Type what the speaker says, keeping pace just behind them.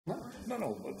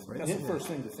No, but that's the first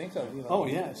thing to think of, you know. Oh,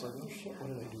 yeah, it's like, oh shit, what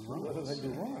did I do wrong? What did I do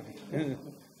wrong?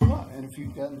 Well, and if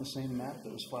you've gotten the same map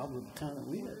that was filed with the town of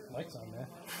Weaver. Lights on that.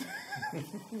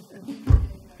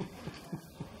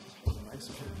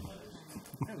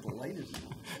 The light is on.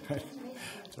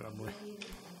 That's what I'm worried.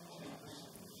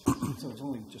 So it's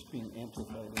only just being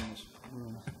amplified in this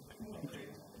room.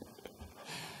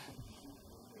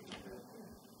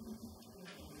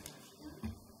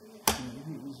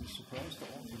 Maybe it was a surprise to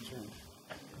all concerned.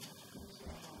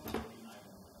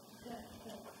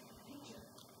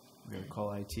 We're going to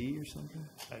call IT or something?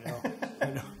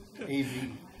 I know. AV.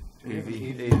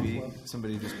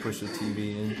 Somebody just pushed the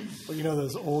TV in. Well, you know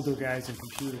those older guys in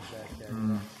computers back there.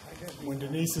 When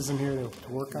Denise isn't here to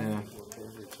work on it.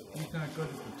 He's not good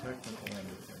at the technical end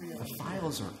of things. The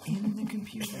files are in the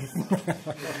computer.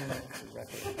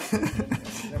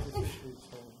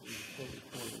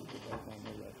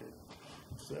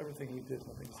 So everything he did,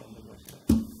 nothing's on the record.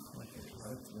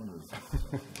 That's one of the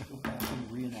Go back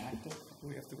and reenact it?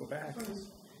 We have to go back. You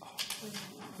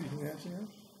can answer that?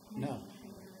 No.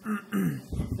 I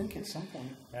think at some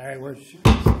point. All right,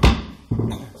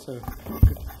 so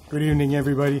good evening,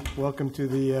 everybody. Welcome to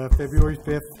the February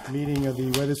 5th meeting of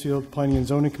the Wethersfield Planning and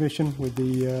Zoning Commission. Would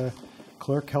the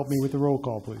clerk help me with the roll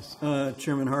call, please?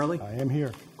 Chairman Harley? I am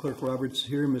here. Clerk Roberts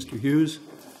here. Mr. Hughes?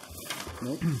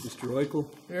 Nope. Mr. Oikel?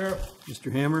 Here.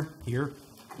 Mr. Hammer? Here.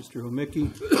 Mr.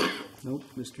 Homicki? Nope.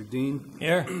 Mr. Dean?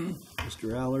 Here.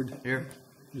 Mr. Allard? Here.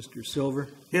 Mr. Silver?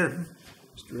 Here.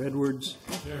 Mr. Edwards?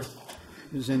 Here.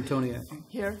 Ms. Antoniak?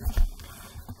 Here.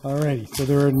 All righty. So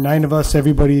there are 9 of us.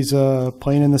 Everybody's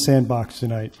playing in the sandbox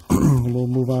tonight. We'll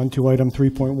move on to item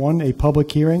 3.1, a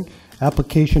public hearing.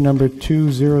 Application number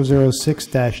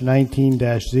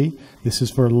 2006-19-Z. This is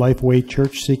for Lifeway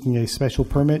Church seeking a special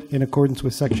permit in accordance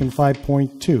with Section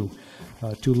 5.2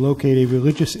 to locate a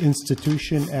religious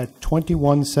institution at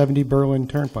 2170 Berlin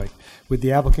Turnpike. Would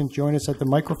the applicant join us at the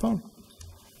microphone?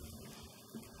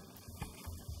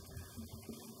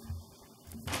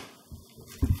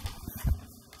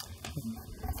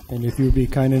 And if you would be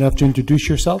kind enough to introduce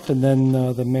yourself and then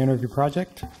the manner of your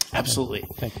project. Absolutely.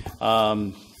 Thank you.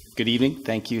 Good evening.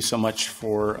 Thank you so much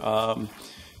for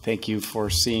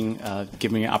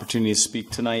giving me an opportunity to speak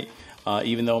tonight.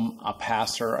 Even though I'm a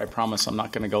pastor, I promise I'm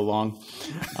not going to go long.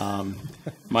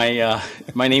 My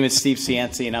name is Steve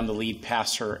Cianci, and I'm the lead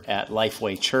pastor at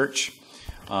Lifeway Church,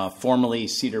 formerly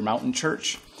Cedar Mountain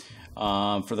Church.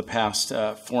 For the past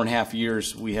 4.5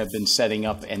 years, we have been setting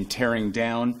up and tearing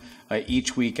down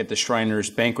each week at the Shriners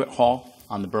Banquet Hall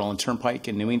on the Berlin Turnpike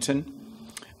in Newington.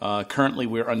 Currently,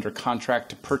 we're under contract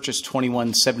to purchase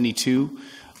 2172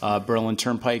 Berlin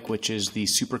Turnpike, which is the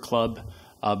Super Club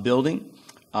building.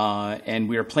 And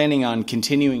we are planning on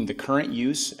continuing the current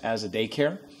use as a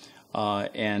daycare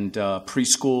and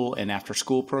preschool and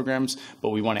after-school programs, but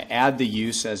we want to add the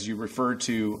use, as you referred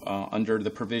to, under the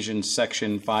provisions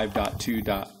section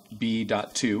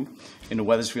 5.2.b.2 in the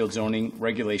Wethersfield zoning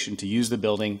regulation to use the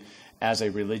building as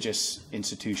a religious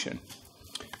institution.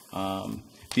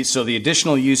 So the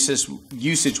additional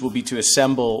usage will be to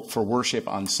assemble for worship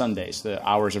on Sundays. The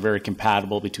hours are very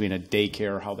compatible between a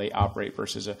daycare, how they operate,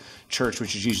 versus a church,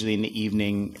 which is usually in the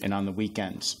evening and on the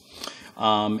weekends.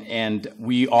 And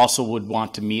we also would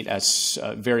want to meet as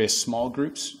various small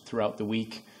groups throughout the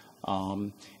week.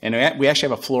 And we actually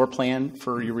have a floor plan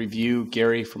for your review.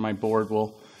 Gary from my board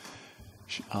will,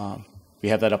 we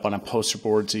have that up on a poster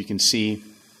board so you can see.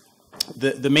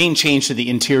 The main change to the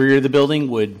interior of the building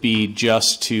would be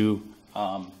just to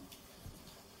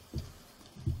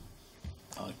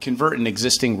convert an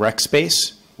existing rec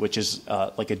space, which is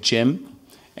like a gym,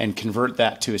 and convert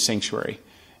that to a sanctuary.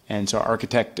 And so our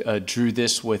architect drew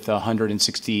this with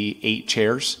 168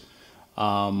 chairs,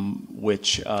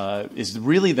 which is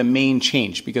really the main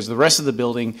change, because the rest of the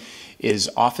building is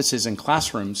offices and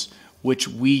classrooms, which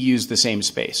we use the same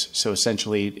space. So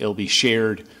essentially, it'll be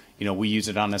shared. You know, we use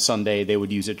it on a Sunday, they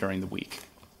would use it during the week.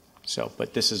 So,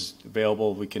 but this is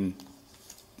available.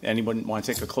 Anyone want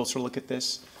to take a closer look at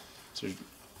this? So if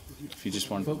you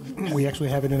just want. We actually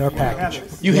have it in our package.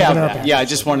 You have that. Yeah, I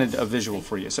just wanted a visual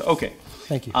for you. So, okay.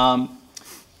 Thank you.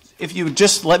 If you would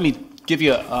just let me give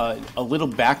you a little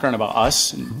background about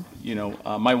us. And, you know,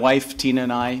 my wife Tina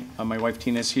and I, my wife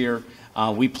Tina is here.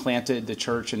 We planted the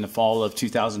church in the fall of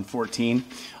 2014.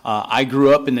 I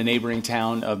grew up in the neighboring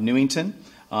town of Newington.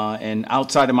 And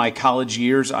outside of my college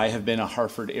years, I have been a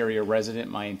Hartford area resident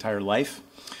my entire life.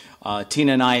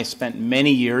 Tina and I spent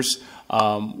many years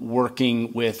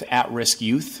working with at-risk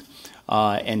youth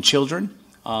and children.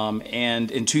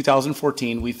 And in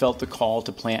 2014, we felt the call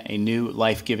to plant a new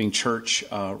life-giving church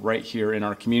right here in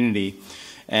our community.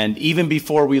 And even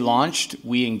before we launched,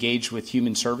 we engaged with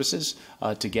Human Services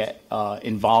to get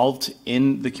involved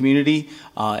in the community.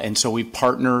 And so we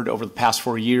partnered over the past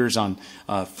 4 years on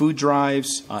food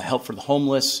drives, help for the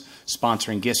homeless,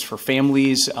 sponsoring gifts for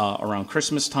families around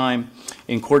Christmas time.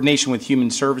 In coordination with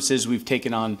Human Services, we've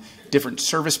taken on different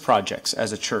service projects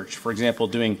as a church. For example,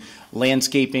 doing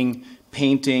landscaping,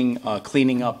 painting,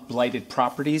 cleaning up blighted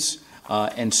properties,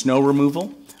 and snow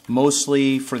removal,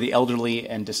 mostly for the elderly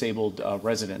and disabled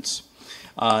residents.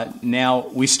 Now,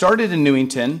 we started in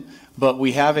Newington, but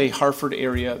we have a Hartford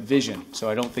area vision, so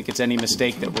I don't think it's any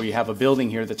mistake that we have a building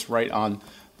here that's right on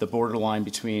the borderline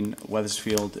between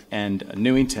Wethersfield and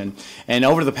Newington. And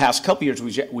over the past couple years,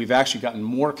 we've actually gotten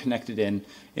more connected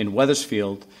in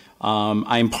Wethersfield.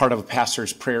 I'm part of a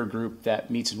pastor's prayer group that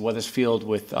meets in Wethersfield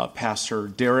with Pastor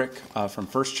Derek from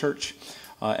First Church,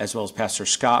 as well as Pastor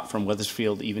Scott from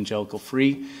Wethersfield Evangelical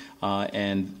Free,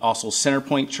 and also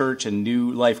Centerpoint Church and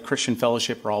New Life Christian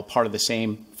Fellowship are all part of the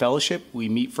same fellowship. We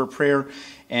meet for prayer,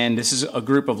 and this is a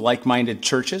group of like-minded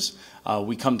churches.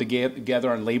 We come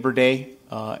together on Labor Day,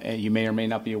 and you may or may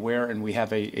not be aware, and we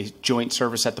have a joint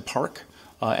service at the park,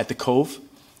 at the Cove,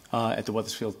 at the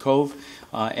Wethersfield Cove.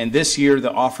 And this year,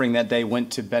 the offering that day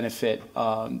went to benefit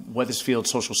Wethersfield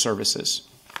Social Services.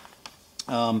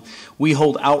 We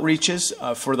hold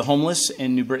outreaches for the homeless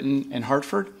in New Britain and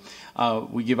Hartford.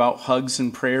 We give out hugs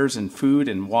and prayers and food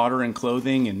and water and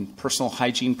clothing and personal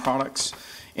hygiene products.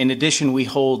 In addition, we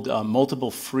hold multiple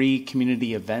free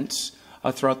community events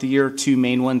throughout the year. Two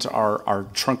main ones are our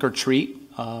Trunk or Treat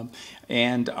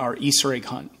and our Easter egg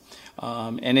hunt.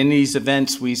 And in these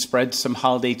events, we spread some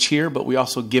holiday cheer, but we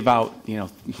also give out,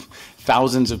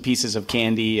 thousands of pieces of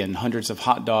candy and hundreds of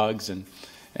hot dogs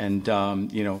and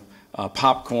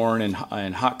popcorn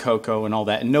and hot cocoa and all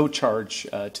that, and no charge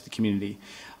to the community.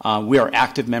 We are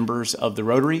active members of the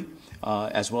Rotary,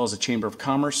 as well as the Chamber of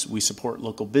Commerce. We support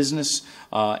local business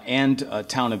and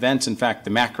town events. In fact,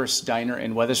 the Macris Diner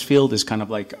in Wethersfield is kind of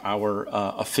like our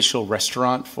official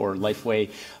restaurant for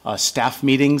Lifeway staff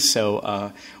meetings,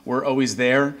 so we're always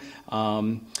there.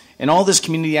 And all this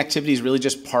community activity is really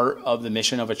just part of the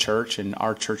mission of a church, and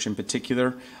our church in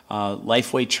particular,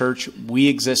 Lifeway Church. We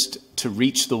exist to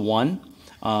reach the one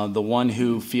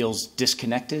who feels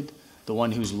disconnected, the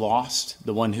one who's lost,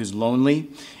 the one who's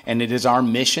lonely, and it is our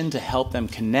mission to help them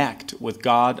connect with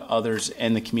God, others,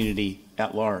 and the community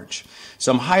at large.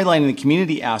 So I'm highlighting the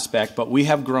community aspect, but we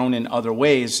have grown in other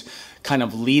ways, kind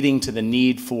of leading to the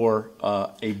need for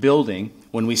a building.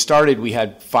 When we started, we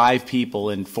had 5 people,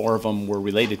 and 4 of them were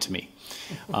related to me.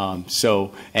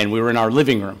 And we were in our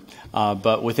living room.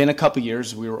 But within a couple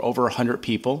years, we were over 100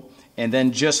 people. And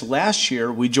then just last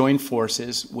year, we joined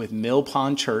forces with Mill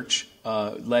Pond Church,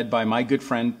 led by my good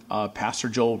friend, Pastor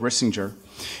Joel Rissinger.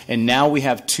 And now we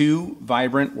have 2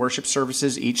 vibrant worship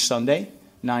services each Sunday,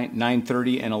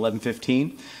 9:30 and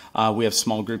 11:15. We have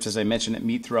small groups, as I mentioned, that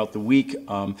meet throughout the week,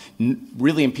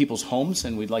 really in people's homes,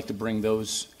 and we'd like to bring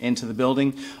those into the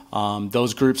building.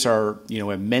 Those groups are, we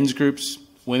have men's groups,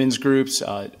 women's groups,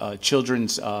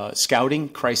 children's scouting,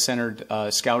 Christ-centered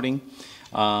scouting.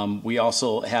 We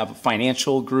also have a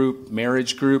financial group,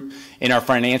 marriage group. In our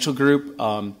financial group,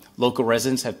 local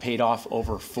residents have paid off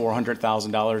over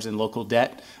 $400,000 in local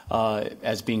debt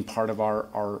as being part of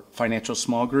our financial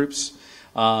small groups.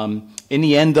 In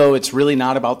the end, though, it's really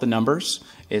not about the numbers.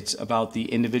 It's about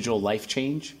the individual life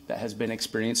change that has been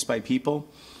experienced by people.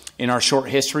 In our short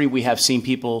history, we have seen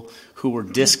people who were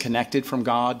disconnected from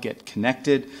God get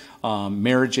connected.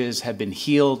 Marriages have been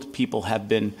healed. People have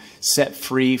been set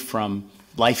free from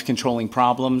life-controlling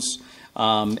problems.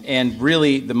 And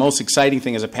really, the most exciting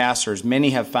thing as a pastor is many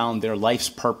have found their life's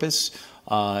purpose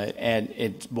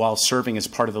while serving as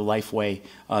part of the Lifeway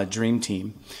Dream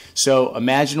Team. So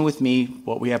imagine with me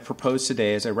what we have proposed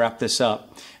today as I wrap this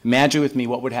up. Imagine with me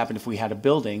what would happen if we had a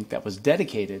building that was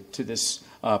dedicated to this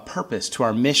purpose, to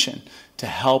our mission, to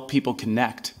help people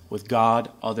connect with God,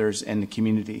 others, and the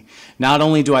community. Not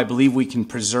only do I believe we can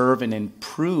preserve and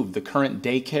improve the current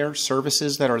daycare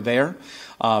services that are there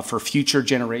for future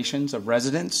generations of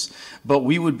residents, but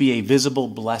we would be a visible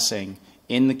blessing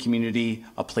in the community,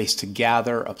 a place to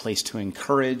gather, a place to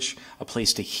encourage, a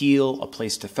place to heal, a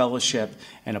place to fellowship,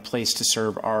 and a place to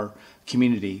serve our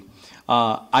community.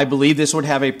 I believe this would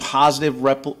have a positive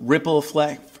ripple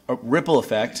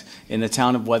effect in the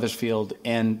town of Wethersfield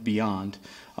and beyond.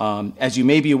 As you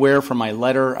may be aware from my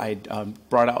letter I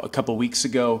brought out a couple weeks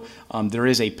ago, there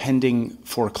is a pending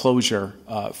foreclosure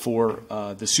for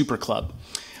the Super Club.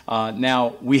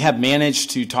 Now, we have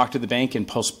managed to talk to the bank and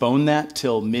postpone that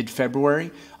till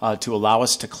mid-February to allow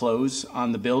us to close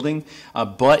on the building.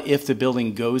 But if the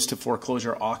building goes to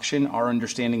foreclosure auction, our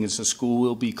understanding is the school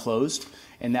will be closed,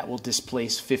 and that will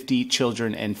displace 50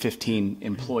 children and 15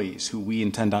 employees who we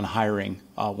intend on hiring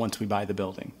once we buy the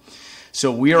building.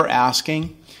 So we are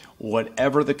asking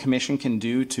whatever the commission can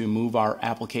do to move our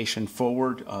application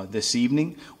forward this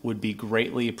evening would be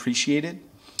greatly appreciated.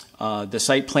 The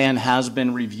site plan has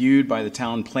been reviewed by the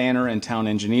town planner and town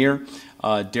engineer.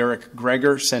 Derek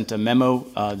Greger sent a memo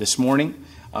this morning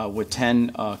with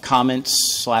 10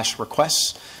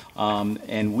 comments/requests,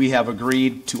 and we have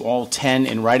agreed to all 10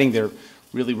 in writing. They're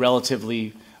really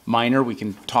relatively minor. We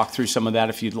can talk through some of that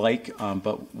if you'd like,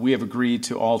 but we have agreed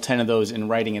to all 10 of those in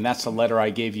writing, and that's the letter I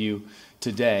gave you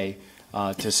today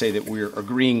to say that we're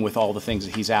agreeing with all the things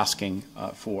that he's asking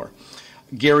for.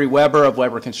 Gary Weber of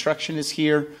Weber Construction is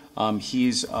here.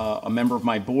 He's a member of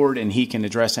my board, and he can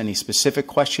address any specific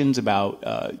questions about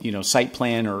site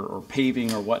plan or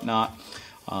paving or whatnot.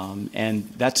 And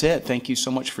that's it. Thank you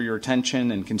so much for your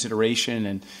attention and consideration,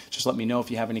 and just let me know if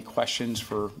you have any questions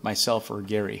for myself or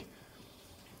Gary.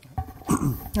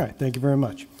 All right, thank you very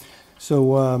much.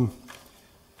 So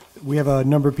we have a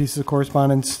number of pieces of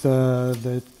correspondence.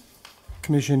 The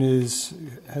commission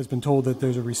has been told that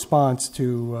there's a response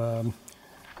to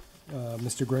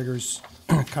Mr. Greger's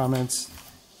comments.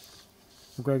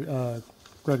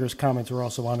 Greger's comments are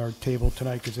also on our table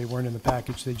tonight because they weren't in the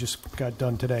package. They just got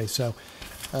done today. So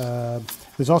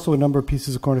there's also a number of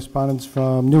pieces of correspondence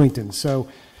from Newington. So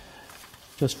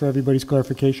just for everybody's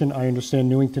clarification, I understand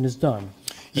Newington is done.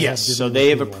 Yes, so they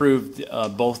have approved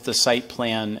both the site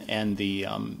plan and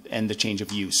the change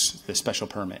of use, the special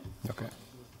permit. Okay.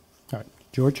 All right.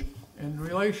 George? In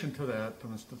relation to that,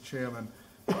 Mr. Chairman,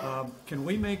 can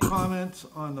we make comments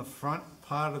on the front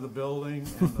part of the building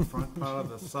and the front part of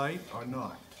the site or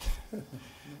not?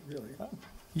 Really?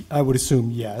 I would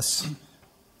assume yes.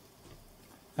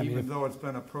 Even though it's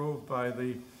been approved by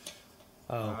the...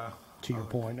 to your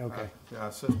point, okay.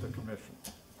 Sister commission.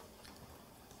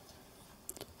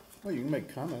 Well, you can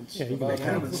make comments. Yeah, you can make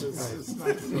comments.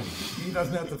 He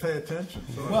doesn't have to pay attention.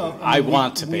 So Well, I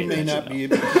want to pay we may attention, not be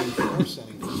able to enforce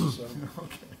anything, so.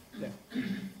 okay. Yeah.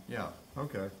 Yeah,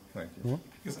 okay, thank you.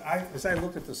 Because as I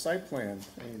look at the site plan,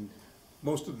 I mean,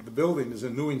 most of the building is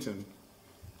in Newington,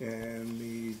 and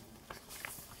the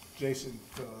adjacent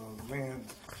land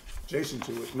adjacent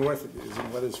to it, north of it, is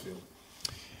in Wethersfield.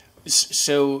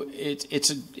 So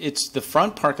it's the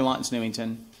front parking lot is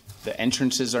Newington, the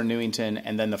entrances are Newington,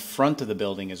 and then the front of the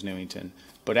building is Newington.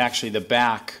 But actually, the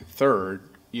back third,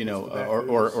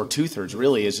 or 2/3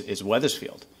 really is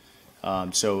Wethersfield.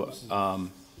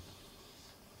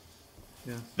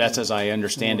 Yeah. That's as I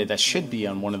understand it. That should be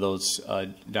on one of those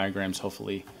diagrams,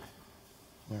 hopefully.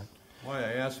 Why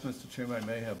I asked, Mr. Chairman, I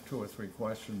may have 2 or 3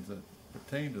 questions that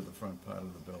pertain to the front part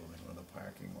of the building or the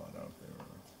parking lot out there,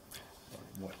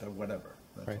 or whatever.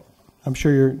 That's Right. all. I'm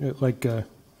sure you're, like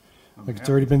it's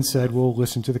already been said, we'll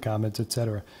listen to the comments, et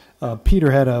cetera.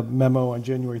 Peter had a memo on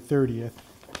January 30th.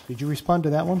 Did you respond to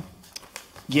that one?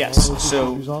 Yes. All those issues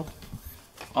So resolved?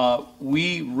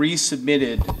 we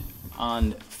resubmitted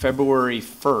on February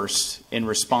 1st in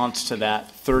response to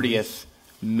that 30th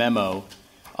memo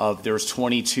of there was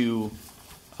 22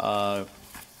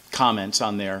 comments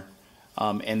on there.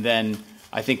 And then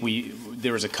I think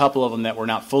there was a couple of them that were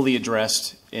not fully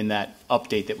addressed in that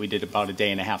update that we did about a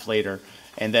day and a half later.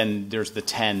 And then there's the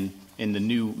 10 in the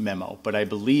new memo. But I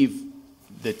believe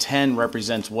the 10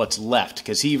 represents what's left,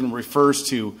 because he even refers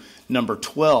to number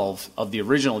 12 of the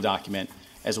original document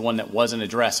as one that wasn't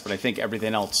addressed, but I think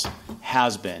everything else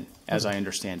has been, as I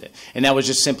understand it. And that was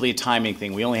just simply a timing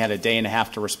thing. We only had a day and a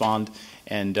half to respond,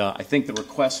 and I think the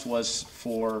request was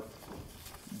for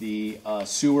the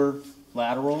sewer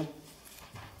lateral,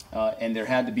 and there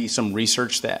had to be some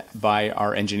research by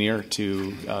our engineer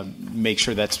to make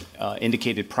sure that's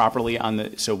indicated properly on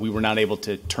the, so we were not able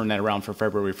to turn that around for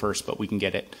February 1st, but we can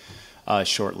get it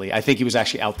shortly. I think he was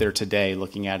actually out there today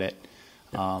looking at it.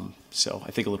 So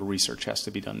I think a little research has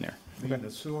to be done there. You mean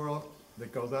the sewer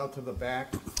that goes out to the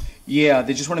back? Yeah,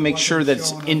 they just want to make sure that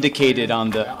it's Wasn't shown on the indicated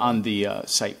plan? on the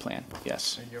site plan.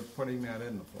 Yes, And you're putting that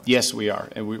in the plan? yes, we are,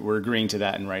 and we're agreeing to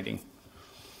that in writing.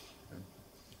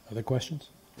 Other questions?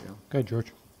 Yeah. Go ahead,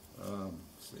 George.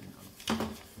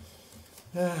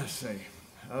 Let's see.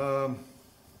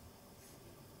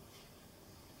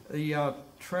 The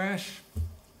trash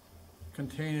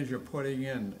containers you're putting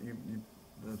in,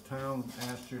 the town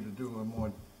asked you to do a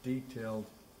more detailed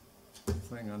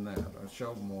thing on that, or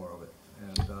show more of it,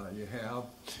 and you have.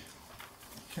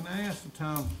 can I ask the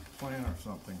town planner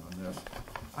something on this?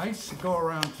 I go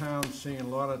around town seeing a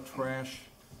lot of trash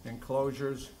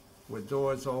enclosures with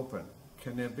doors open.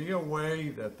 Can there be a way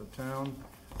that the town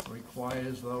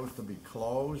requires those to be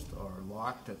closed or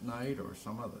locked at night or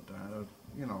some other time,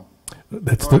 you know?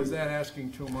 That's Or is the, that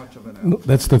asking too much of an effort?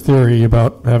 that's the theory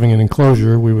about having an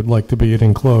enclosure. We would like to be it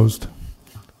enclosed.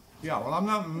 Yeah, well,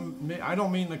 I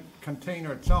don't mean the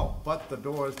container itself, but the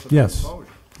doors to the Yes. enclosure.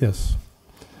 Yes.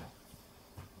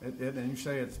 And you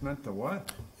say it's meant to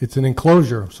what? It's an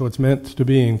enclosure, so it's meant to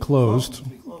be enclosed.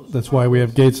 That's why we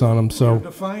have gates on them, You're so,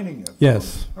 defining it.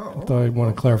 yes. Oh, I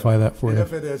want to clarify that for And you.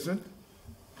 if it isn't?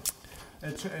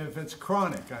 If it's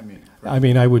chronic, I mean. I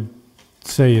mean, I would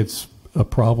say it's a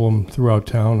problem throughout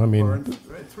town. I Or mean, it's,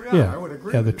 yeah, I yeah, would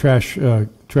agree. yeah, the with you. trash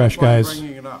That's why I'm guys,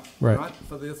 bringing it up, Right. not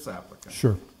for this applicant.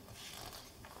 sure.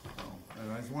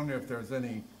 And I was wondering if there's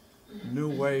any new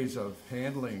ways of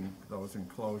handling those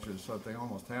enclosures, so that they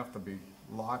almost have to be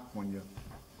locked when you.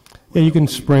 Yeah, you can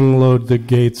spring load the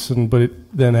gates, but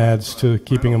it then adds to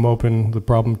keeping them open, the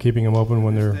problem keeping them open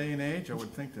when In this they're day and age, I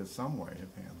would think there's some way of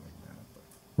handling that.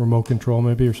 remote control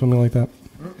maybe, or something like that.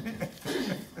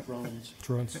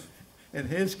 Drones. In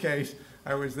his case,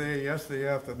 I was there yesterday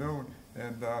afternoon,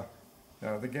 and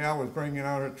the gal was bringing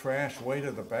out her trash way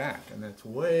to the back, and it's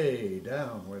way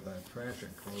down where that trash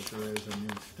enclosure is, and you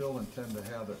still intend to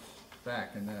have it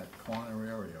back in that corner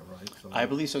area, right? So I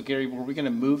believe so, Gary. Were we going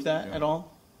to move that at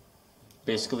all?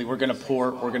 Basically, we're going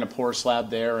to pour a slab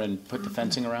there and put the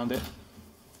fencing around it.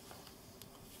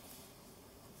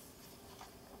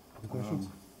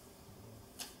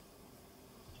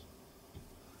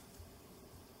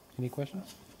 Any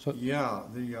questions? So, Yeah,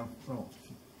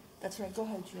 That's right, go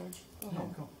ahead, George. Go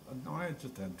ahead. no, I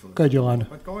just had to. Go ahead, Yolanda.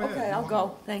 But go ahead. Okay, you I'll wanna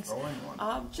go, thanks. Go on,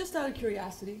 Yolanda. Just out of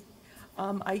curiosity,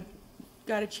 I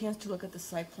got a chance to look at the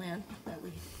site plan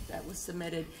that was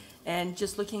submitted, and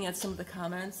just looking at some of the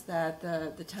comments that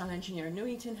the town engineer in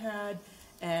Newington had,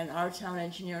 and our town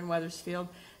engineer in Wethersfield,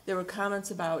 there were comments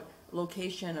about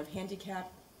location of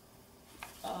handicap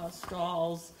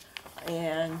stalls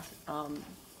and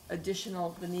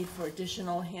the need for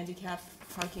additional handicap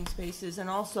parking spaces, and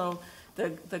also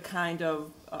the kind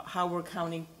of how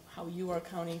you are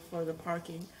accounting for the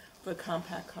parking for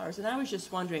compact cars. And I was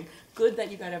just wondering, good that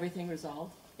you got everything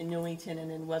resolved in Newington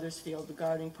and in Wethersfield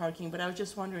regarding parking, but I was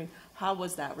just wondering, how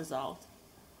was that resolved?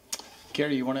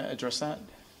 Gary, you want to address that?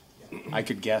 I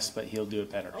could guess, but he'll do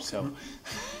it better. So,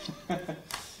 maybe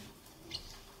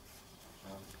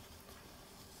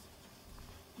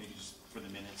just for the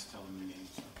minutes, tell them your names.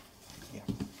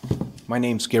 My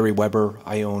name's Gary Weber.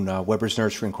 I own Weber's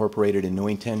Nursery Incorporated in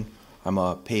Newington. I'm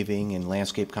a paving and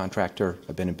landscape contractor.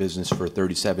 I've been in business for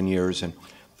 37 years, and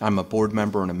I'm a board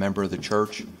member and a member of the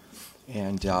church.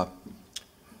 And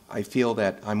I feel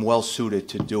that I'm well suited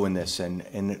to doing this, and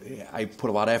I put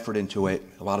a lot of effort into it,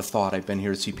 a lot of thought. I've been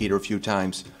here to see Peter a few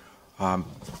times.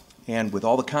 And with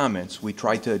all the comments, we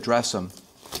tried to address them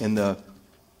in the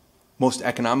most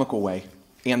economical way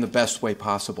and the best way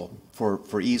possible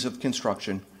for ease of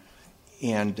construction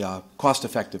and cost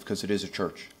effective, because it is a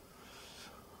church.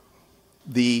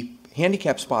 The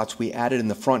handicap spots we added in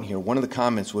the front here, one of the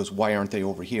comments was, why aren't they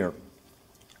over here?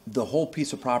 The whole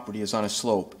piece of property is on a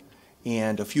slope,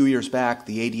 and a few years back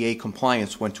the ADA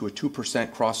compliance went to a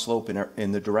 2% cross slope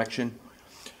in the direction.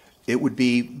 It would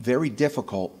be very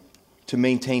difficult to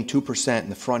maintain 2% in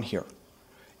the front here.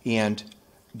 And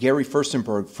Gary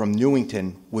Furstenberg from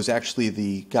Newington was actually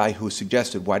the guy who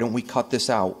suggested, why don't we cut this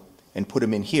out and put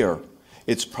them in here?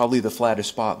 It's probably the flattest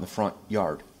spot in the front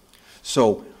yard.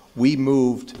 So we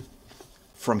moved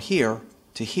from here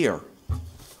to here.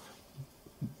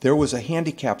 There was a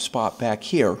handicap spot back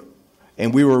here,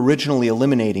 and we were originally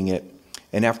eliminating it.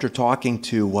 And after talking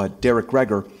to Derek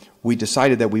Greger, we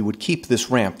decided that we would keep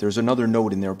this ramp. There's another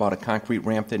note in there about a concrete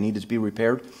ramp that needed to be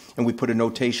repaired, and we put a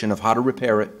notation of how to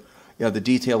repair it, the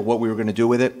detail of what we were going to do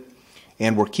with it,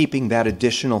 and we're keeping that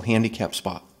additional handicap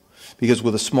spot. Because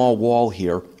with a small wall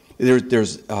here,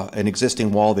 there's an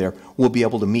existing wall there, we'll be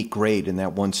able to meet grade in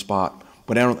that one spot,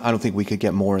 but I don't think we could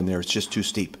get more in there. It's just too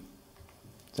steep.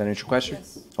 Does that answer your question?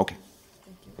 Yes. Okay.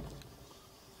 Thank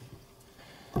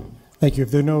you. thank you.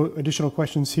 If there are no additional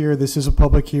questions here, this is a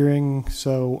public hearing,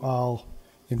 so I'll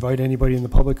invite anybody in the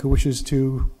public who wishes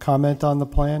to comment on the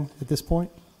plan at this point.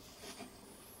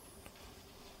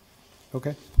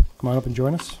 Okay, come on up and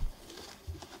join us.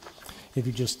 If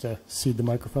you just cede the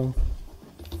microphone.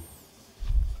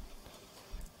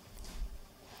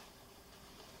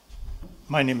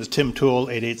 My name is Tim Toole,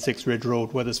 886 Ridge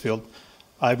Road, Wethersfield.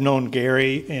 I've known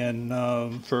Gary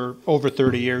for over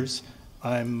 30 years.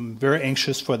 I'm very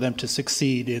anxious for them to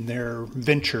succeed in their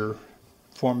venture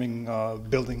forming,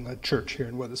 building a church here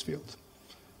in Wethersfield.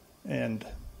 And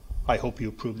I hope you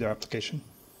approve their application.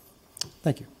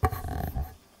 Thank you.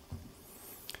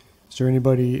 Is there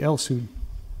anybody else who'd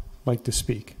like to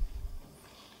speak?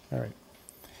 All right.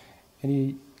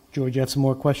 George, you have some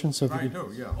more questions? So if I you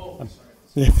could- do, yeah.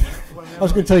 Yeah. I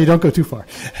was going to tell you, don't go too far.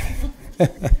 Do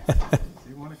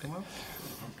you want to come up?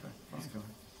 Okay, let's go.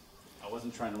 I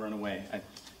wasn't trying to run away.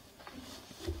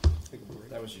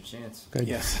 That was your chance. Go ahead.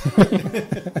 Yes.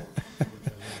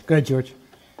 Go ahead, George.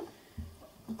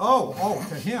 Oh,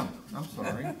 to him, I'm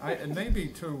sorry. And maybe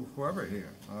to whoever here.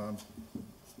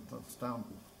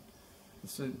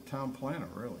 It's a town planner,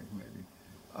 really, maybe.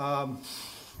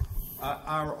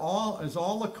 Is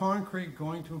all the concrete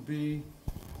going to be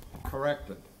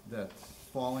corrected that's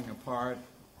falling apart?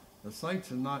 The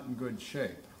sites are not in good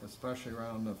shape, especially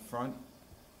around the front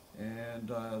and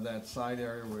that side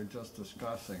area we were just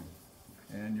discussing.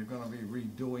 And you're going to be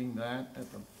redoing that at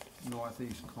the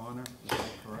northeast corner, is that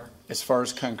correct? As far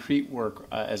as concrete work,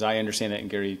 as I understand it, and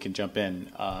Gary, you can jump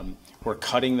in, we're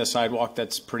cutting the sidewalk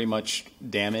that's pretty much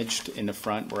damaged in the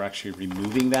front. We're actually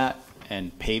removing that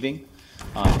and paving.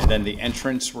 And then the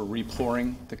entrance, we're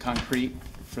repouring the concrete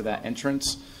for that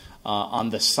entrance. On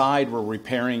the side, we're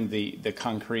repairing the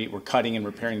concrete. We're cutting and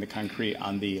repairing the concrete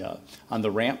on the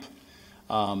ramp.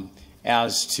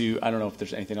 As to, I don't know if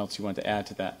there's anything else you want to add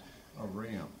to that. A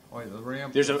ramp. Oh, the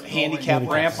ramp. There's a that's handicap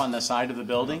going- ramp on the side of the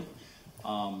building.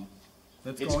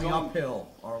 That's it's going going- uphill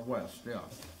or west, yeah.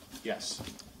 Yes.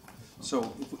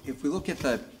 So if we look at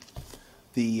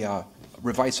the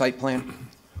revised site plan,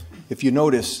 if you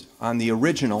notice on the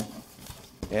original,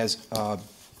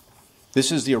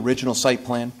 this is the original site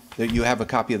plan, that you have a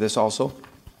copy of this also.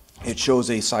 It shows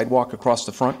a sidewalk across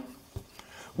the front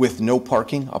with no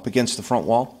parking up against the front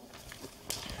wall.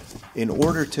 In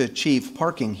order to achieve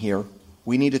parking here,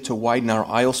 we needed to widen our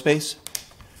aisle space,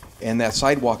 and that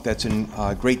sidewalk that's in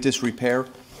great disrepair,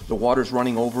 the water's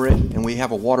running over it, and we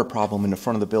have a water problem in the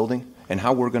front of the building. And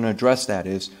how we're going to address that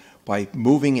is by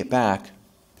moving it back.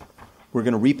 We're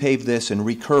going to repave this and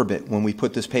recurb it when we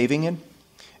put this paving in.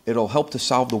 It'll help to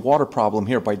solve the water problem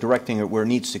here by directing it where it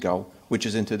needs to go, which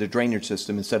is into the drainage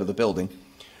system instead of the building.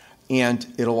 And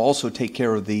it'll also take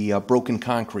care of the broken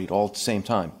concrete all at the same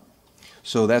time.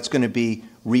 So that's going to be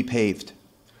repaved.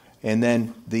 And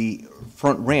then the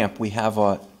front ramp, we have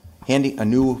a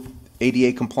new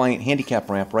ADA compliant handicap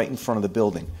ramp right in front of the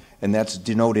building, and that's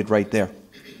denoted right there.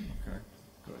 Okay,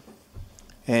 good.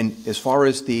 And as far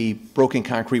as the broken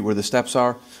concrete where the steps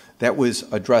are, that was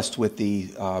addressed with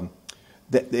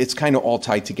it's kind of all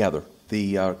tied together,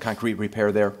 the concrete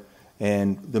repair there.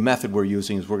 And the method we're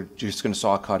using is we're just going to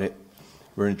saw cut it,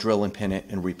 we're going to drill and pin it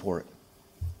and re-pour it.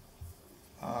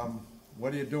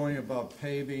 What are you doing about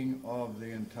paving of the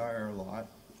entire lot?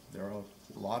 There are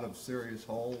a lot of serious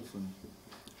holes, and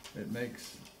it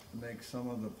makes some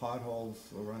of the potholes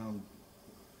around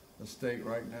the state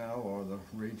right now or the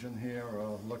region here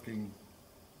looking,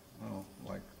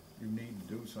 like you need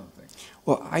to do something.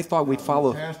 Well, I thought we'd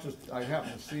follow. I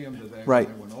happened to see him today Right.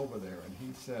 when I went over there, and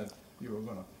he said you were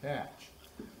going to patch.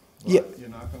 But Yeah. you're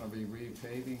not going to be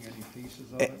repaving any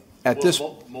pieces of it? At this,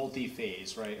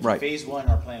 Multi-phase, right? Right. Phase one,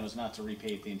 our plan was not to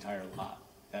repave the entire lot.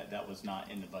 That was not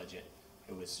in the budget.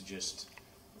 It was to just,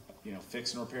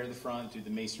 fix and repair the front, do the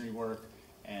masonry work,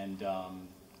 and,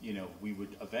 we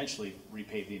would eventually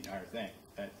repave the entire thing.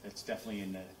 That's definitely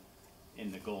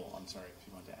in the goal. I'm sorry if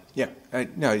you want to add. yeah,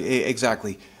 no,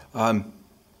 exactly.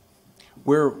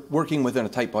 We're working within a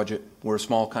tight budget. We're a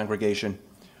small congregation.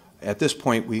 At this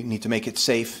point, we need to make it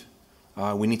safe.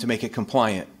 We need to make it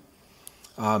compliant.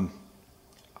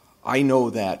 I know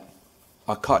that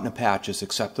a cut and a patch is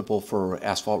acceptable for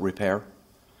asphalt repair.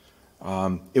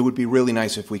 It would be really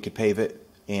nice if we could pave it.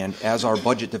 And as our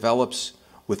budget develops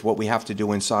with what we have to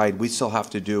do inside, we still have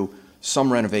to do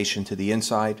some renovation to the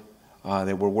inside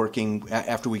that we're working.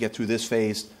 After we get through this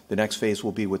phase, the next phase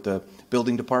will be with the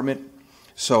building department.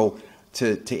 So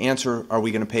to answer, are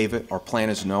we going to pave it? Our plan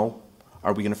is no.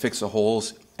 Are we going to fix the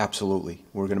holes? Absolutely.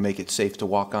 We're going to make it safe to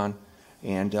walk on.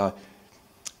 And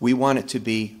we want it to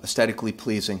be aesthetically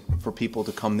pleasing for people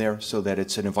to come there so that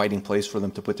it's an inviting place for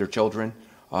them to put their children,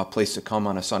 a place to come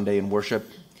on a Sunday and worship.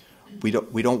 We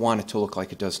don't want it to look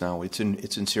like it does now. It's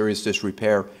in serious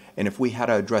disrepair. And if we had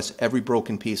to address every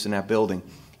broken piece in that building,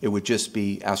 it would just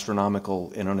be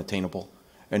astronomical and unattainable.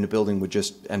 And the building would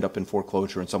just end up in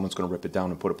foreclosure and someone's going to rip it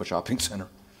down and put up a shopping center.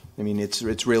 I mean,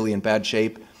 it's really in bad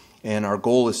shape. And our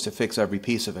goal is to fix every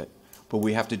piece of it, but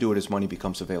we have to do it as money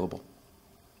becomes available.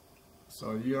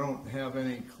 So you don't have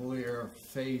any clear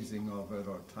phasing of it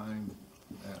or time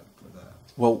for that?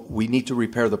 Well, we need to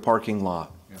repair the parking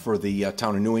lot for the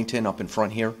town of Newington up in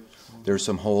front here. There's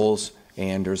some holes,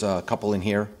 and there's a couple in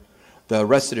here. The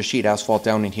rest of the sheet asphalt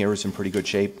down in here is in pretty good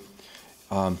shape.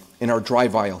 In our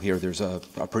drive aisle here, there's a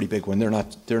pretty big one. They're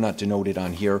not denoted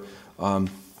on here.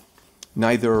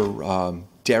 Neither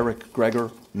Derek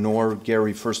Greger nor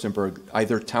Gary Furstenberg,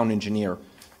 either town engineer,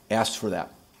 asked for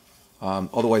that.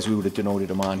 Otherwise, we would have denoted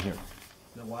them on here.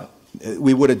 The what?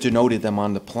 We would have denoted them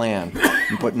on the plan,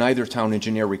 but neither town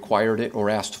engineer required it or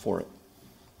asked for it.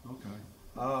 Okay.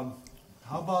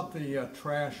 How about the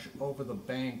trash over the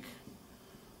bank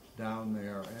down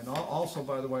there? And also,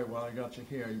 by the way, while I got you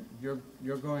here,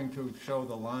 you're going to show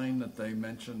the line that they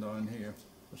mentioned on here,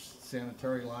 the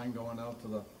sanitary line going out to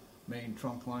the main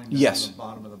trunk line down Yes. at the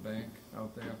bottom of the bank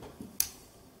out there.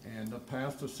 And the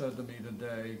pastor said to me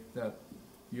today that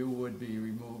you would be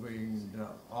removing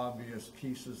obvious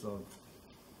pieces of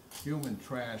human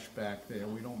trash back there.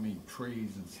 We don't mean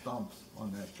trees and stumps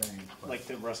on that bank. but Like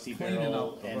the rusty cleaning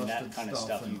barrel up the and that rusted kind of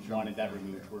stuff, and you junk wanted that back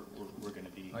removed, there. we're gonna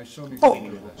be. I assume you Oh,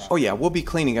 cleaning of that. oh yeah, we'll be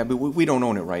cleaning. I mean, we don't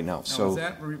own it right now, Now, so. is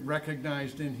that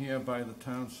recognized in here by the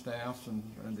town staffs and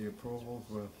the approvals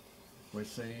we're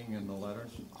seeing in the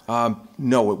letters?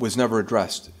 No, it was never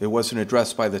addressed. It wasn't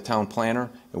addressed by the town planner.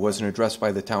 It wasn't addressed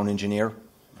by the town engineer.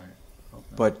 Right. Okay.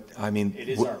 But, I mean. It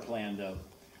is our plan, though.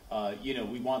 You know,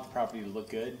 we want the property to look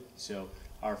good, so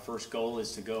our first goal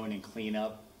is to go in and clean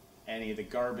up any of the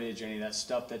garbage, any of that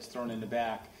stuff that's thrown in the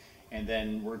back, and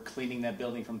then we're cleaning that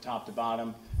building from top to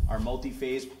bottom. Our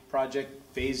multi-phase project,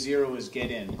 phase 0 is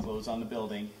get in, close on the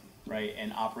building, right,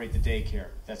 and operate the daycare.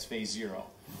 That's phase 0.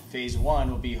 Phase 1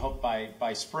 will be,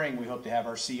 by spring, we hope to have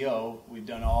our CO. We've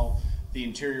done all the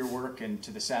interior work and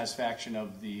to the satisfaction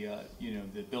of the,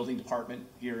 the building department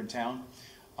here in town.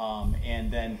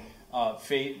 And then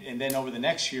over the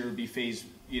next year would be phase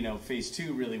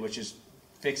 2 really, which is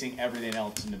fixing everything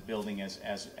else in the building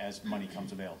as money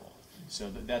comes available.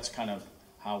 So that's kind of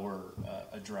how we're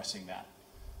addressing that.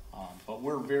 But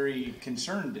we're very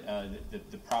concerned.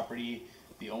 The property,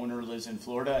 the owner lives in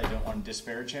Florida. I don't want to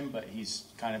disparage him, but he's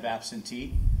kind of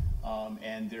absentee.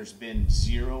 And there's been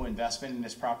zero investment in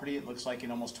this property, it looks like,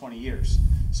 in almost 20 years.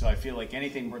 So I feel like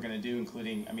anything we're going to do,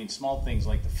 including, small things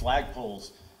like the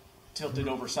flagpoles tilted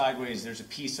over sideways. There's a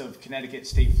piece of Connecticut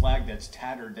state flag that's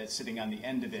tattered that's sitting on the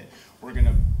end of it. We're going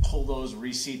to pull those,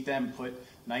 reseat them, put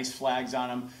nice flags on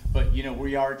them. But,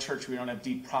 we are a church. We don't have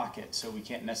deep pockets, so we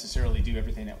can't necessarily do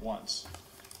everything at once.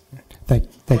 Thank you,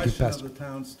 Question Pastor. of the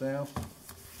town staff.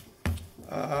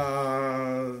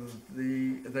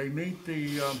 They meet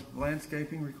the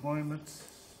landscaping requirements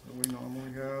that we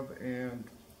normally have, and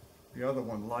the other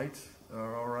one, lights,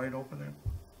 are all right over there?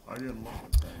 I didn't look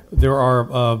at that. There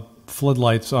are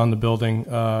floodlights on the building.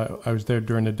 I was there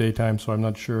during the daytime, so I'm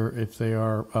not sure if they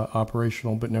are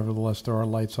operational, but nevertheless, there are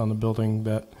lights on the building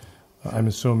that I'm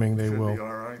assuming they Should be will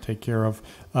all right. take care of.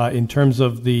 In terms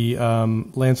of the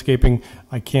landscaping,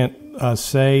 I can't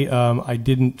say. I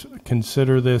didn't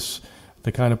consider this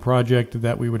the kind of project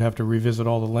that we would have to revisit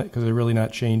all the because they're really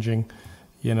not changing,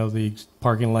 the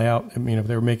parking layout. If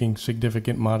they were making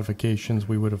significant modifications,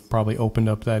 we would have probably opened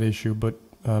up that issue. But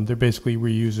they're basically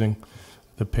reusing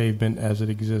the pavement as it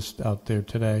exists out there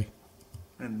today.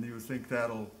 And you think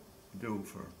that'll do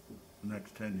for the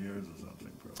next 10 years or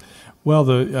something, probably?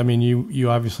 Well, you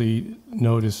obviously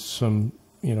noticed some,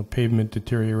 pavement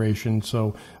deterioration.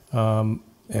 So,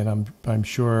 and I'm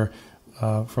sure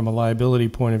from a liability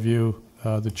point of view,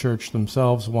 the church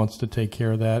themselves wants to take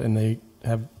care of that, and they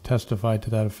have testified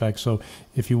to that effect. So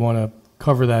if you want to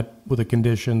cover that with a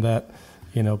condition that,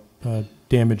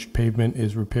 damaged pavement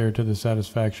is repaired to the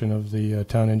satisfaction of the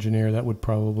town engineer, that would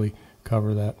probably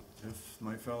cover that. If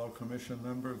my fellow commission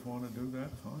members want to do that,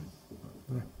 fine.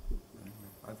 But,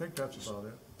 I think that's about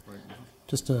it right now.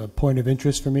 Just a point of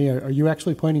interest for me, are you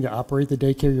actually planning to operate the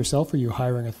daycare yourself, or are you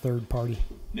hiring a third party?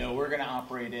 No, we're going to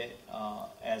operate it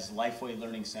as Lifeway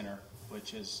Learning Center,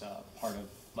 which is part of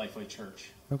Lifeway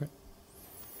Church. Okay.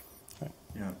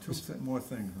 Yeah, more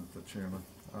things, Mr.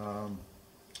 Chairman.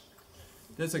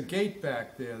 There's a gate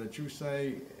back there that you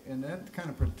say, and that kind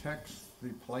of protects the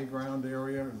playground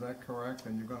area, is that correct?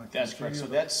 And you're going to That's correct. So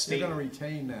that's state. You're going to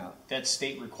retain that. That's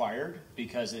state required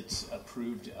because it's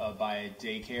approved by a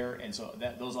daycare, and so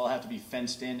those all have to be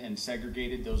fenced in and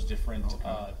segregated. Those different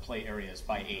play areas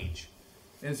by age.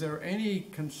 Is there any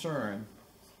concern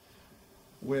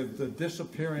with the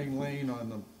disappearing lane on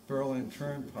the Berlin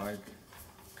Turnpike,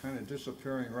 kind of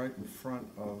disappearing right in front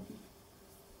of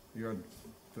the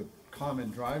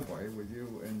common driveway with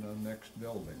you in the next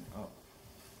building up?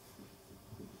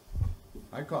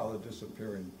 I call it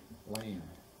disappearing lane,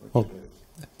 which Well, it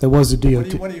is. there was a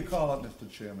DOT. What do you call it, Mr.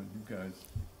 Chairman, you guys?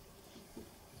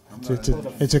 I'm So not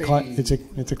a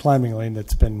it's a climbing lane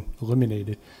that's been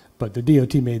eliminated, but the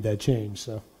DOT made that change,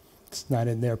 so it's not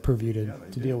in their purview Yeah, they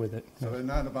to did. deal with it. So they're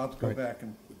not about to go Right. back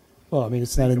and, Well, I mean,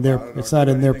 it's not Think in their, about it or it's not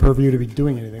do in their anything in the purview to be future.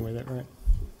 doing anything with it, right?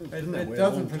 it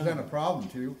doesn't present a problem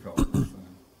to you, Cole,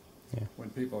 Yeah. when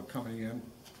people are coming in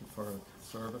for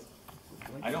service?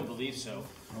 I don't believe so.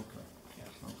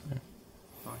 Okay.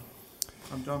 Fine.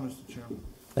 I'm done, Mr. Chairman.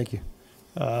 Thank you.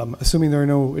 Assuming there are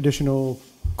no additional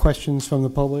questions from the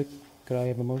public, could I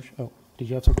have a motion? Oh, did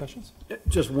you have some questions?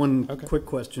 Just one Okay. quick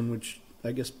question, which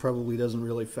I guess probably doesn't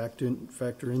really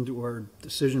factor into our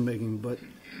decision-making, but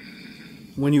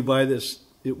when you buy this,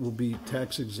 it will be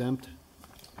tax exempt?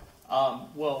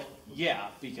 Well, yeah,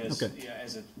 because Okay. yeah,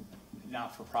 as a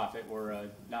not-for-profit, we're a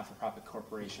not-for-profit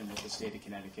corporation with the state of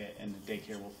Connecticut, and the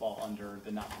daycare will fall under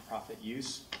the not-for-profit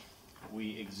use.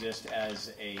 We exist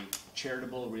as a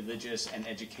charitable, religious, and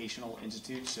educational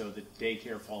institute, so the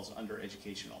daycare falls under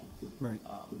educational. Right.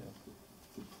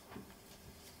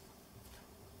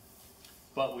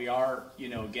 But we are,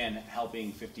 again,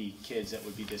 helping 50 kids that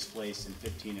would be displaced and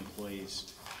 15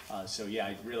 employees. So yeah,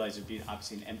 I realize it'd be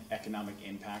obviously an economic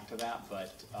impact to that,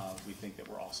 but we think that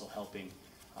we're also helping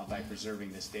by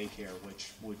preserving this daycare,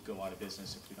 which would go out of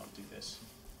business if we don't do this.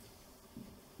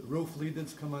 The roof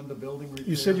leaders come under building repair?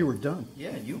 You said you were done.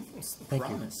 Yeah, you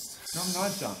promised. No, I'm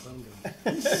not done.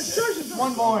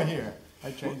 One more here.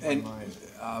 I changed my And, mind.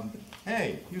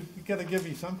 Hey, you gotta give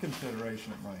me some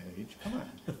consideration at my age. Come on,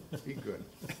 be good.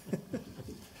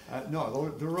 No,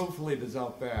 the roof leaders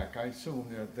out back, I assume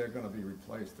they're gonna be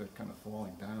replaced. They're kind of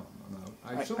falling down.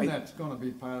 I assume that's gonna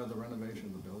be part of the renovation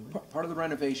of the building? Part of the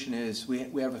renovation is,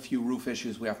 we have a few roof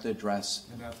issues we have to address.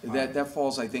 And that's part That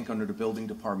falls, I think, under the building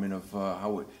department of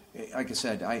how, like I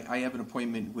said, I have an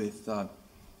appointment with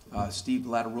Steve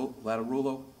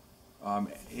Latarulo.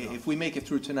 If we make it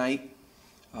through tonight,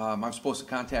 I'm supposed to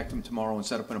contact him tomorrow and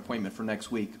set up an appointment for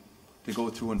next week to go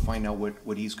through and find out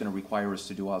what he's gonna require us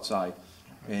to do outside.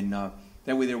 And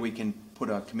that way there we can put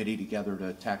a committee together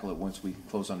to tackle it once we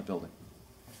close on the building.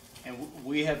 And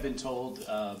we have been told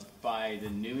by the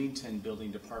Newington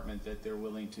Building Department that they're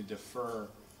willing to defer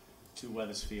to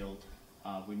Wethersfield.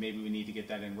 Maybe we need to get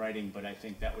that in writing, but I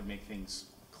think that would make things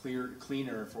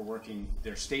cleaner if we're working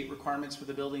their state requirements for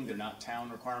the building. They're not town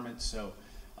requirements, so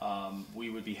we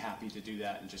would be happy to do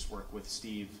that and just work with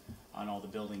Steve on all the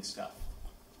building stuff.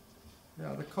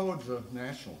 Yeah, the codes are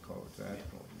national codes, actually.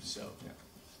 So. Yeah,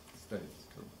 states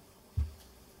too.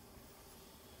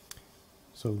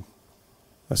 So,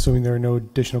 assuming there are no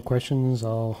additional questions,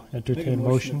 I'll entertain a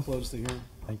motion. to close the hearing.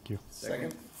 Thank you.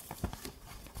 Second?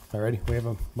 All righty, we have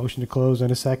a motion to close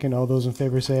and a second. All those in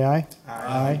favor say aye.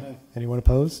 Aye. Anyone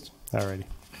opposed? All righty.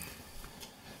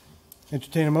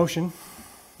 Entertain a motion.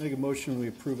 Make a motion, we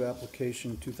approve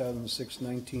application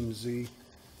 2006-19Z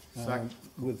Second.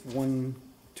 with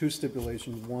two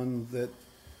stipulations. One, that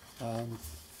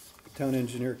town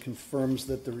engineer confirms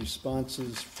that the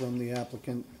responses from the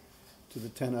applicant to the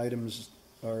 10 items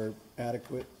are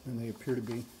adequate, and they appear to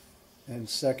be. And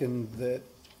second, that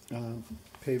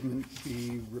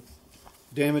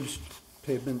damaged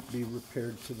pavement be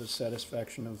repaired to the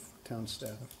satisfaction of town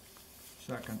staff.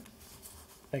 Second.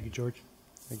 Thank you, George.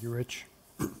 Thank you, Rich.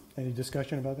 Any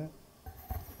discussion about that?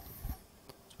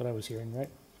 That's what I was hearing, right?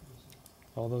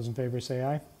 All those in favor say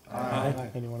aye. Aye.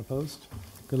 Anyone opposed?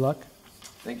 Good luck.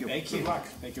 Thank you. Thank you. Good luck.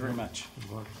 Thank you very much.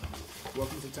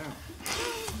 Welcome to town.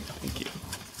 Thank you.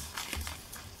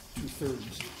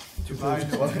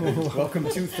 2/3. Welcome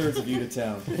 2/3 of you to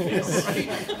town. They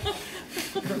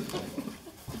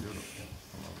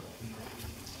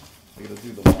gotta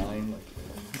do the line like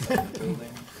in the building.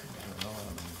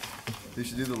 They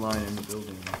should do the line in the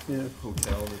building. Yeah.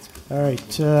 Hotel that's. All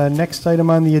right, next item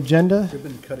on the agenda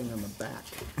Ribbon cutting on the back.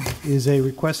 is a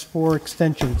request for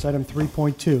extensions, item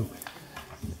 3.2.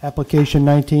 Application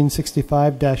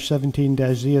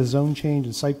 1965-17-Z, a zone change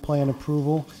and site plan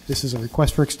approval. This is a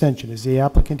request for extension. Is the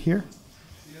applicant here?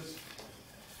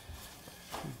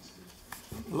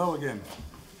 Hello again.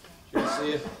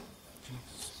 Guy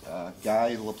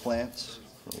LaPlante,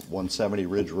 170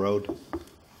 Ridge Road.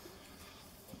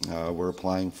 We're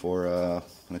applying for an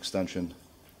extension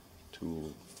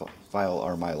to file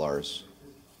our Mylars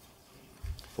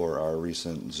for our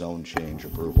recent zone change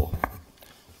approval.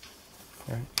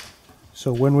 All right.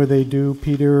 So when were they due,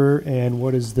 Peter, and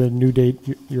what is the new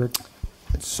date you're?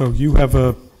 So you have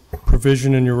a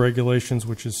provision in your regulations,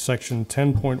 which is section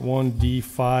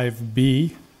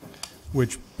 10.1D5B,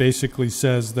 which basically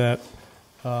says that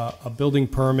a building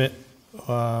permit,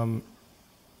 a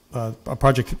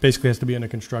project basically has to be under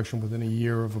construction within a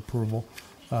year of approval.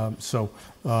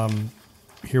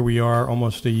 here we are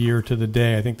almost a year to the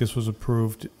day. I think this was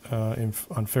approved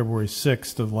on February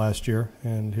 6th of last year,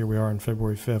 and here we are on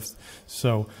February 5th.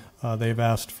 So they've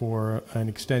asked for an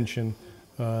extension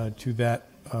to that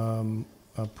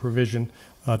provision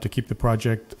to keep the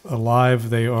project alive.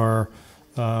 They are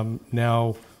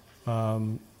now,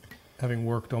 having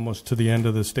worked almost to the end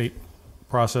of the state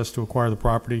process to acquire the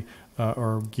property,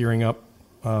 are gearing up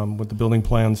with the building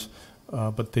plans,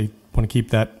 but they want to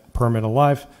keep that permit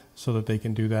alive so that they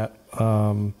can do that.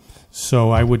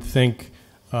 So I would think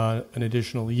an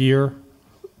additional year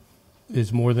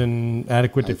is more than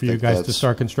adequate for you guys to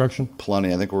start construction?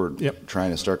 Plenty. I think we're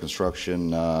trying to start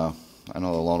construction. I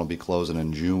know the loan will be closing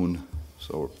in June,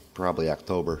 so probably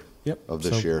October of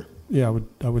this year. Yeah,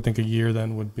 I would think a year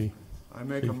then would be. I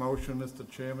make a motion, Mr.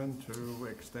 Chairman, to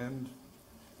extend.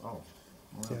 Oh.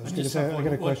 Yeah, I was gonna say, I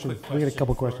got a question. We got a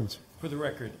couple questions. For the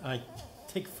record, I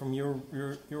take from your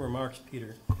remarks,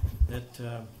 Peter,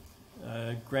 that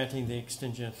granting the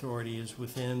extension authority is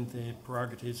within the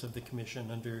prerogatives of the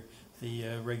commission under the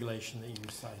regulation that you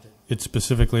cited. It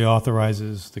specifically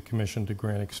authorizes the commission to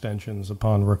grant extensions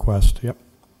upon request. Yep.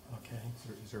 Okay.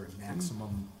 Is there a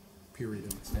maximum period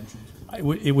of extensions?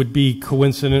 It would be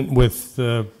coincident with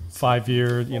the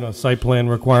 5-year, site plan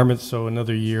requirements. So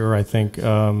another year, I think.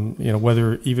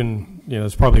 Whether even,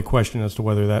 there's probably a question as to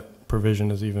whether that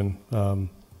provision is even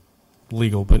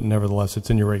legal, but nevertheless, it's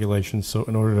in your regulations. So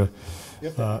in order to You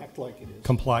have to act like it is.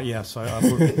 comply, yes,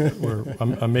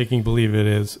 I'm making believe it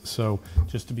is. So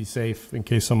just to be safe, in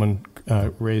case someone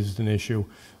raised an issue,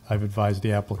 I've advised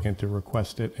the applicant to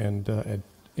request it and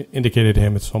indicated to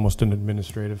him it's almost an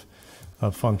administrative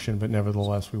function, but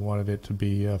nevertheless, we wanted it to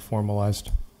be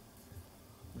formalized.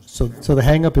 So the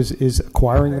hangup is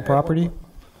acquiring the property?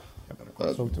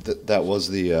 That was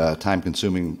the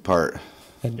time-consuming part.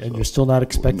 And you're still not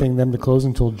expecting them to close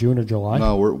until June or July?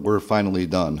 No, we're finally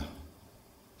done.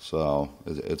 So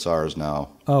it's ours now.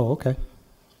 Oh, okay.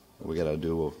 We got to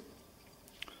do.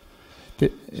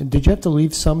 Did you have to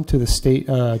leave some to the state,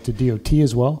 to DOT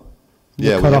as well?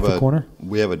 Yeah, cut off the corner?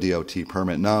 We have a DOT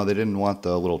permit. No, they didn't want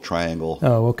the little triangle.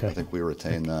 Oh, okay. I think we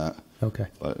retained that. Okay.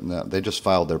 But no, they just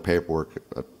filed their paperwork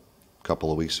a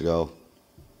couple of weeks ago,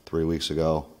 3 weeks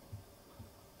ago.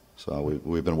 So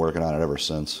we've been working on it ever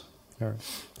since. All right.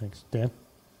 Thanks. Dan?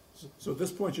 So at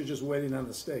this point, you're just waiting on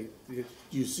the state. Do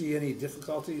you see any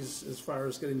difficulties as far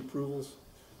as getting approvals?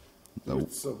 No.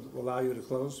 So allow you to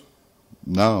close?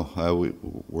 No,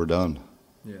 we're done.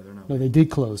 Yeah, they're not. No, they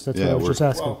did close. That's what I was just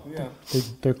asking. Well, yeah.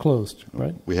 They're closed,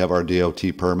 right? We have our DOT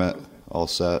permit all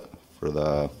set for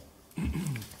the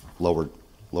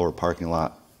lower parking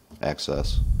lot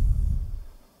access.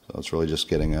 So it's really just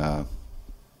getting the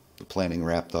planning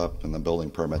wrapped up and the building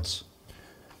permits.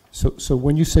 So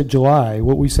when you said July,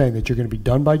 what were you saying, that you're going to be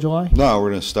done by July? No, we're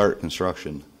going to start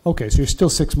construction. Okay, so you're still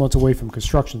 6 months away from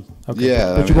construction. Okay.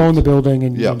 Yeah, But you own the building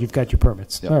and Yep. you've got your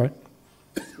permits. Yep. All right.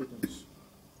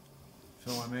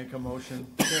 So I make a motion.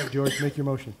 Yeah, George, make your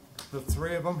motion. The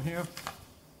three of them here,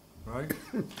 right?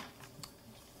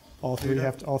 All three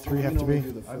have to be?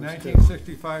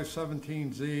 1965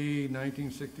 17Z,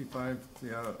 1965,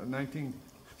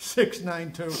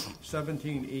 692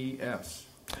 17ES.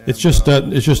 It's just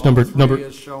number three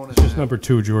is shown in it's just that. number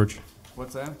 2, George.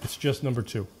 What's that? It's just number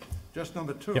 2. Just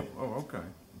number 2? Yep. Oh, okay.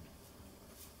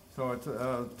 So it's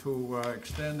to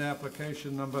extend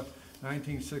application number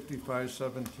 1965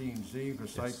 17Z for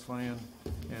site plan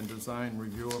and design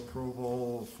review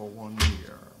approval for 1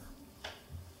 year.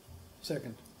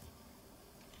 Second.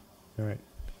 All right.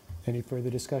 Any further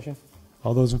discussion?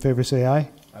 All those in favor say aye.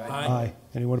 Aye.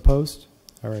 Anyone opposed?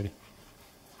 All righty.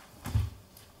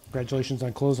 Congratulations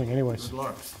on closing anyways. Good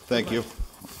luck. Thank you.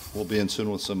 We'll be in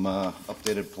soon with some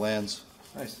updated plans.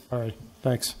 Nice. All right,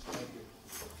 thanks.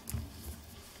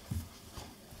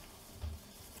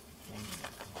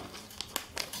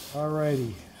 All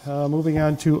righty, moving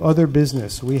on to other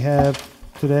business. We have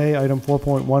today, item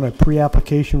 4.1, a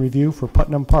pre-application review for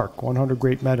Putnam Park, 100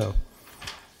 Great Meadow.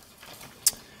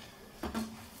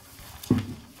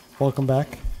 Welcome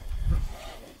back.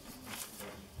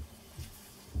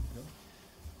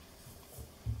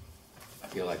 I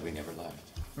feel like we never left.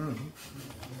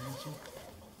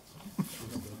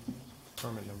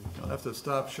 Permit number. You'll have to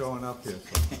stop showing up here.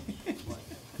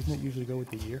 Doesn't it usually go with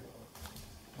the year?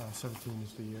 17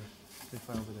 is the year. They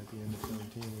filed it at the end of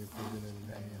 17. We approved it in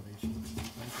May of 18.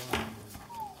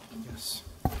 Yes.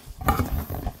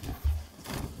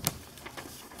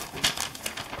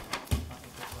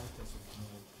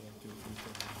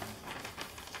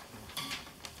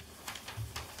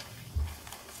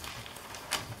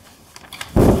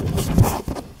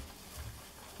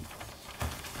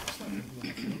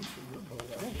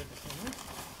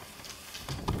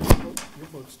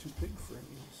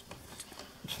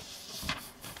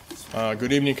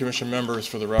 Good evening, Commission members.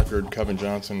 For the record, Kevin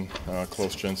Johnson,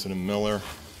 Close, Jensen, and Miller.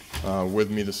 With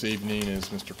me this evening is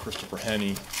Mr. Christopher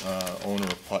Henney, owner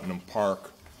of Putnam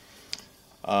Park.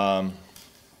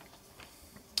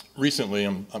 Recently,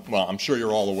 I'm sure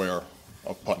you're all aware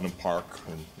of Putnam Park,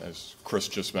 and as Chris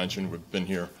just mentioned, we've been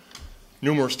here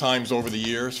numerous times over the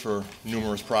years for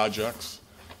numerous projects.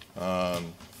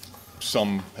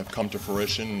 Some have come to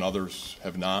fruition and others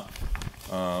have not.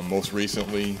 Most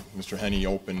recently, Mr. Henney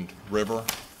opened River,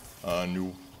 a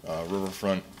new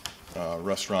riverfront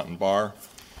restaurant and bar.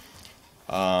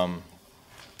 To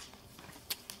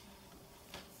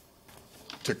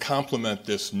complement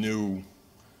this new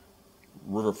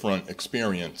riverfront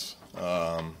experience,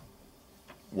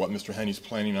 what Mr. Henney's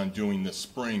planning on doing this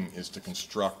spring is to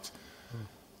construct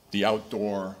the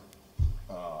outdoor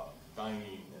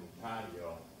dining and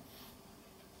patio,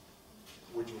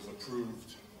 which was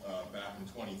approved back in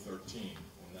 2013,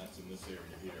 and that's in this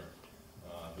area here.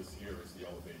 This here is the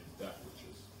elevated deck, which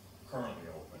is currently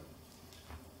open.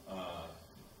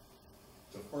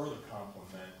 To further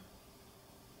complement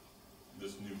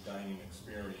this new dining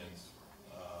experience,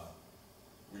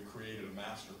 we created a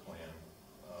master plan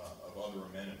of other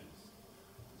amenities.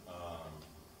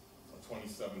 A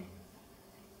 27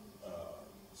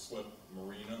 slip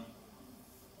marina,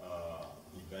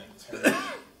 event tent.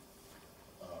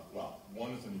 Well,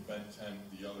 one is an event tent,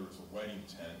 the other is a wedding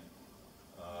tent.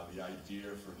 The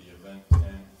idea for the event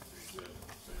tent is that,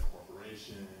 say, a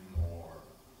corporation or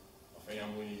a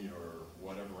family or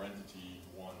whatever entity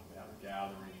wanted to have a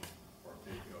gathering or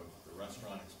take of the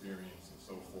restaurant experience and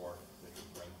so forth, they could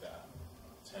rent that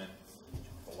tent.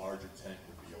 The larger tent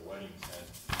would be a wedding tent.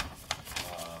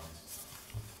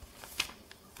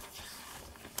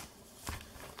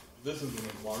 This is an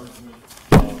enlargement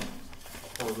of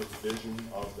a further division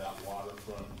of that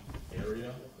waterfront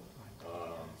area.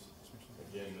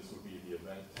 Again, this would be the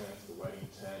event tent, the wedding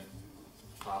tent,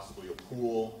 possibly a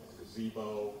pool, a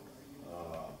gazebo.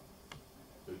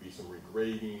 There'd be some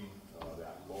regrading.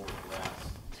 That lower grass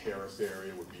terrace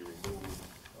area would be removed,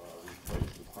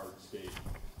 replaced with hardscape.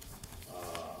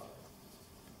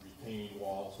 Retaining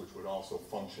walls, which would also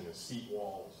function as seat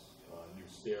walls, new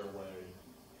stairway,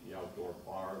 the outdoor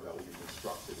bar that will be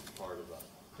constructed as part of the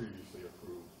previously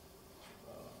approved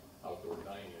outdoor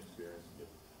dining experience.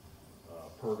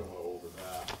 Pergola over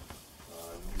that,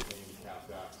 new handicap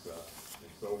access,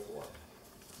 and so forth.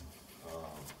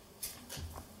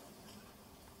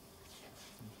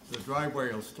 The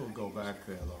driveway will still go back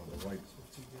there, though, the white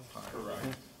part.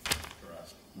 Correct.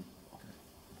 Correct.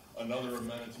 Another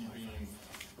amenity being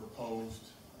proposed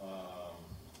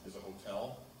is a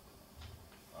hotel.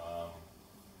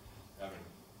 Haven't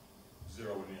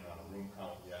zeroed in on a room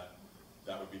count yet.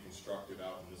 That would be constructed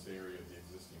out in this area of the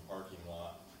existing parking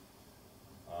lot.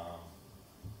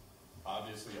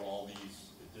 Obviously, all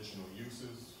these additional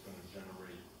uses are going to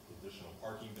generate additional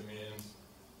parking demands.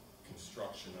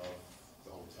 Construction of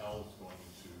the hotel is going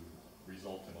to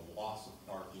result in a loss of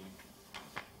parking.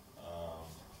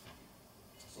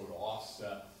 So to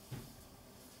offset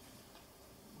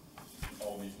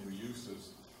all these new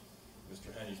uses,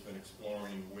 Mr. Henney's been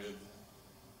exploring with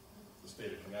the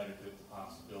state of Connecticut the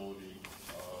possibility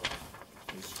of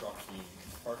constructing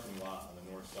a parking lot on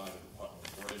the north side of the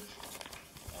Putnam Bridge.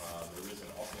 There is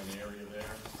an upland area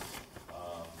there.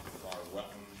 There are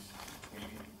wetlands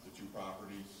between the two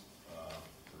properties.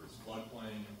 There is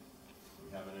floodplain. We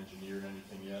haven't engineered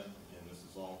anything yet. Again, this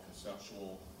is all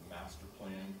conceptual, master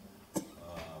plan.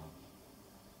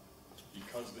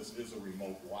 Because this is a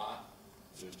remote lot,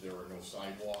 there are no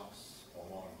sidewalks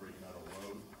along Great Meadow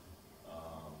Road.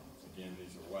 Again,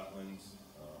 these are wetlands.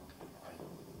 I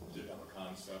did have a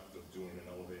concept of doing an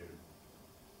elevated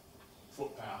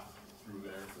footpath through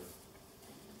there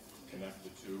to connect the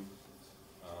two,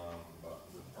 but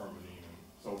with permitting and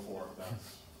so forth,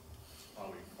 that's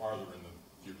probably farther in the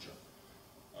future.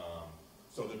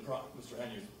 So Mr.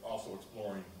 Henney is also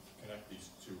exploring to connect these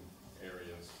two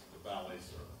areas, the valet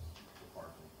service, the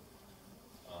parking.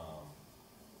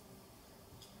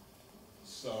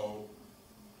 So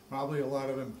Probably a lot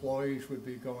of employees would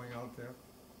be going out there.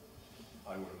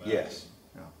 I would imagine. Yes.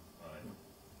 Yeah. Right.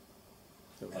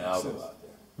 That would And make I'll go sense. out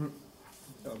there.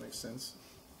 That would make sense.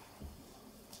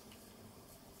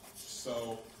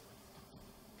 So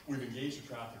we've engaged a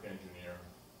traffic engineer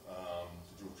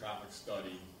to do a traffic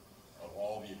study of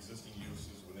all the existing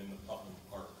uses within the Putnam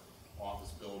Park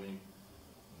office building.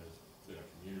 And there's been a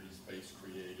community space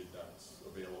created that's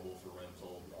available for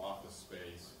rental, the office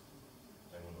space,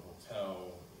 and with the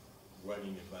hotel,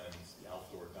 wedding events, the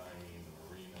outdoor dining, the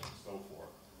marina, and so forth.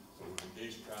 So we've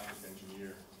engaged a traffic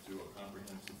engineer to do a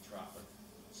comprehensive traffic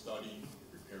study,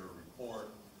 prepare a report.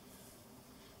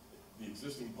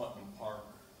 existing Putnam Park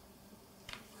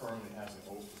currently has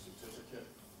an OSTA certificate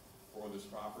for this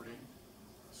property.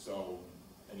 So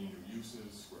any new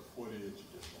uses, square footage,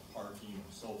 additional parking, and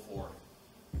so forth,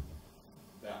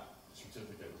 that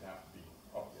certificate would have to be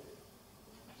updated.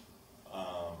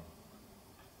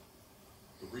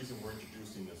 The reason we're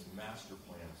introducing this master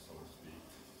plan, so to speak,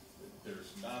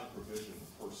 there's not a provision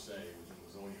per se within the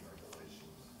zoning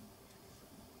regulations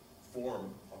for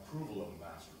approval of a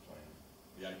master plan.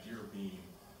 The idea being,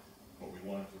 what we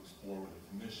wanted to explore with the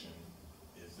commission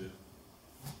is that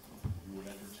you would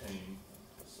entertain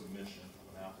a submission of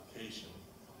an application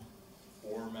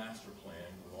for a master plan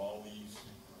with all these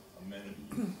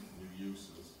amenities, new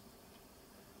uses,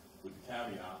 with the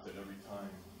caveat that every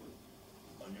time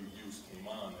a new use came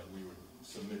on, that we would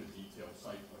submit a detailed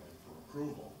site plan for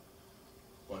approval.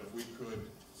 But if we could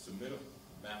submit a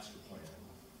master plan,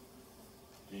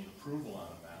 gain approval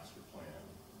on a master plan,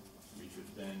 we could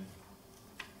then,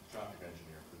 traffic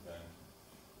engineer could then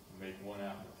make one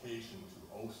application to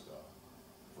OSTA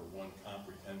for one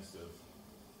comprehensive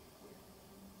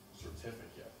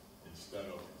certificate instead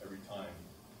of every time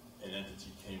an entity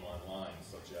came online,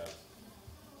 such as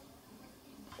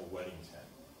a wedding tent.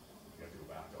 We have to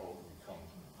go back to, we come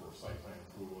for site plan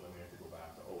approval, then we have to go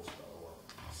back to OSTA, or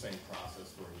same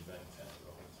process for an event tent,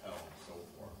 or a hotel, and so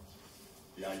forth.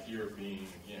 The idea being,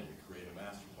 again, we create a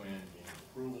master plan, gain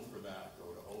approval for that,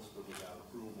 go to OSTA with that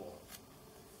approval,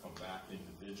 come back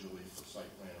individually for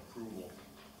site plan approval,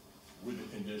 with the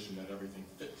condition that everything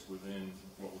fits within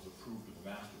what was approved in the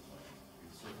master plan.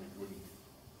 We certainly wouldn't be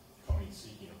coming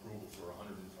seeking approval for a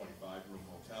 125-room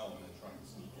hotel and then trying to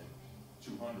sneak in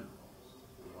 200 rooms.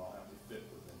 It would all have to fit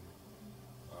within,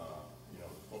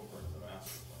 the footprint of the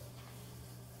master plan.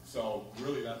 So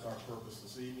really, that's our purpose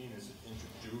this evening, is to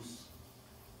introduce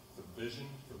the vision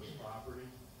for this property,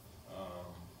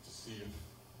 to see if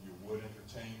you would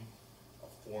entertain a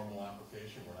formal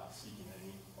application. We're not seeking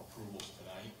any approvals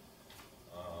tonight,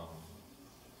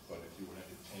 but if you would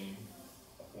entertain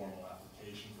a formal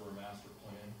application for a master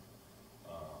plan,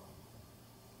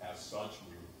 as such,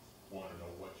 we want to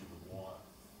know what you would want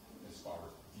as far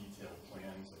as detailed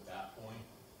plans at that point.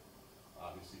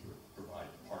 Obviously, we would provide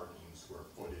parking, square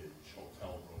footage,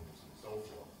 hotel rooms, and so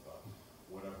forth, but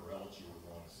whatever else you would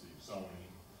want to see,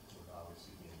 zoning would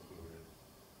obviously be included.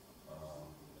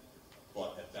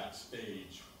 But at that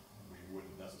stage, we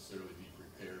wouldn't necessarily be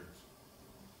prepared,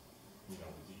 with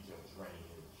detailed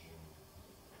drainage and,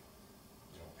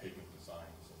 pavement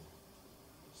designs and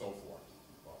so forth.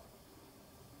 But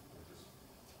we're just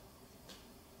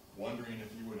wondering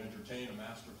if you would entertain a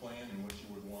master plan and what you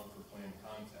would want for plan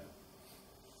content.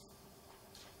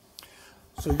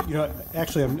 So,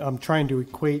 actually, I'm trying to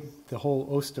equate the whole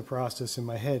OSTA process in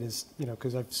my head is,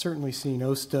 because I've certainly seen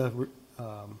OSTA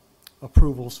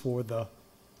approvals for the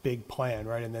big plan,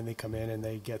 right? And then they come in and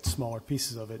they get smaller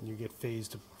pieces of it and you get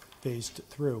phased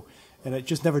through. And it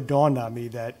just never dawned on me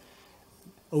that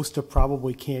OSTA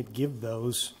probably can't give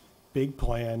those big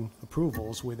plan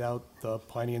approvals without the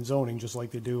planning and zoning, just like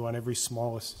they do on every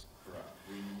smallest. Correct.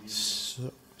 We need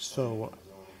So, zoning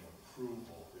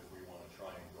approval if we want to try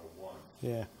and go one.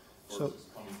 yeah. Versus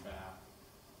coming back,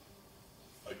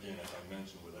 again, as I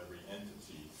mentioned, with every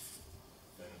entity,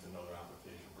 then it's another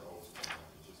application for OSTA, and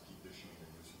we just keep issuing a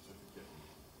new certificate and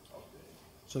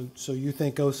update. So you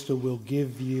think OSTA will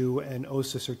give you an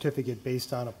OSTA certificate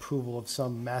based on approval of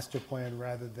some master plan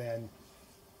rather than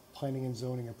planning and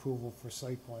zoning approval for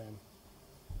site plan?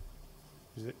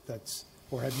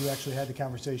 Or have you actually had the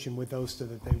conversation with OSTA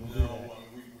that they will do that? No,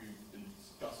 we've been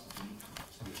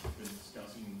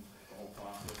discussing the whole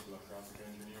process with our traffic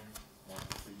engineer, Mark,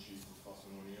 the police chief from Fuss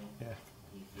and O'Neill. Yeah.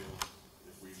 He feels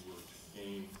if we were to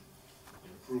gain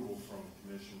an approval from the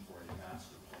commission for a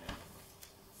master plan,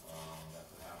 that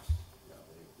perhaps,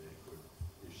 they could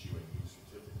issue a new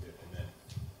certificate. And then,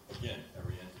 again,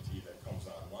 every entity that comes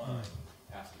online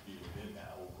has to be within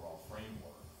that overall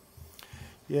framework.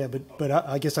 Yeah, but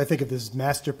I guess I think of this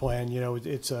master plan,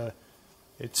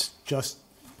 it's just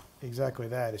exactly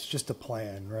that. It's just a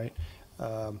plan, right?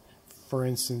 For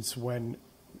instance, when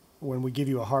we give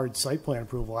you a hard site plan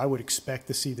approval, I would expect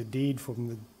to see the deed from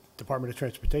the Department of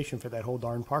Transportation for that whole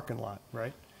darn parking lot,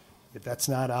 right? If that's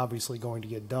not obviously going to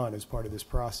get done as part of this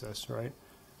process, right?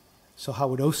 So how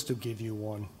would OSTA give you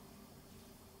one?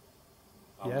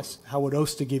 Yes? How would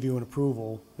OSTA give you an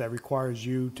approval that requires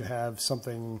you to have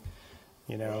something,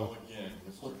 Well, again,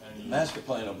 Mr. Henny. The master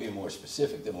plan will be more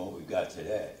specific than what we've got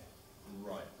today.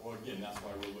 Right. Well, again, that's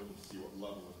why we're looking to see what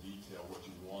level of detail, what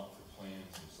you want for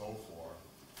plans and so forth,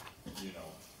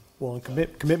 Well,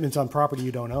 and commitments on property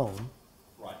you don't own.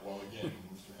 Right. Well, again,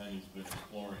 Mr. Henny's been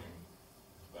exploring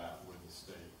that with the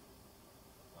state.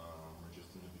 We're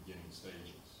just in the beginning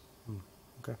stages.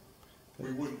 Okay.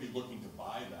 We wouldn't be looking to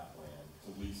buy that land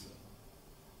to lease it.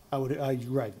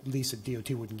 You're right, lease it,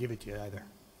 DOT wouldn't give it to you either.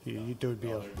 There would be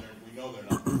No, a, we know they're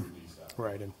not going to release that.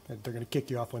 right, and they're gonna kick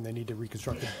you off when they need to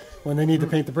reconstruct it, when they need to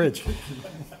paint the bridge.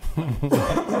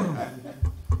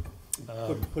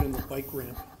 Put in the bike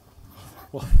ramp.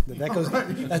 Well, that goes,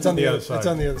 that's on the other side. That's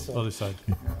on the other side. Other side.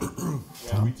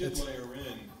 Well, we did layer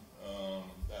in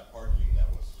that parking that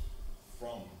was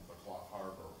from the Clock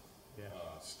Harbor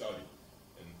study,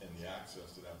 and the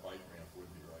access to that bike ramp would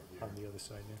be right here. On the other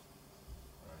side, yeah.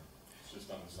 Right. It's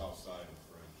just on the south side of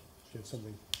the bridge. Do you have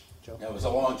something, Joe? Now, it was a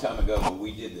long time ago, but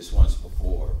we did this once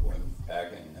before,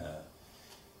 back in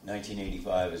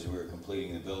 1985, as we were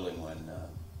completing the building, when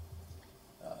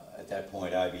at that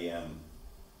point IBM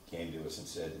came to us and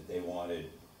said that they wanted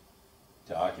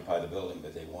to occupy the building,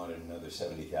 but they wanted another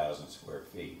 70,000 square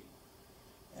feet.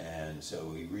 And so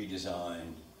we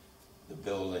redesigned the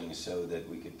building so that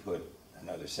we could put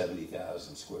another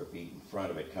 70,000 square feet in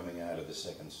front of it, coming out of the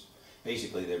second.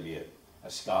 Basically, there'd be a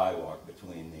skywalk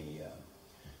between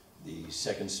the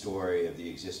second story of the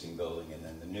existing building and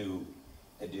then the new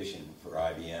addition for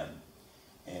IBM.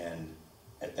 And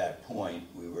at that point,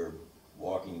 we were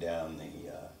walking down the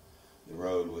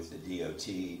road with the DOT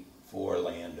for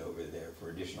land over there for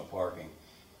additional parking.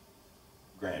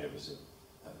 Granted, it was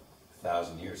a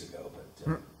 1,000 years ago,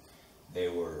 but they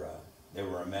were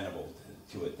amenable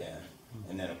to it then.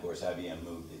 And then, of course, IBM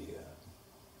moved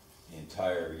the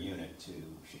entire unit to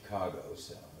Chicago,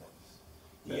 so that's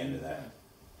the end of that.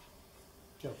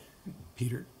 Joe.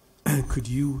 Peter, could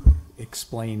you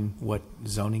explain what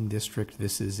zoning district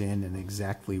this is in and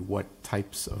exactly what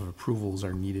types of approvals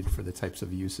are needed for the types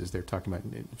of uses they're talking about?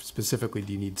 Specifically,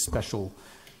 do you need special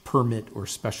permit or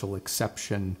special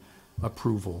exception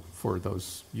approval for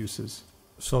those uses?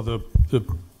 So the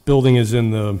building is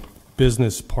in the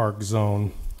business park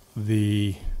zone.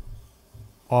 The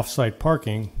off-site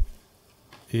parking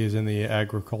is in the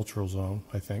agricultural zone,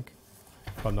 I think,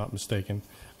 if I'm not mistaken.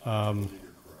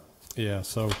 Yeah,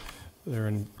 so they're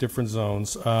in different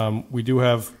zones. We do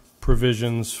have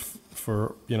provisions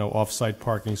for, off-site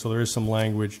parking, so there is some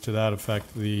language to that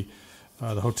effect. The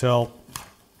hotel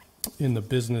in the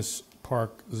business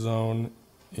park zone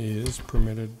is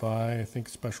permitted by, I think,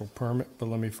 special permit, but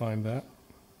let me find that.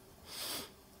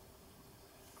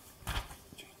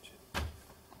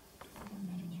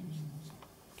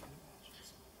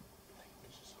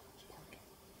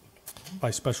 By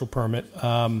special permit.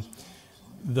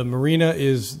 The marina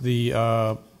is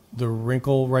the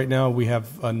wrinkle right now. We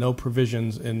have no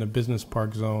provisions in the business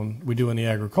park zone. We do in the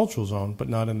agricultural zone, but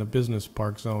not in the business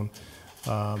park zone,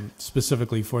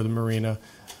 specifically for the marina.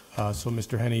 So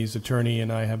Mr. Henney's attorney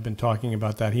and I have been talking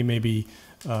about that. He may be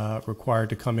required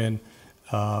to come in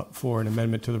for an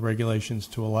amendment to the regulations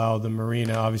to allow the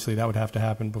marina. Obviously, that would have to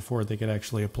happen before they could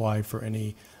actually apply for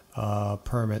any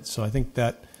permits. So I think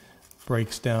that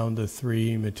breaks down the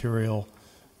three material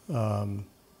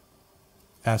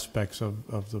aspects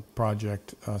of the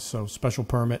project. So special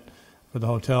permit for the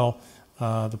hotel,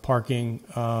 the parking,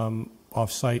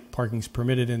 off-site parking is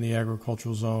permitted in the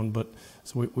agricultural zone, but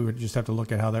so we would just have to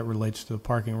look at how that relates to the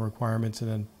parking requirements.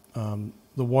 And then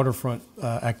the waterfront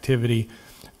activity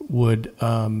would,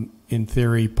 in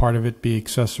theory, part of it be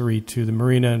accessory to the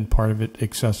marina and part of it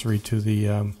accessory to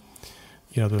the,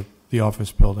 the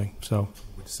office building. So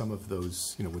would some of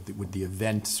those, would the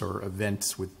events or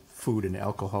events with food and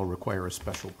alcohol require a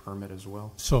special permit as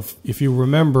well? So if you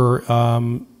remember,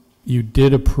 you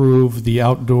did approve the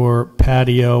outdoor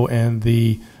patio and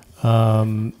the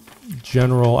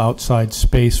general outside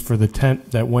space for the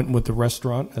tent that went with the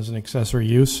restaurant as an accessory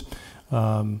use.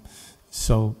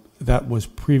 So that was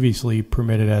previously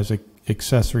permitted as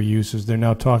accessory uses. They're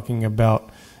now talking about,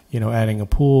 adding a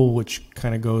pool, which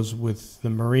kind of goes with the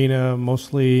marina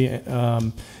mostly,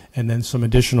 and then some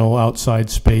additional outside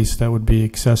space that would be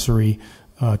accessory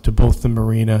to both the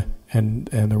marina and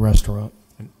the restaurant.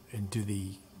 And do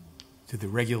the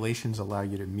regulations allow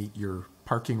you to meet your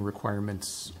parking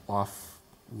requirements off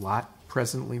lot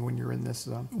presently when you're in this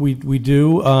zone? We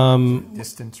do.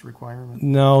 Distance requirement?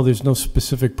 No, there's no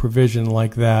specific provision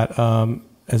like that.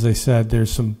 As I said,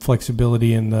 there's some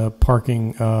flexibility in the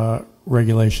parking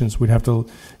regulations. We'd have to,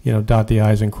 dot the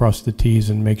I's and cross the T's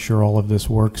and make sure all of this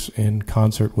works in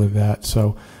concert with that.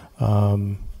 So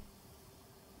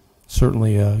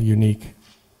certainly unique.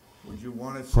 Would you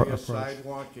want to see a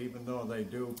sidewalk even though they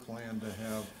do plan to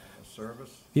have a service?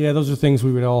 Yeah, those are things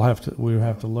we would have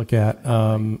to look at. I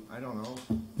don't know.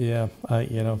 Yeah,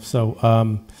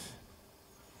 so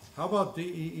How about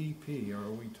DEEP?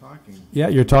 Are we talking? Yeah,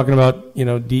 you're talking about,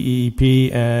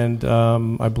 DEEP and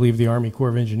I believe the Army Corps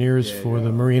of Engineers for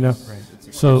the marina.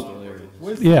 It's So,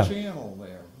 where's yeah. the channel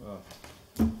there?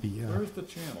 Where's the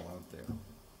channel out there?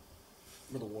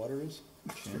 Where the water is?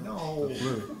 No,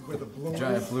 where the blue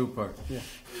Giant is? blue part. Yeah.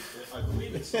 I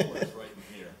believe it's somewhere right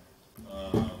in here.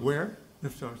 Where?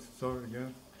 If so,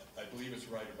 again? I believe it's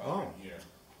right Oh. about in here.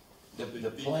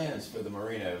 The plans for the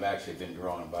marina have actually been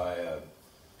drawn by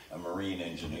a marine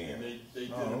engineer. And they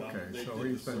did, Oh, okay, they so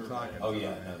did he's the been survey. talking. Oh,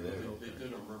 yeah, no, They they're-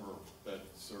 did a riverbed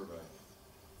survey.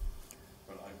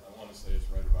 But I want to say it's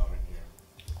right about in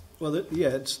here. Well, yeah,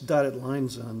 it's dotted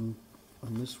lines on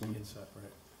this one.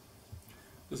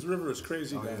 This river is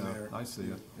crazy Oh, down yeah, there. I see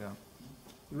it, yeah.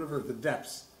 The river, the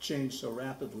depths change so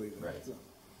rapidly. That Right.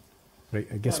 Right,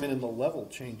 I guess, I mean, and the level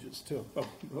changes too. the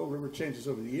whole river changes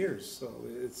over the years, so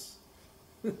it's,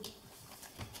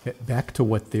 Back to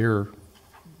what they're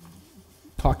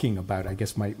talking about, I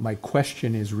guess my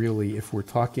question is really if we're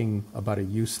talking about a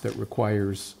use that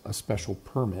requires a special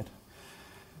permit,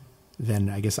 then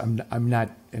I guess I'm not,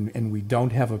 and we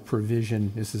don't have a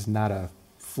provision, this is not a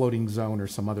floating zone or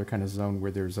some other kind of zone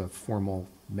where there's a formal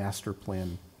master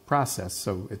plan process.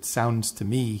 So it sounds to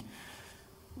me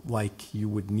like you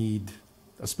would need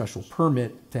a special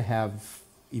permit to have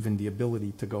even the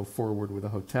ability to go forward with a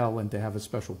hotel, and to have a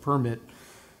special permit,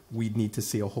 we'd need to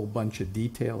see a whole bunch of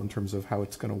detail in terms of how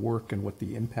it's going to work and what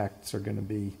the impacts are going to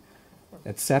be,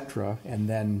 et cetera. And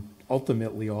then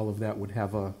ultimately, all of that would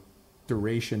have a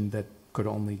duration that could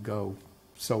only go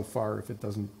so far if it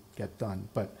doesn't get done.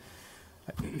 But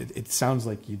it sounds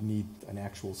like you'd need an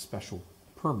actual special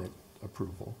permit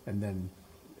approval. And then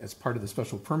as part of the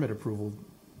special permit approval,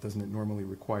 doesn't it normally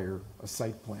require a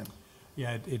site plan?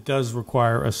 yeah, it does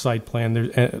require a site plan.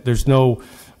 There's no,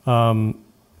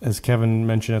 as Kevin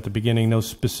mentioned at the beginning, no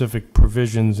specific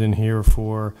provisions in here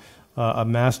for a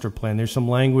master plan. There's some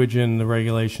language in the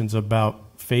regulations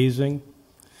about phasing,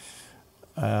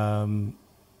 and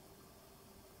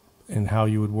how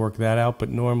you would work that out. But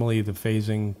normally the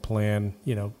phasing plan,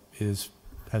 has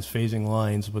phasing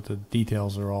lines, but the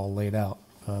details are all laid out.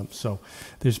 So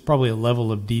there's probably a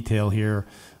level of detail here,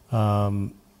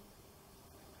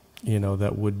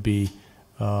 that would be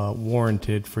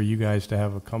warranted for you guys to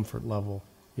have a comfort level,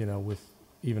 with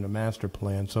even a master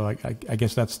plan. So I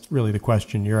guess that's really the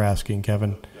question you're asking,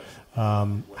 Kevin.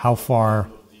 How far,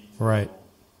 right?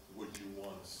 Would you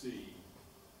want to see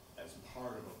as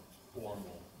part of a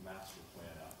formal master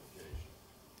plan application?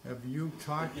 Have you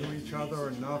talked to each other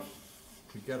enough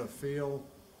to get a feel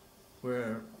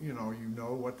where, you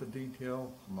know what the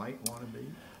detail might want to be?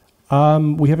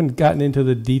 We haven't gotten into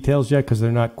the details yet because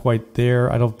they're not quite there.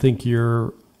 I don't think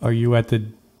are you at the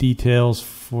details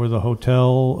for the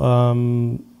hotel,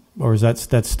 or is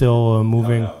that's still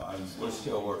moving? No, we're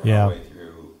still working Yeah. our way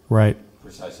through Right.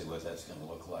 precisely what that's going to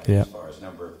look like Yeah. as far as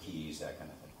number of keys, that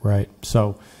kind of thing. Right.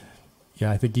 So,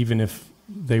 yeah, I think even if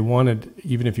you wanted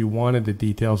the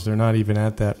details, they're not even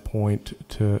at that point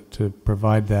to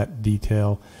provide that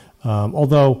detail.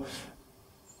 Although,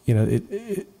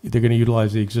 they're going to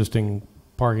utilize the existing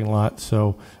parking lot,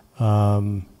 so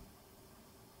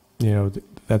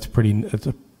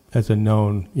that's a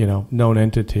known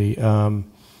entity.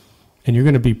 And you're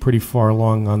going to be pretty far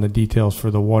along on the details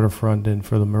for the waterfront and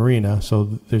for the marina, so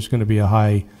there's going to be a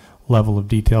high level of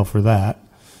detail for that.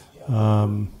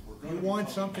 You want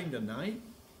something tonight?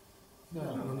 no.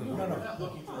 We're not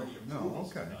looking for any No,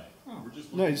 approvals okay. tonight. We're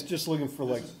just No, looking, he's just looking for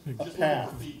like just a looking for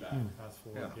path. feedback.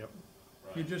 Yeah. Yep.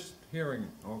 You're just hearing,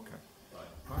 okay.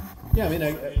 Right. Yeah, I mean,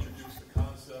 Want to introduce the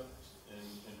concept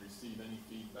and receive any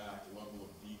feedback, level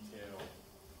of detail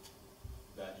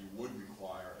that you would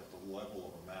require at the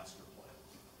level of a master plan.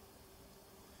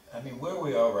 I mean, where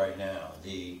we are right now,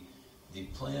 the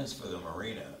plans for the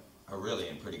marina are really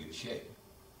in pretty good shape.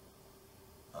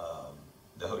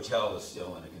 The hotel is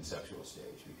still in a conceptual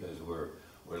stage because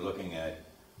we're looking at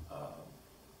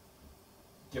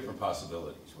different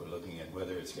possibilities. We're looking at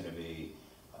whether it's going to be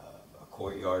a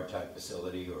courtyard type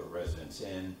facility or a residence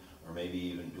inn, or maybe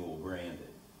even dual branded,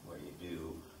 where you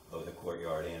do both a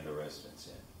courtyard and a residence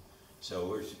inn. So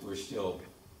we're still,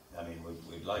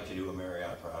 we'd like to do a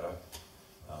Marriott product,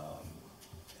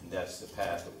 and that's the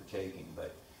path that we're taking,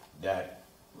 but that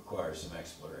requires some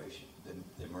exploration.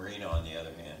 The marina, on the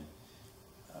other hand,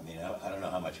 I don't know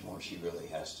how much more she really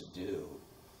has to do.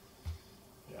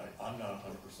 Yeah, I'm not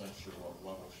 100% sure what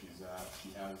level she's at. She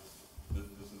has,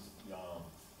 this is,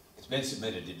 It's been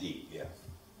submitted to DEEP, yeah.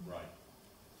 right.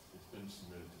 It's been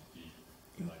submitted to DEEP,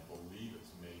 and I believe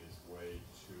it's made its way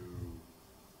to,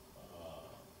 I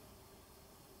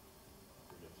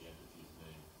forget the entity's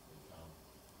name in town.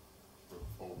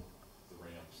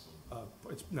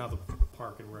 it's now the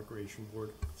Park and Recreation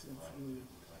Board.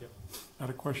 Yep. I had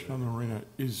a question on the marina.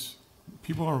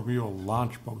 People aren't real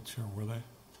launch boats here, were they?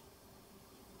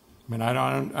 I mean, I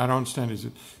don't understand. Is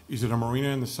it a marina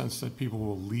in the sense that people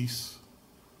will lease,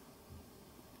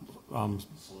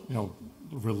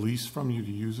 release from you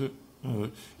to use it?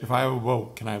 If I have a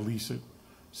boat, can I lease it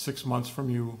 6 months from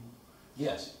you?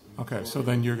 Yes. Okay, so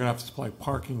then you're gonna have to supply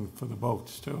parking for the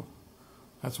boats too.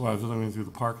 That's why I was looking through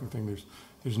the parking thing.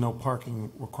 There's no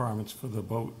parking requirements for the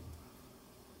boat.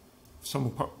 If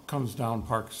someone comes down,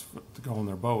 parks to go on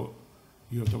their boat,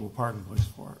 you have to have a parking place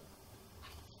for it.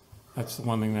 That's the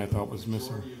one thing that I thought was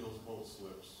missing. The majority of those boat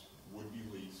slips would be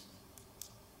leased,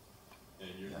 and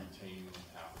you're retaining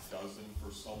half a dozen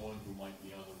for someone who might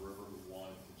be on the river who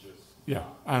wanted to just. Yeah,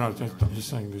 I know, I'm just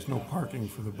saying, there's no parking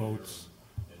for the boats,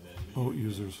 boat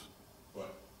users.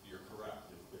 But you're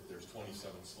correct, if there's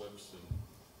 27 slips and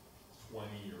 20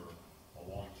 or a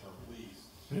long-term lease,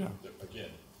 Yeah.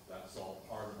 Again, that's all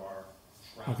part of our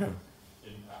traffic Okay.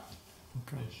 impact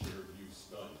and shared use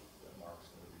study that Mark's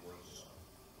going to be working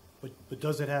on. But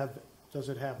does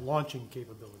it have launching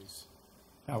capabilities?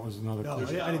 That was another No,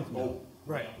 question. I didn't, boat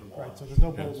right, ramp right, so there's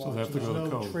no Yeah, boat so they launch, have to there's go to no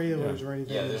code, trailers yeah. or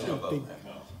anything. Yeah, there's no big- boat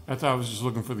ramp. I thought I was just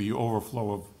looking for the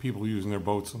overflow of people using their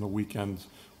boats on the weekends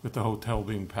with the hotel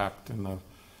being packed and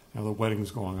the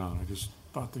weddings going on. I just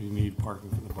thought that you need parking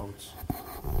for the boats.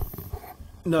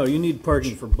 No, you need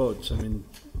parking for boats. I mean,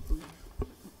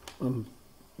 I'm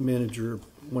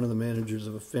one of the managers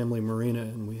of a family marina,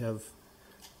 and we have,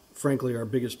 frankly, our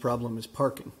biggest problem is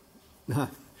parking.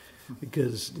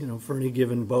 Because, for any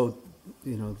given boat,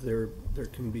 there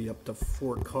can be up to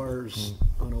 4 cars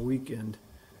on a weekend,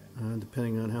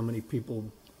 depending on how many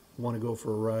people want to go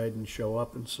for a ride and show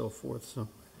up and so forth. So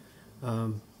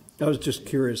I was just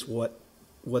curious what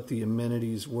the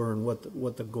amenities were and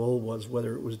what the goal was,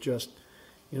 whether it was just,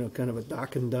 kind of a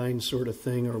dock and dine sort of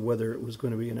thing, or whether it was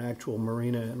going to be an actual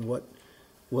marina, and what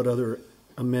other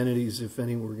amenities, if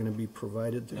any, were going to be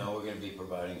provided there. No, we're going to be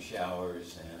providing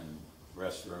showers and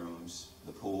restrooms.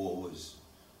 The pool was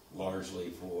largely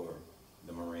for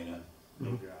the marina.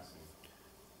 No gassing.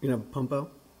 You know, pump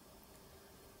out?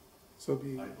 So I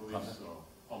believe so.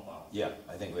 Pump out. Yeah,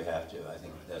 I think we have to. I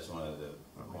think that's one of the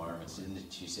requirements.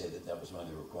 Didn't she say that was one of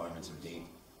the requirements of D?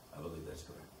 I believe that's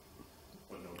correct.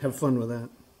 But no Have fun with that.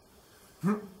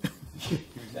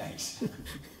 Thanks.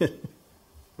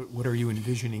 What are you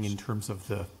envisioning in terms of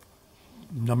the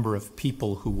number of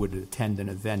people who would attend an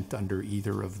event under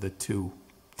either of the two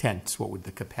tents? What would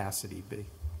the capacity be?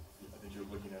 I think you're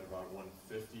looking at about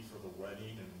 150 for the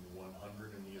wedding and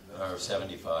 100 in the event. Or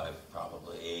 75,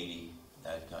 probably 80,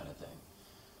 that kind of thing.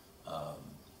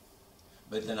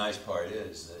 But the nice part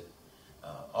is that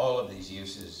all of these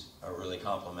uses are really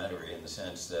complementary in the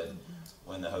sense that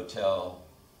when the hotel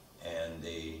and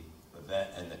the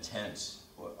event and the tents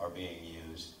are being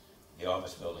used, the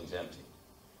office building's empty.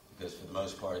 Because for the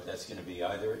most part, that's going to be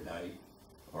either at night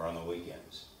or on the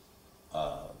weekends.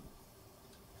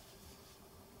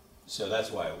 So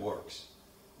that's why it works.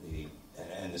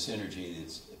 And the synergy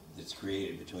that's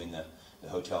created between the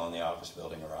hotel and the office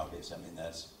building are obvious. I mean,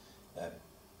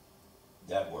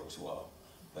 that works well.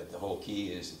 But the whole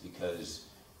key is because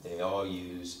they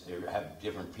have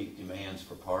different peak demands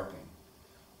for parking.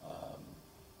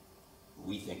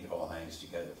 We think it all hangs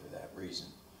together for that reason.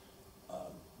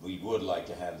 We would like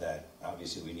to have that.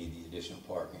 Obviously, we need the additional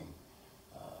parking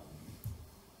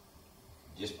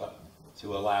just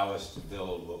to allow us to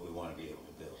build what we want to be able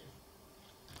to build.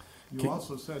 You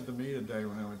also said to me today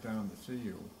when I went down to see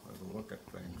you, to look at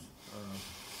things,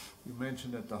 you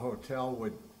mentioned that the hotel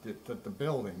that the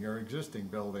building, your existing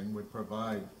building, would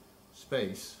provide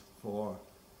space for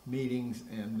meetings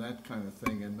and that kind of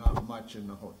thing, and not much in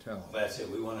the hotel. That's it.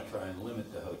 We want to try and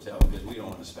limit the hotel because we don't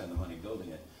want to spend the money building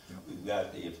it. Yeah.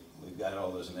 We've got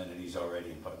all those amenities already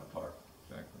in Putnam Park.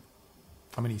 Exactly.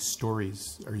 How many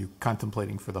stories are you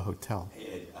contemplating for the hotel?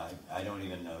 I don't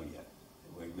even know yet.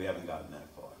 We haven't gotten that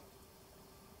far.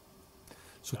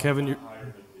 So Kevin, Not higher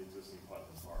than the existing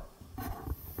Putnam Park.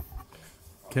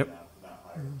 Not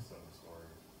higher than 7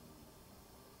 stories.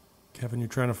 Kevin, you're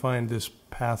trying to find this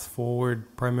path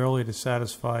forward primarily to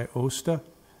satisfy OSTA?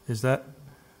 Is that?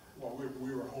 Well,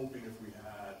 we were hoping if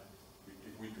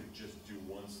we could just do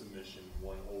one submission,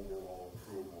 one overall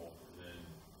approval, and then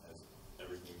as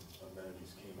everything,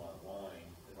 amenities came online,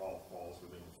 it all falls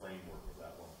within the framework of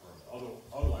that one permit.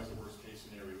 Otherwise, the worst case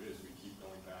scenario is we keep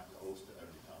going back to OSTA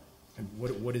every time. And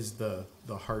what is the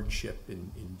hardship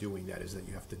in doing that? Is that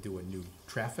you have to do a new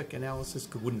traffic analysis?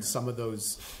 Wouldn't some of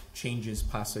those changes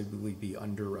possibly be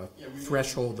under a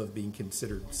threshold of being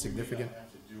considered significant? We may not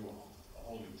have to do a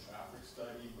whole new traffic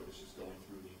study, but it's just going through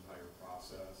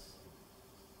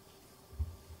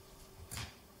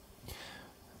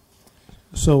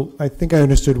So I think I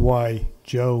understood why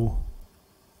Joe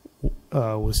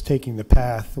was taking the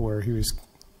path where he was,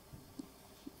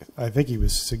 I think he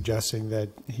was suggesting that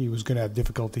he was going to have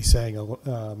difficulty saying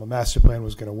a master plan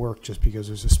was going to work just because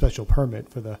there's a special permit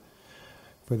for the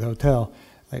hotel.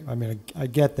 I mean, I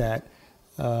get that.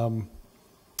 On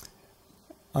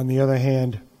the other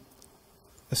hand,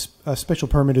 a special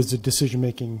permit is a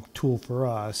decision-making tool for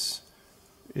us.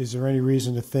 Is there any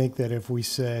reason to think that if we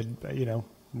said, you know,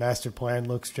 master plan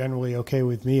looks generally okay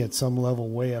with me at some level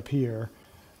way up here,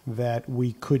 that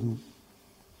we couldn't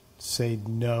say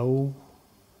no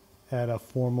at a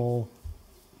formal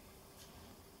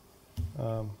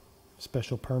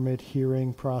special permit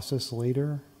hearing process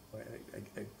later?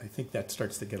 I think that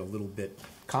starts to get a little bit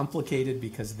complicated,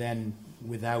 because then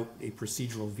without a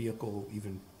procedural vehicle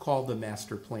even called the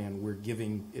master plan, we're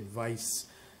giving advice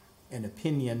and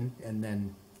opinion, and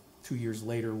then 2 years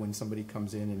later when somebody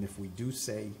comes in and if we do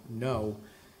say no,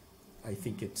 I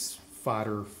think it's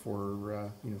fodder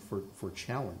for for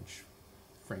challenge,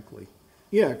 frankly.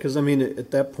 Yeah, because I mean, at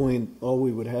that point, all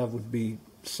we would have would be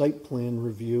site plan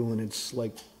review, and it's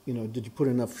like, you know, did you put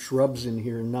enough shrubs in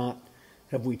here? Not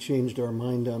have we changed our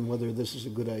mind on whether this is a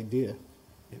good idea?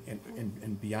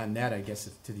 And beyond that, I guess,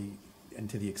 to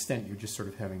the extent you're just sort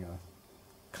of having a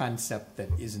concept that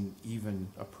isn't even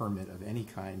a permit of any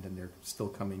kind, and they're still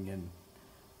coming in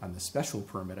on the special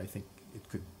permit, I think it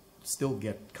could still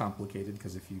get complicated,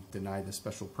 because if you deny the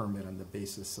special permit on the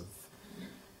basis of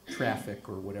traffic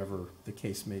or whatever the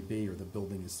case may be, or the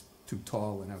building is too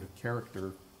tall and out of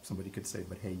character, somebody could say,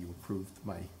 but hey, you approved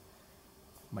my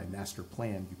master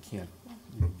plan, you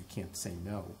can't say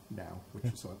no now.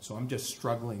 So I'm just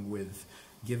struggling with,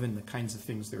 given the kinds of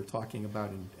things they're talking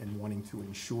about and wanting to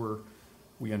ensure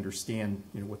we understand,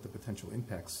 you know, what the potential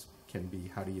impacts can be.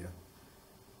 How do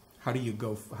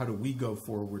we go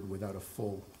forward without a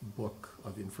full book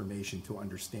of information to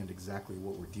understand exactly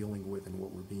what we're dealing with and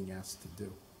what we're being asked to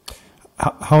do?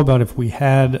 How about if we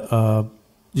had,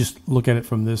 just look at it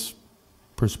from this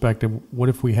perspective, what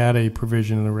if we had a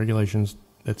provision in the regulations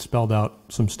that spelled out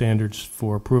some standards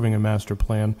for approving a master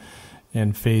plan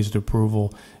and phased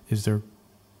approval? Do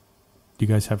you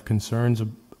guys have concerns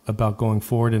about going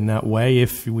forward in that way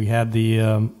if we had the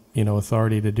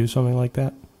authority to do something like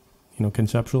that,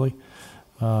 conceptually?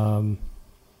 How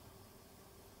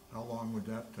long would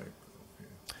that take?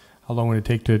 How long would it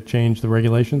take to change the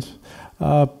regulations?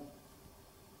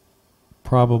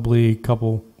 Probably a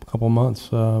couple months.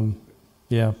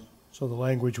 Yeah. So the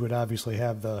language would obviously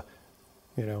have the,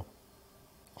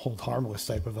 hold harmless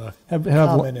type of a have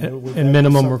comment, and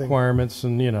minimum requirements,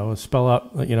 and spell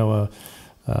out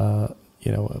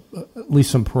at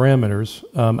least some parameters,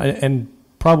 and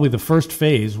probably the first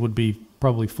phase would be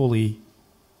probably fully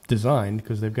designed,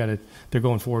 because they're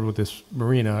going forward with this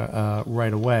marina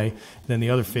right away. Then the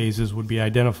other phases would be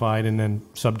identified and then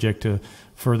subject to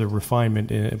further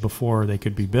refinement before they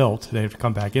could be built. They have to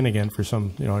come back in again for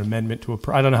some an amendment to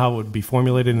I don't know how it would be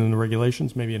formulated in the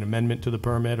regulations, maybe an amendment to the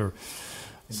permit or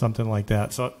something like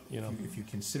that. So if you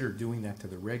consider doing that to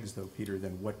the regs, though, Peter,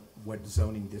 then what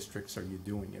zoning districts are you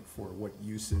doing it for? What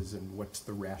uses, and what's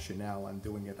the rationale on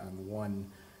doing it on one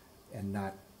and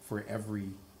not for every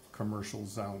commercial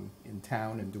zone in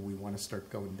town? And do we want to start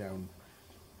going down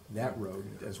that road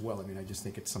as well? I mean, I just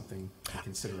think it's something to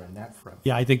consider on that front.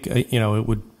 Yeah, I think it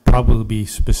would probably be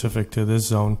specific to this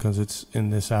zone, because it's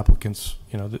in this applicant's.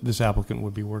 This applicant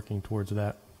would be working towards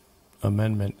that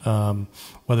amendment.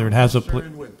 Whether it has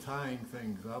concerned with tying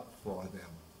things up for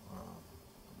them.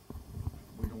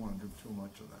 We don't want to do too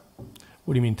much of that.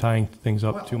 What do you mean tying things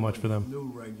up too much for them?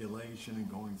 New regulation and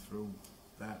going through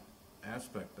that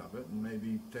aspect of it, and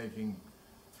maybe taking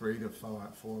 3 to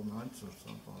 4 months or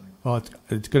something. Well,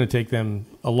 it's going to take them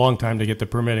a long time to get the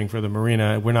permitting for the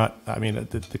marina. We're not. I mean,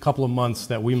 the couple of months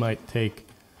that we might take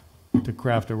to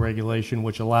craft a regulation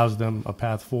which allows them a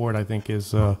path forward, I think,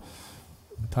 is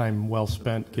time well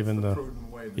spent, given the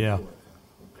prudent way to yeah. do it.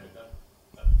 Okay,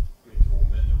 to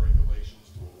amend the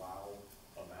regulations to allow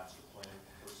a master plan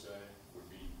per se would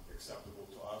be acceptable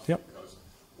to us. Yep. Because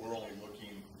we're only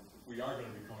looking. We are going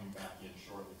to be coming back in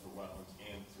shortly to wetlands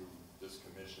and to this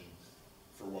commission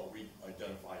for what we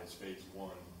identify as phase 1,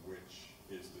 which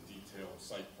is the detailed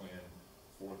site plan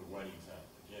for the wedding tent.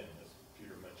 Again, as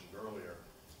Peter mentioned earlier,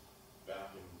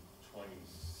 back in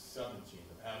 2017,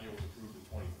 the patio was approved in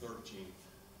 2013.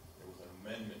 There was an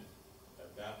amendment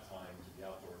at that time to the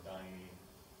outdoor dining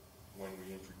when we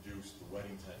introduced the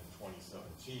wedding tent in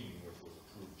 2017, which was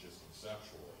approved just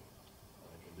conceptually on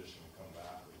a condition to come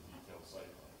back with a detailed site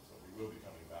plan. So we will be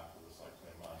coming back with a site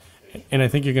plan modification. And I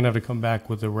think you're going to have to come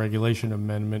back with a regulation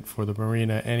amendment for the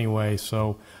marina anyway.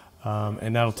 So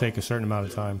And that'll take a certain amount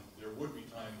of time. There would be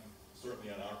time,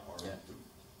 certainly on our part,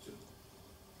 to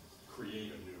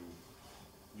create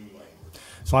a new language.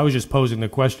 So I was just posing the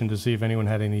question to see if anyone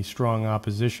had any strong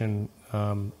opposition,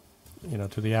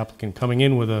 to the applicant coming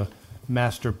in with a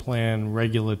master plan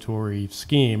regulatory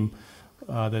scheme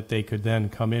that they could then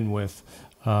come in with.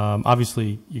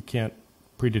 Obviously, you can't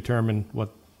predetermine what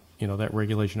that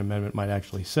regulation amendment might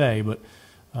actually say, but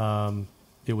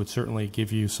it would certainly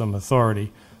give you some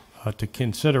authority to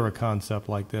consider a concept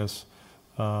like this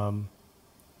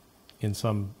in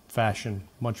some fashion,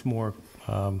 much more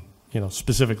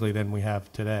specifically than we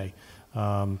have today.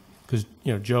 Because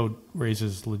Joe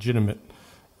raises legitimate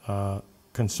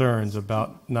concerns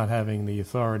about not having the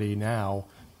authority now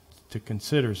to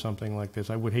consider something like this.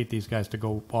 I would hate these guys to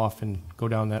go off and go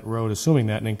down that road assuming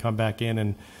that and then come back in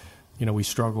and we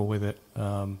struggle with it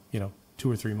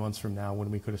 2 or 3 months from now when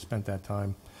we could have spent that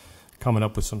time coming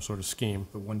up with some sort of scheme.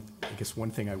 But I guess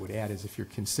one thing I would add is if you're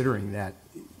considering that,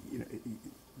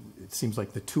 it seems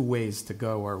like the two ways to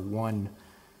go are, one,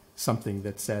 something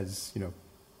that says,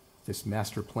 this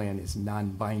master plan is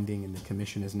non-binding and the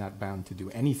commission is not bound to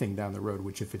do anything down the road,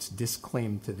 which if it's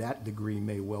disclaimed to that degree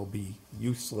may well be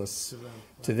useless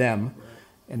to them.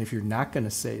 And if you're not going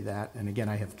to say that, and again,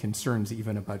 I have concerns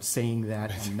even about saying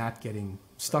that and not getting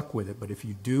stuck with it, but if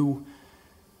you do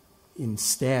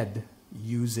instead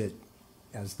use it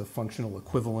as the functional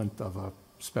equivalent of a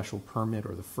special permit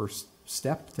or the first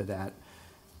step to that,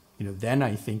 then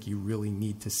I think you really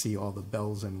need to see all the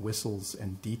bells and whistles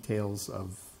and details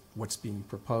of what's being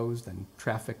proposed and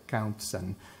traffic counts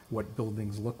and what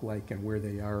buildings look like and where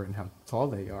they are and how tall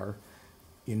they are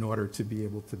in order to be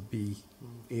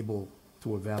able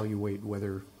to evaluate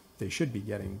whether they should be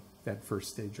getting that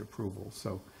first stage approval.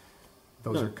 So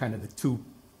those are kind of the two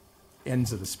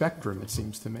ends of the spectrum, it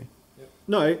seems to me.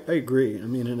 No, I agree. I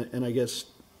mean, and I guess,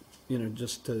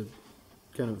 just to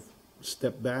kind of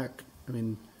step back, I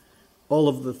mean, all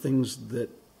of the things that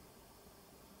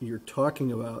you're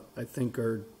talking about, I think,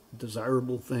 are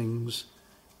desirable things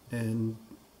and,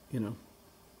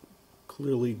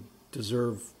 clearly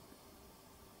deserve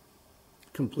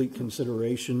complete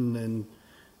consideration. And,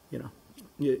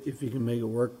 if you can make it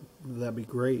work, that'd be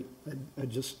great. I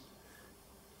just,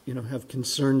 have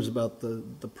concerns about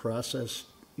the process,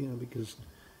 because,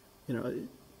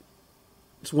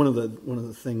 it's one of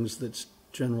the things that's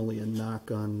generally a knock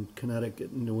on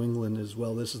Connecticut and New England as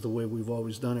well. This is the way we've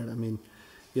always done it. I mean,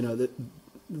 that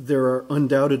there are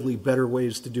undoubtedly better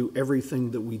ways to do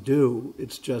everything that we do.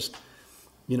 It's just,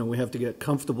 we have to get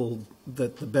comfortable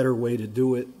that the better way to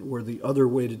do it or the other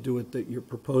way to do it that you're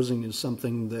proposing is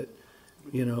something that,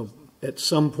 at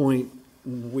some point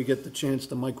we get the chance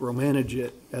to micromanage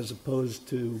it as opposed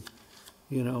to,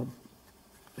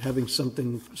 having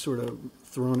something sort of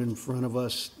thrown in front of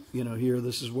us, here,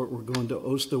 this is what we're going to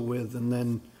OSTA with, and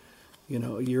then,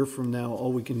 a year from now,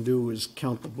 all we can do is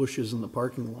count the bushes in the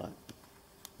parking lot.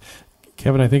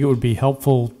 Kevin, I think it would be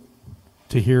helpful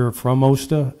to hear from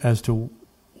OSTA as to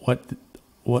what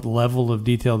level of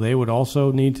detail they would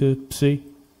also need to see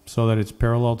so that it's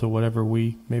parallel to whatever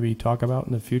we maybe talk about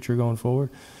in the future going forward.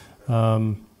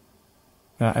 I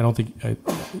don't think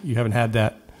you haven't had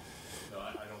that. No,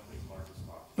 I don't think Mark is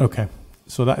possible. Okay.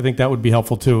 So I think that would be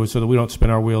helpful too, so that we don't spin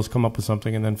our wheels, come up with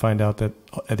something, and then find out that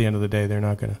at the end of the day they're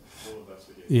not going to. We'll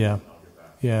investigate. Yeah. And I'll get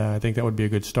back. Yeah, I think that would be a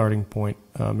good starting point,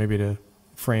 maybe to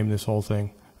frame this whole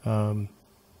thing. So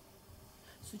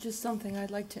just something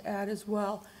I'd like to add as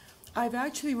well. I've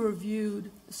actually reviewed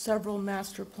several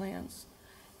master plans,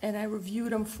 and I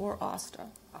reviewed them for OSTA.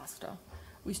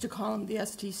 We used to call them the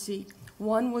STC.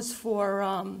 One was for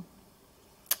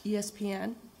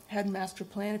ESPN, had master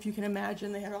plan. If you can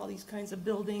imagine, they had all these kinds of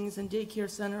buildings and daycare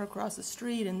center across the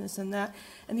street and this and that.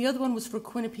 And the other one was for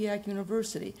Quinnipiac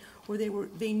University, where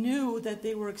they knew that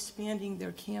they were expanding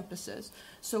their campuses.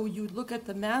 So you'd look at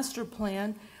the master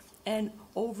plan, and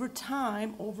over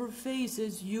time, over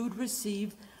phases, you'd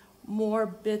receive more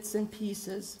bits and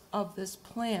pieces of this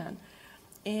plan.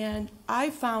 And I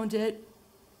found it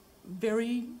a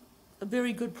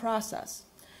very good process.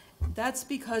 That's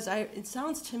because it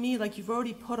sounds to me like you've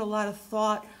already put a lot of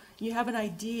thought, you have an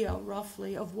idea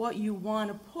roughly of what you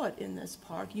want to put in this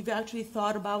park. You've actually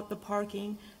thought about the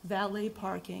parking, valet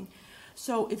parking.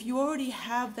 So if you already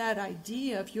have that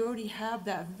idea, if you already have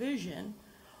that vision,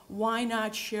 why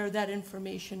not share that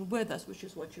information with us, which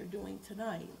is what you're doing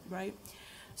tonight, right?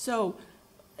 So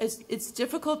it's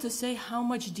difficult to say how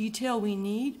much detail we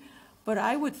need, but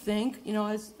I would think,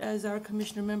 as our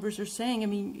commissioner members are saying, I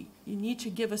mean, you need to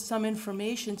give us some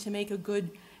information to make a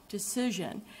good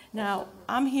decision. Now,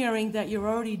 I'm hearing that you're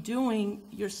already doing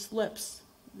your slips,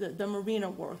 the marina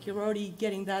work. You're already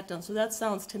getting that done. So that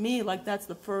sounds to me like that's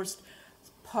the first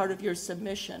part of your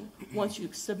submission. Once you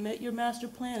submit your master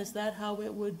plan, is that how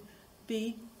it would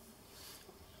be?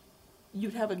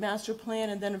 You'd have a master plan,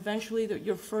 and then eventually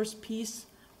your first piece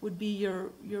would be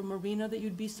your marina that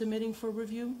you'd be submitting for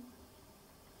review?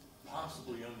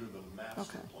 Possibly under the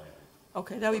master plan.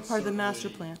 Okay, that would be part of the master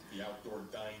Certainly, plan. The outdoor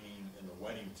dining and the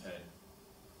wedding tent,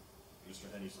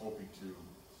 Mr. Henny's hoping to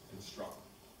construct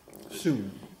this year.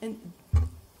 Soon. And,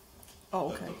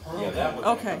 oh, okay. Yeah, that would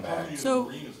Okay, come back. so, The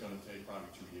marina's gonna take probably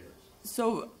 2 years.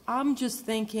 so I'm just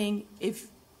thinking, if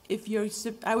you're,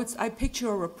 I picture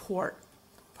a report.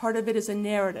 Part of it is a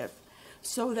narrative,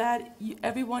 so that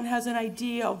everyone has an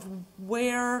idea of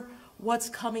what's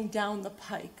coming down the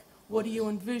pike. What do you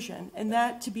envision? And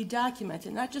that to be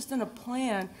documented, not just in a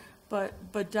plan,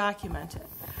 but documented.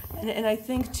 And I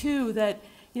think too that,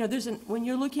 you know, when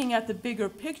you're looking at the bigger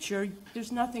picture,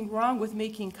 there's nothing wrong with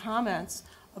making comments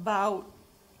about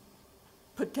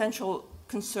potential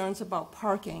concerns about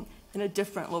parking in a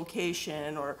different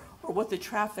location, or what the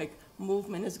traffic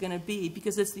movement is going to be,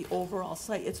 because it's the overall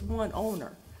site. It's one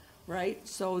owner, right?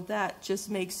 So that just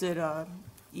makes it a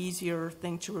easier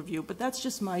thing to review. But that's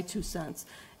just my 2 cents,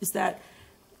 is that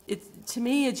to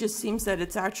me, it just seems that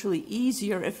it's actually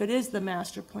easier if it is the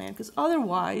master plan, because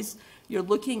otherwise you're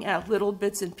looking at little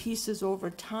bits and pieces over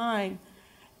time,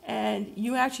 and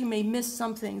you actually may miss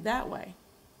something that way.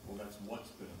 Well, that's what's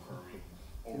been occurring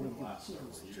over the last several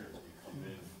years. We come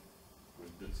in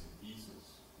with bits and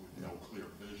pieces with no clear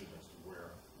vision as to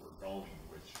where we're going,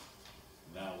 which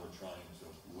now we're trying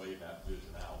to lay that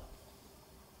vision out.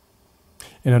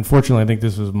 And unfortunately, I think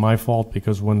this is my fault,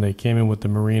 because when they came in with the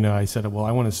marina, I said, well,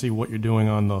 I want to see what you're doing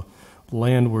on the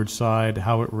landward side,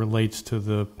 how it relates to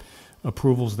the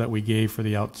approvals that we gave for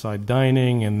the outside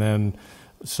dining. And then,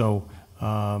 so,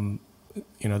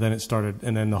 you know, then it started,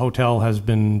 and then the hotel has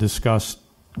been discussed.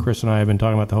 Chris and I have been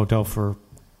talking about the hotel for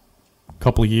a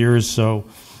couple of years. So,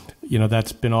 you know,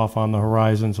 that's been off on the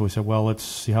horizon. So we said, well, let's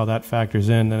see how that factors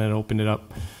in. Then it opened it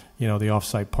up, you know, the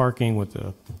off-site parking with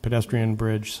the pedestrian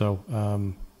bridge. So,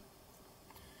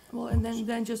 Well, and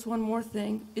then just one more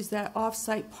thing, is that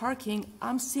off-site parking,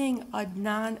 I'm seeing a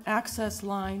non-access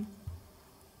line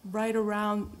right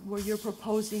around where you're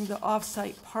proposing the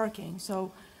off-site parking.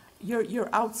 So you're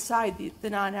outside the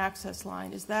non-access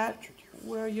line. Is that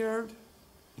where you're,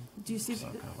 do you see,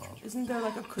 isn't there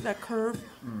like that curve?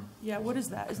 Yeah, what is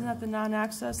that? Isn't that the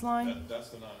non-access line? That's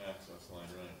the non-access line,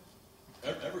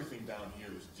 right? Everything down here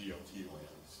is DOT land,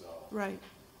 so. Right.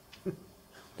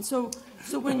 So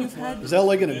when you've had. Is that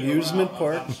like an amusement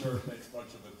park? I'm not sure it makes much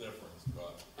of a difference,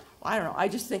 but. I don't know, I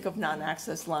just think of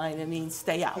non-access line, I mean,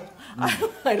 stay out.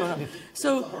 I don't know.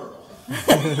 So.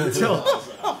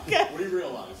 Okay. We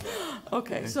realize that.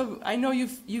 Okay, so I know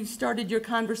you've started your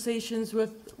conversations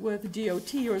with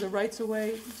DOT or the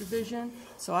rights-of-way division,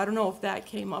 so I don't know if that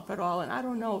came up at all, and I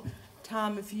don't know,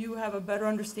 Tom, if you have a better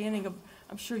understanding of,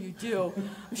 I'm sure you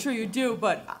do,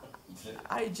 but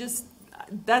I just,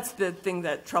 that's the thing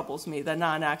that troubles me, the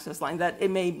non-access line, that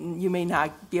you may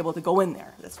not be able to go in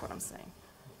there, that's what I'm saying.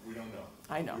 We don't know.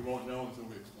 I know. We won't know until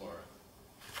we explore it.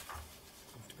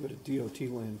 Go to DOT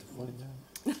land to find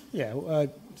out. Yeah,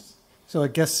 so I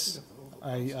guess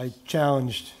I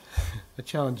challenged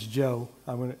Joe.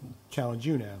 I'm going to challenge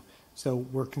you now. So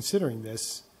we're considering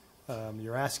this.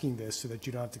 You're asking this so that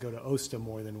you don't have to go to OSTA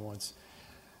more than once.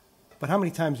 But how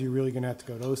many times are you really going to have to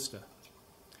go to OSTA?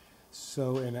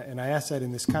 So, and I ask that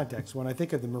in this context. When I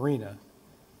think of the marina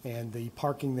and the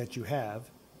parking that you have,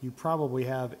 you probably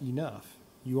have enough.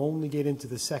 You only get into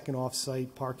the second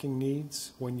off-site parking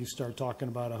needs when you start talking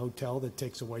about a hotel that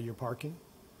takes away your parking.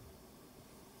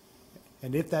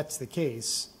 And if that's the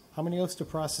case, how many OSTA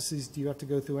processes do you have to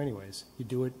go through anyways? You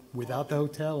do it without the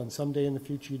hotel, and someday in the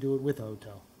future you do it with a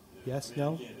hotel. Yes,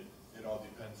 no? Again, it all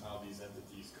depends how these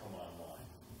entities come online.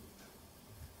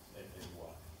 And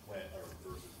what, when,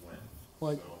 or versus when.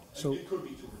 Well, so it could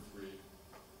be 2 or 3,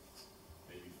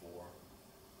 maybe 4.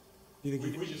 you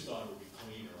think We just thought it would be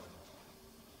cleaner.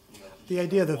 You know, the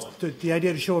idea the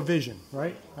idea to show a vision,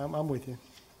 right? I'm with you.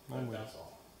 That's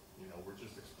all. You know, we're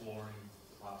just exploring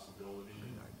the possibility.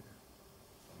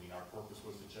 I mean, our purpose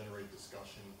was to generate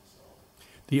discussion, so.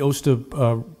 the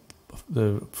OSTA,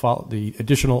 the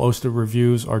additional OSTA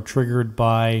reviews are triggered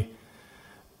by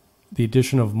the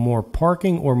addition of more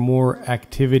parking or more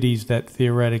activities that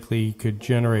theoretically could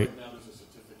generate. Right now, there's a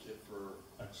certificate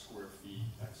for X square feet,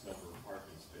 X number of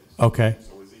parking spaces. Okay.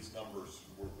 So as these numbers,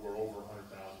 we're over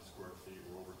 100,000 square feet,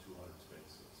 we're over 200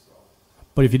 spaces, so.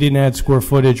 But if you didn't add square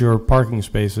footage or parking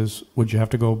spaces, would you have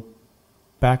to go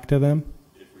back to them?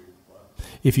 If we,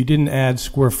 If you didn't add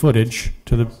square footage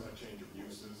to the, Also, a change of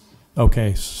uses,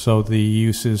 okay, so the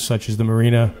uses such as the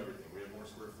marina, everything. We have more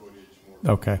square footage,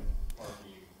 more okay. parking,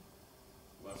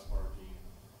 less parking,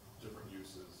 different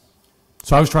uses.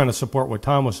 So I was trying to support what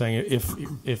Tom was saying.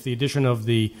 If the addition of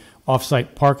the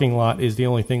off-site parking lot is the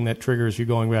only thing that triggers you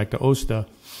going back to OSTA,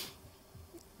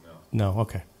 no,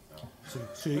 okay.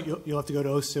 So you'll have to go to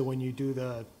OSTA when you do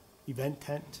the event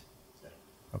tent?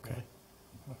 Okay.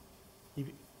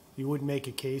 You would make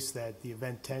a case that the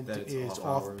event tent That it's is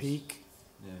off hours. off-peak?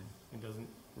 Yeah. It doesn't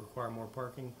require more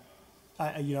parking?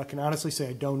 I can honestly say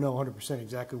I don't know 100%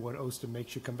 exactly what OSTA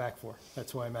makes you come back for.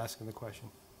 That's why I'm asking the question.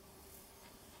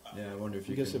 Yeah, I wonder if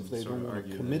you Because can if they sort don't of wanna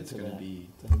argue that commit it's to gonna that, be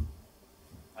then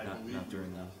I not believe we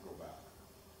during would the. have to go back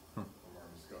from our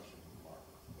discussion, Mark,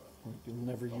 but. you'll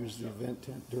never use the event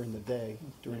tent during the day,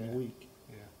 during the week.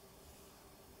 Yeah.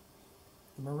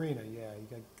 The marina, yeah,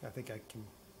 I think I can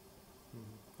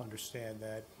understand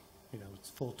that, it's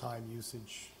full-time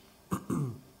usage. Yeah,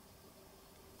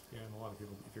 and a lot of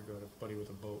people, if you're going to buddy with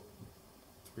a boat,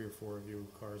 3 or 4 of you,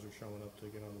 cars are showing up to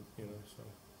get on, so.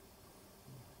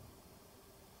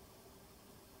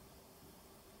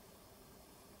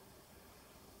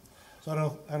 So I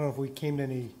don't know if we came to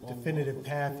any definitive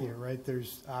path here, right?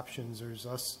 There's options. There's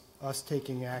us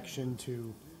taking action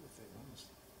to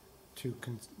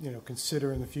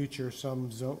consider in the future some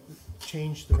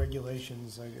change the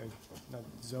regulations, not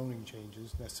zoning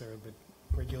changes necessarily, but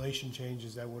regulation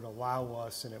changes that would allow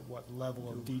us, and at what level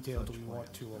of detail do we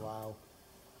want to allow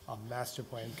a master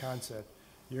plan concept.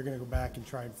 You're going to go back and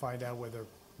try and find out whether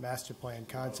master plan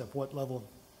concept, what level of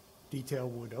detail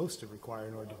would OSTA require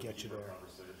in order to get you there.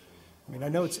 I mean, I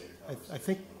know I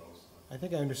think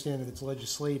I understand that it's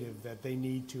legislative, that they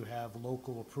need to have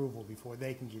local approval before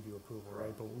they can give you approval,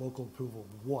 right? But local approval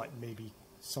of what may be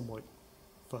somewhat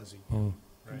fuzzy. Do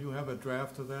you have a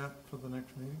draft of that for the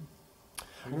next meeting?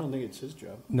 I don't think it's his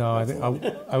job. No, I think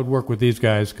I would work with these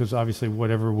guys, because obviously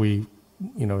whatever we,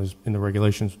 is in the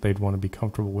regulations, they'd want to be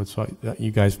comfortable with, so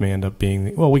you guys may end up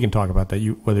being, well, we can talk about that,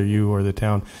 whether you or the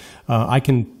town. I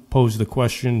can pose the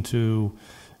question to,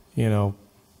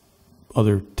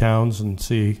 other towns and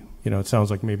see, it sounds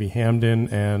like maybe Hamden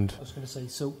and. I was going to say,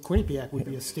 so Quinnipiac would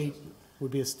be a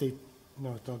state,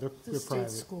 no, they're It's a private.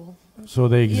 state school. So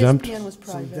they exempt. ESPN was So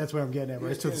private. that's what I'm getting at,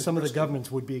 right? So some of the governments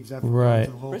would be exempt from Right.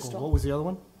 the local. Bristol. What was the other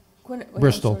one?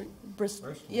 Bristol.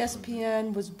 Bristol.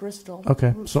 ESPN was Bristol.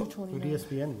 Okay, Route so- 229. Would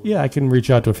ESPN? Yeah, I can reach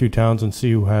out to a few towns and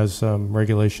see who has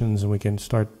regulations, and we can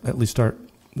at least start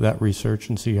that research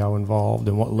and see how involved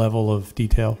and what level of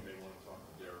detail.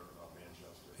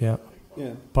 Yeah.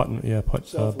 Yeah. Putnam,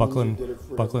 South Buckland, Windsor did it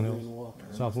for Buckland Green Hills, Walk.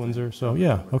 South Windsor. So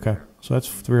yeah, okay. So that's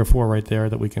 3 or 4 right there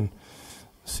that we can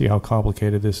see how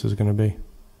complicated this is going to be.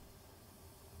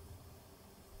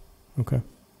 Okay.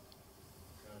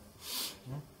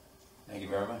 Thank you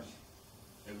very much.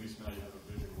 At least now you have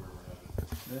a vision where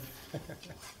we're headed.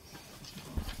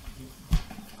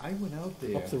 I went out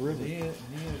there. Up the river. Near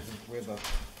where the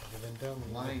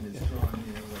line is drawn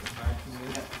here, where the parking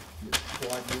is, you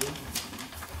quad view.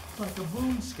 It's like a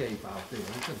moonscape out there.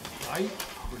 It's a light,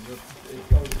 it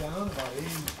goes down about 80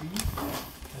 feet.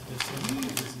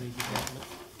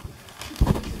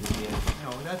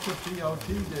 No, that's what DOT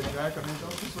did back on the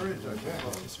bridge, I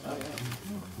guess.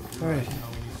 All right.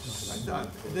 I thought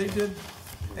they did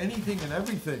anything and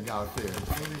everything out there.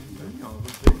 It's really, the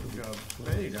big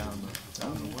bay down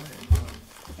the way.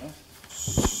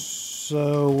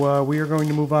 So we are going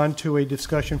to move on to a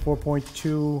discussion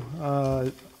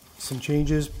 4.2, some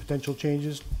changes, potential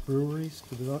changes, breweries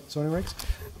to the zoning regs.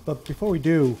 But before we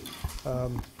do,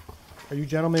 are you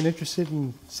gentlemen interested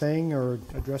in saying or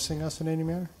addressing us in any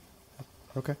manner?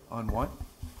 Okay. On what?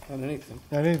 On anything.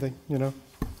 Not anything,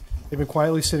 They've been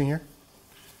quietly sitting here.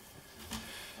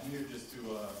 I'm here just to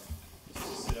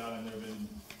sit down. I've never been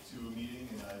to a meeting,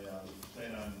 and I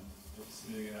plan on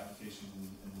submitting an application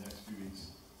in the next few weeks.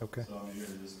 Okay. So I'm here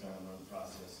to just kind of learn the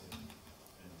process. And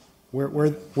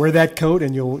Wear that coat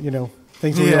and you'll,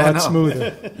 things will be a lot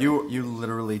smoother. You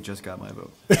literally just got my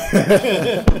vote.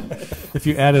 If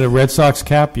you added a Red Sox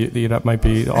cap, that might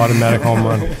be automatic home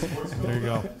run. There you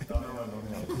go.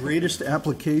 Greatest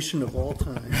application of all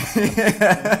time.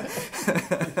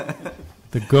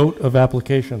 The GOAT of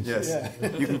applications. Yes.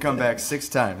 You can come back 6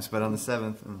 times, but on the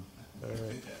 7th. All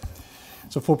right.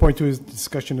 So 4.2 is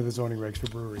discussion of the zoning regs for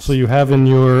breweries. So you have in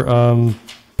your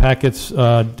packets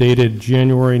dated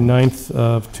January 9th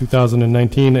of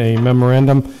 2019 a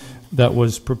memorandum that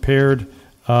was prepared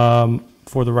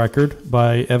for the record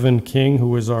by Evan King,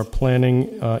 who is our planning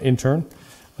intern.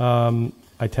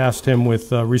 I tasked him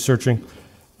with researching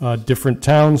different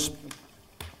towns,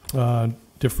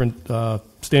 different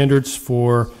standards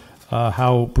for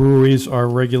how breweries are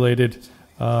regulated,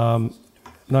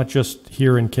 not just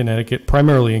here in Connecticut,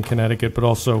 primarily in Connecticut, but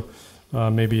also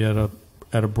maybe at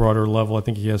a broader level. I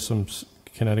think he has some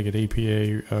Connecticut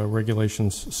APA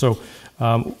regulations. So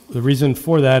the reason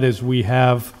for that is we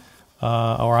have,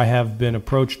 or I have been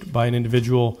approached by an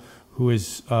individual who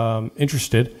is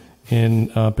interested in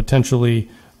potentially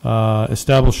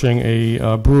establishing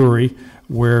a brewery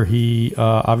where he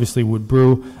obviously would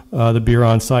brew the beer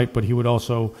on site, but he would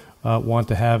also want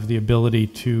to have the ability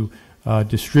to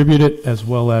distribute it as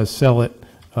well as sell it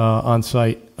on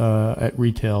site at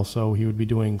retail. So he would be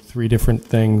doing 3 different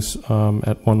things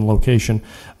at one location.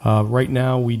 Right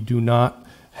now, we do not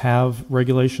have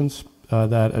regulations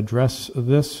that address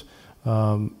this.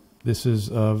 This is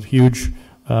a huge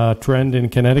trend in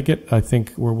Connecticut. I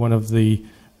think we're one of the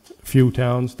few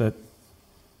towns that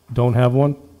don't have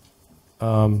one.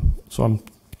 So I'm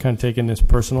kind of taking this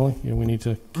personally. You know, we need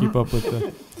to keep up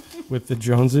with the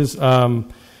Joneses.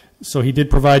 So he did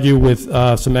provide you with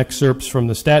some excerpts from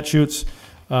the statutes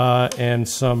and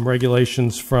some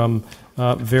regulations from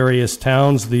various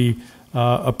towns. The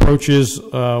approaches,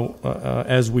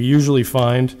 as we usually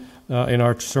find in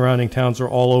our surrounding towns, are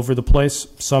all over the place.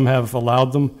 Some have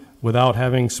allowed them without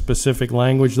having specific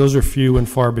language. Those are few and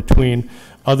far between.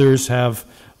 Others have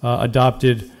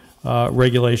adopted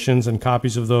regulations, and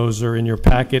copies of those are in your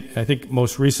packet. I think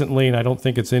most recently, and I don't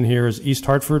think it's in here, is East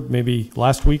Hartford, maybe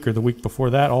last week or the week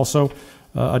before that, also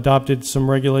adopted some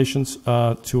regulations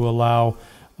to allow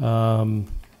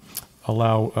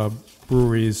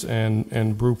breweries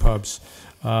and brew pubs.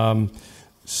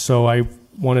 So I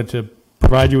wanted to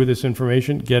provide you with this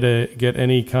information, get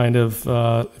any kind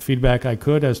of feedback I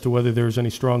could as to whether there's any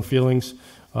strong feelings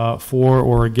for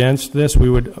or against this. We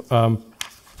would, I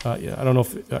don't know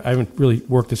if, I haven't really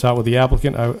worked this out with the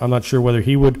applicant. I'm not sure whether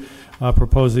he would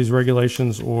propose these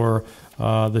regulations or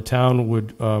the town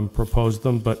would propose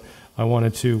them, but I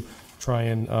wanted to try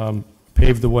and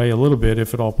pave the way a little bit,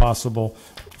 if at all possible,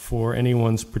 for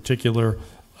anyone's particular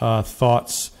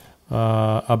thoughts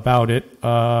about it.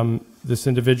 This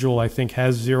individual, I think,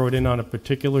 has zeroed in on a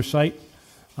particular site.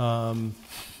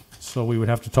 So we would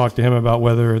have to talk to him about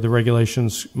whether the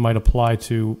regulations might apply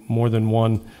to more than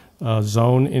one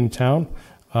zone in town.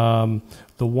 The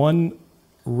one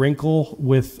wrinkle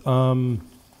with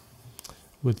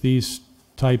these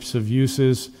types of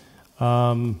uses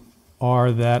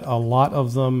are that a lot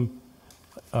of them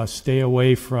stay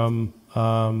away from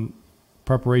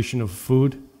preparation of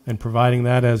food and providing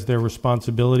that as their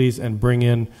responsibilities, and bring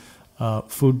in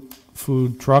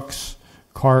food trucks,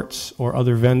 carts, or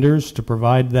other vendors to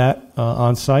provide that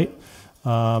on site.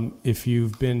 If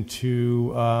you've been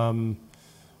to,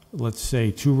 let's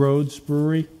say, Two Roads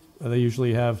Brewery, they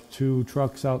usually have 2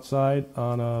 trucks outside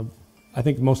on I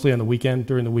think mostly on the weekend.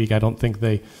 During the week, I don't think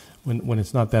they, when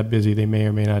it's not that busy, they may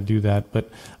or may not do that. But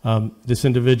this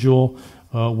individual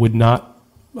would not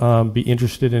be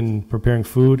interested in preparing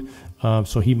food,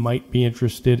 so he might be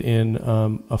interested in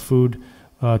a food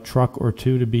truck or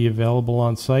 2 to be available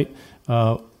on site.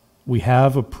 We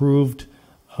have approved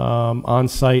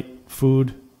on-site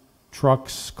food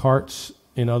trucks, carts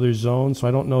in other zones, so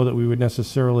I don't know that we would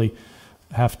necessarily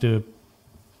have to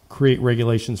create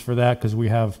regulations for that, because we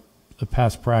have the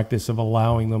past practice of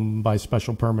allowing them by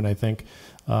special permit, I think.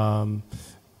 So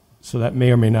that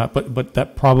may or may not, but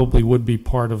that probably would be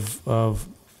part of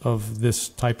this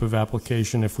type of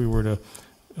application if we were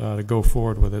to go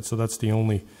forward with it. So that's the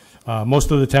only.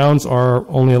 Most of the towns are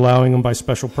only allowing them by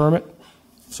special permit,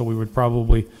 so we would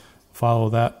probably follow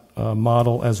that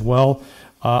model as well.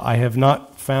 I have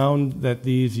not found that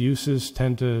these uses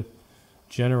tend to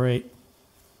generate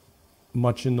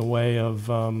much in the way of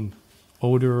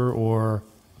odor or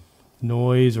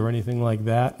noise or anything like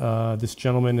that. This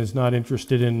gentleman is not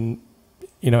interested in,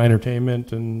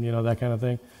 entertainment and, that kind of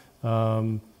thing,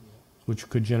 which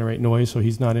could generate noise, so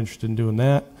he's not interested in doing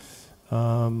that.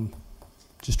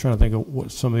 Just trying to think of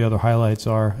what some of the other highlights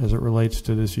are as it relates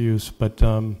to this use, but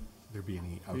there be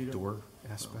any outdoor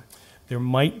aspect? There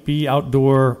might be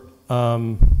outdoor.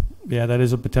 Yeah, that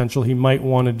is a potential. He might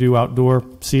want to do outdoor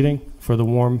seating for the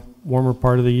warmer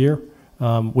part of the year,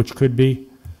 which could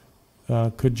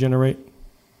generate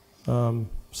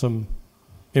some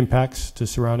impacts to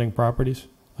surrounding properties.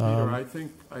 Peter,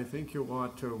 I think you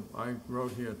want to. I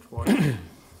wrote here twice.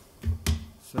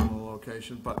 Similar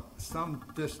location, but some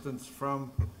distance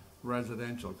from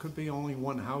residential. Could be only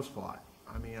one house lot.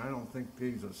 I mean, I don't think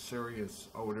these are serious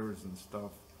odors and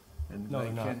stuff, and No, they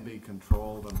they're not. can be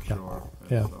controlled, I'm sure.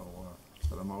 And Yeah. so,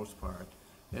 for the most part.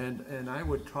 And I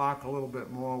would talk a little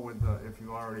bit more with, if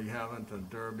you already haven't, a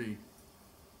Derby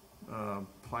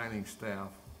planning staff,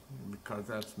 because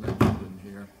that's mentioned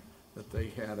in here, that they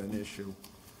had an issue.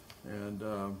 And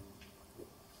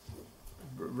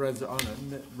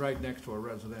right next to a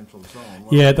residential zone.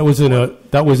 Yeah, that was in a.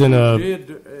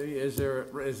 Is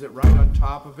it right on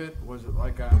top of it? Was it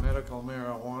like a medical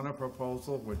marijuana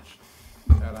proposal, which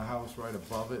had a house right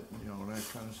above it, you know, and that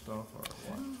kind of stuff, or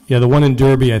what? Yeah, the one in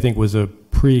Derby, I think, was a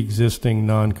pre-existing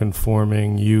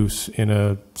non-conforming use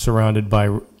surrounded by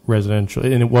residential,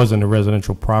 and it wasn't a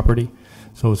residential property,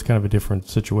 so it was kind of a different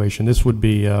situation. This would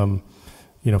be,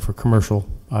 for commercial,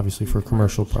 obviously for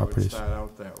commercial properties. Start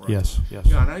out that way. Yes.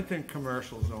 Yeah, and I think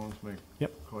commercial zones make,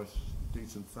 Yep. of course,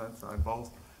 decent sense on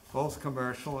both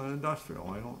commercial and industrial.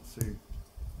 I don't see,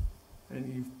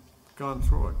 and you've gone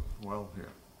through it well here.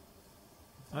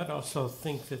 I'd also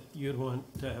think that you'd want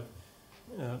to have,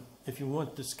 if you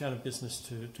want this kind of business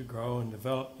to grow and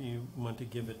develop, you want to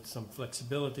give it some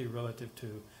flexibility relative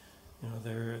to,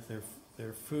 their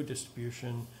food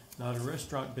distribution, not a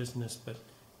restaurant business, but,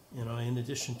 in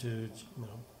addition to,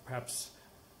 perhaps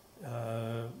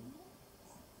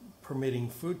permitting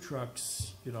food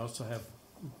trucks, you'd also have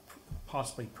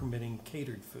possibly permitting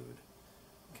catered food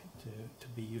to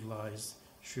be utilized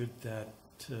should that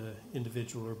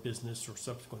individual or business or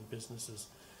subsequent businesses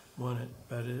want it.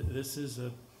 But this is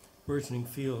a burgeoning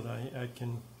field. I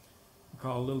can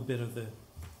recall a little bit of the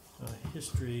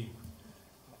history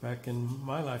back in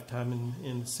my lifetime.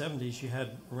 In the 70s, you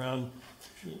had around,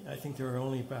 I think there were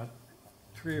only about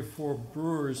 3 or 4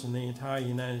 brewers in the entire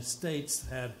United States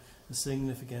that had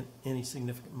any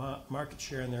significant market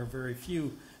share, and there are very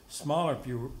few smaller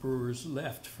brewers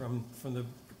left from the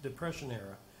Depression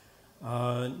era.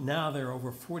 Now there are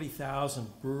over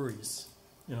 40,000 breweries,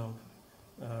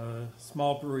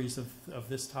 small breweries of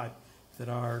this type that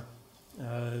have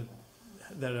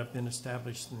been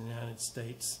established in the United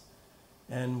States.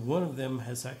 And one of them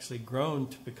has actually grown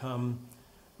to become,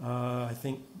 I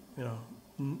think,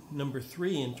 number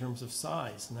 3 in terms of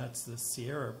size, and that's the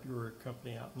Sierra Brewer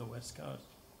Company out in the West Coast.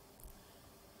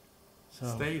 So,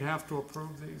 State have to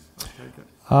approve these, I take it?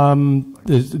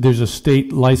 There's a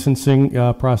state licensing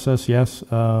process, yes,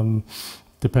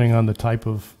 depending on the type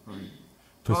of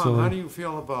facility. Tom, how do you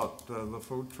feel about the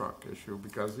food truck issue?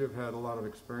 Because you've had a lot of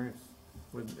experience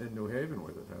in New Haven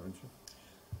with it, haven't you?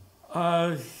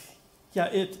 Yeah,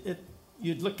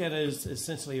 you'd look at it as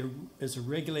essentially as a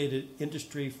regulated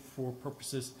industry for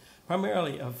purposes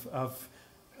primarily of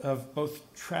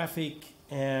both traffic,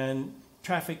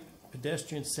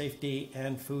 pedestrian safety,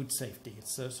 and food safety.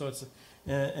 So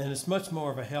and it's much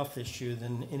more of a health issue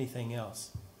than anything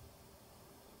else.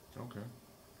 Okay.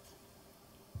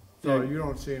 So you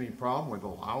don't see any problem with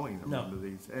allowing them No. into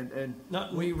these? And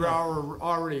Not- we no.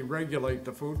 already regulate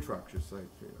the food trucks, you say,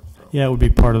 Peter, so. Yeah, it would be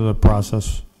part of the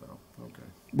process. So, okay.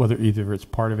 Whether either it's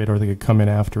part of it or they could come in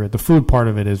after it. The food part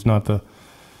of it is not the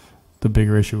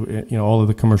bigger issue. All of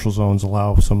the commercial zones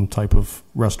allow some type of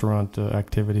restaurant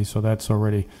activity, so that's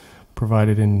already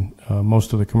provided in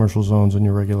most of the commercial zones in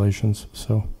your regulations.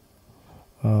 So,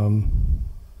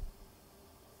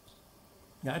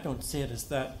 Yeah, I don't see it as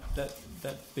that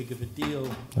big of a deal.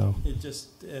 No. It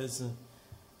just as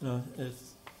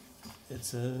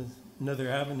it's another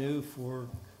avenue for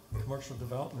commercial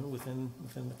development within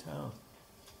the town.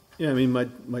 Yeah, I mean,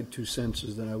 my 2 cents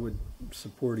is that I would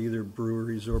support either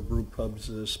breweries or brew pubs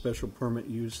as a special permit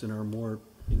used in our more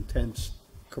intense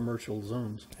commercial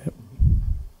zones. Yep.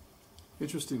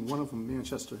 Interesting, one of them,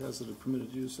 Manchester, has it a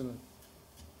permitted use in a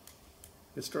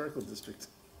historical district.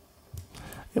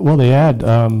 Well, they add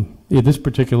this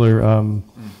particular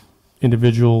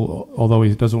individual, although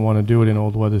he doesn't want to do it in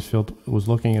Old Wethersfield, was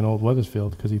looking in Old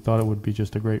Wethersfield because he thought it would be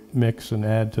just a great mix and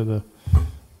add to the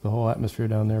whole atmosphere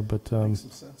down there. But Makes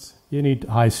some sense. you need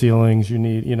high ceilings. You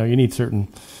need certain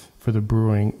for the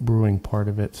brewing part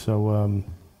of it. So,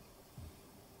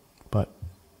 but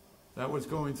That was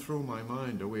going through my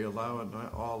mind. Do we allow it in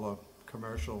all the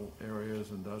commercial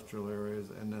areas, industrial areas,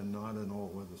 and then not in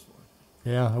Old Wethersfield?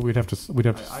 yeah, we'd have to.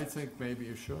 I think maybe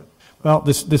you should. Well,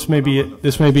 this may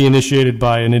be initiated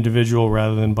by an individual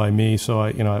rather than by me. So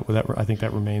I think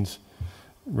that remains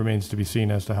to be seen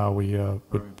as to how we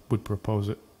would propose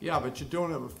it. Yeah, but you're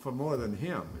doing it for more than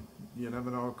him. You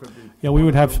never know, it could be. Yeah, we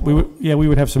would have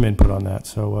some input on that.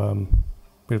 So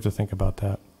we have to think about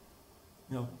that.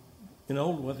 In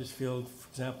Old Wethersfield, for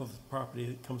example, the property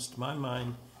that comes to my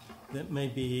mind that may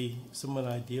be somewhat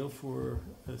ideal for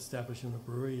establishing a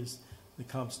brewery is the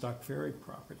Comstock Ferry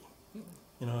property.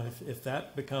 If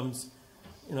that becomes,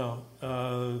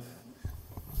 if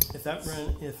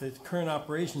the current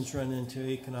operations run into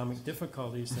economic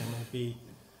difficulties, there might be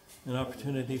an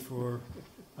opportunity for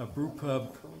a brew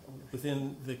pub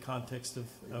within the context of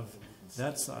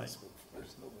that site.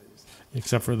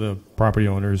 Except for the property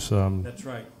owner's That's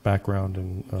right. background,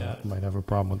 and Yeah. might have a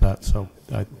problem with that. So,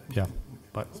 yeah,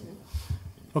 but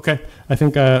okay. I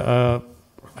think I've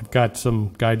got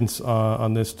some guidance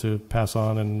on this to pass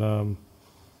on, and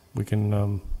we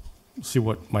can see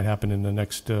what might happen in the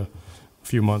next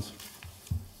few months.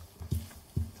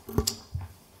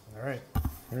 All right,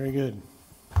 very good.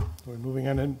 We're moving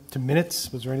on to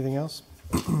minutes. Was there anything else?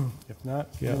 If not,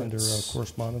 Yeah, under minutes.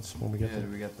 correspondence when we get Yeah, there.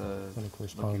 we got the Under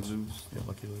correspondence. Lucky Lou's. Yeah,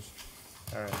 Lucky Lou's.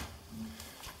 All right.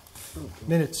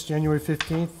 Minutes, January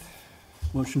 15th.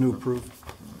 Motion to approve.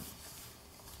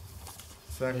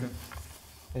 Second.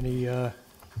 Any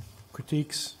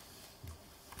critiques,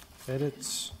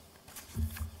 edits?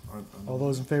 All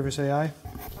those in favor say aye.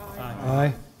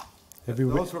 Aye.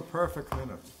 Those were perfect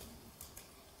minutes.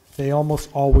 They almost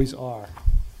always are.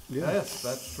 Yes,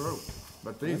 that's true.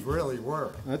 But these really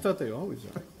were. I thought they always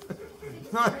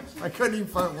are. I couldn't even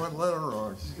find one letter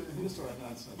wrong. Used to that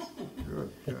nonsense.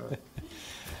 Good, good.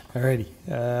 All righty.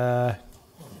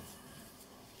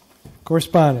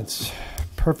 Correspondence,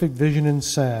 Perfect Vision and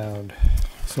Sound.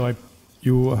 So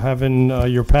you have in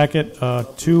your packet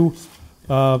two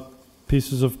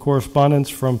pieces of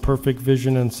correspondence from Perfect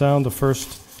Vision and Sound. The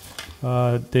first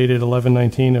dated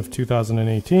 11/19 of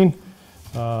 2018.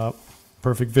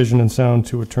 Perfect Vision and Sound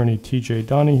to Attorney T.J.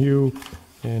 Donahue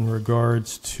in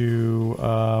regards to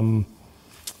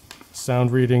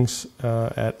sound readings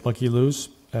at Lucky Lou's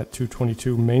at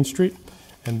 222 Main Street.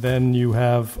 And then you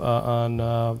have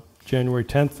on January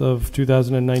 10th of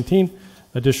 2019,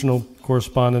 additional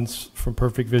correspondence from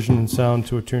Perfect Vision and Sound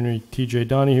to Attorney T.J.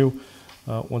 Donahue,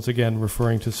 once again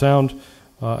referring to sound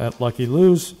at Lucky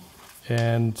Lou's,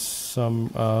 and some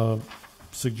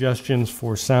suggestions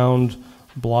for sound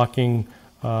blocking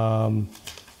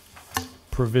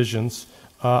provisions.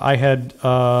 I had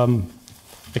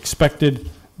expected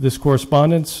this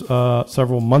correspondence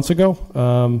several months ago.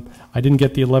 I didn't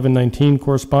get the 11/19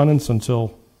 correspondence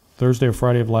until Thursday or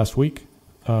Friday of last week,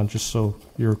 just so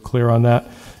you're clear on that.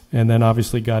 And then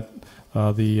obviously got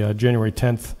the January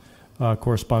 10th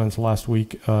correspondence last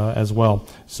week as well.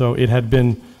 So it had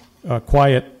been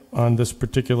quiet on this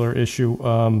particular issue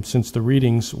since the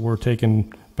readings were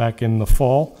taken back in the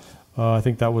fall. I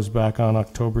think that was back on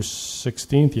October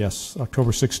 16th. Yes,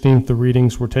 October 16th, the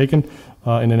readings were taken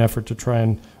in an effort to try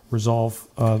and resolve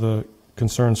the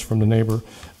concerns from the neighbor.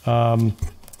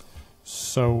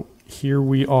 So here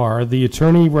we are. The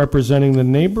attorney representing the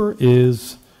neighbor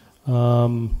is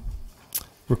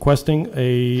requesting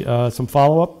some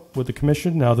follow-up with the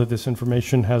commission now that this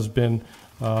information has been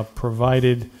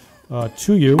provided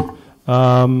to you.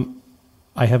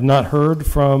 I have not heard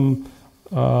from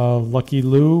Lucky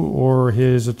Lou or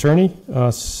his attorney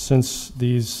since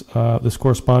this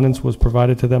correspondence was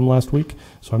provided to them last week,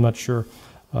 so I'm not sure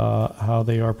how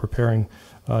they are preparing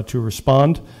to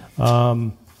respond.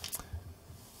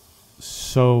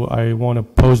 So I want to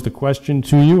pose the question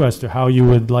to you as to how you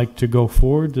would like to go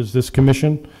forward. Does this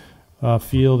commission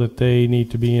feel that they need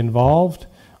to be involved?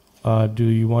 Do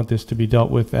you want this to be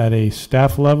dealt with at a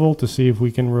staff level to see if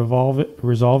we can resolve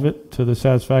it to the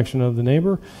satisfaction of the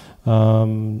neighbor?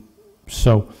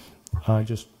 So I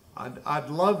just... I'd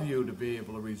love you to be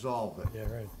able to resolve it.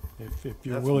 Yeah, right. If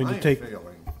you're That's willing my to take...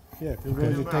 feeling. Yeah, if you're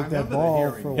willing to I take that remember the ball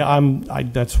hearing. for... Yeah,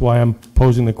 that's why I'm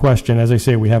posing the question. As I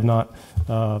say, we have not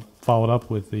followed up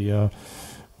with the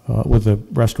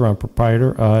restaurant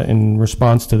proprietor in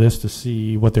response to this to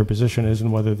see what their position is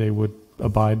and whether they would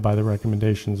abide by the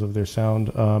recommendations of their sound.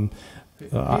 All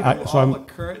the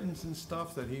curtains and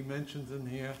stuff that he mentions in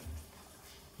here,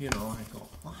 I go,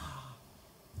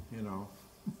 wow,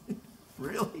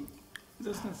 really?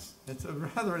 It's a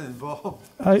rather involved.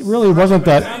 It really wasn't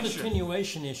that. Sound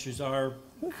attenuation issues are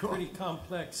pretty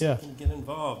complex. Yeah. And get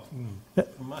involved.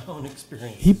 From my own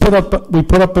experience. We put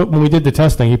up when we did the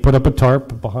testing. He put up a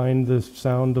tarp behind the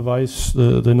sound device,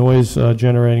 the noise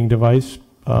generating device,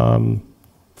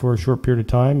 for a short period of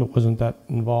time. It wasn't that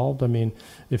involved. I mean,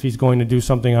 if he's going to do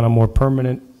something on a more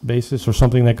permanent basis or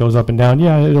something that goes up and down,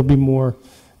 yeah, it'll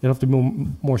have to be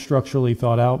more structurally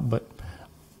thought out. But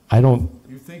I don't.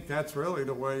 You think that's really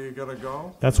the way you gotta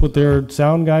go? That's what their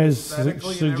sound guy is Aesthetically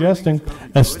and suggesting. everything's gonna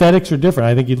be good? Aesthetics are different.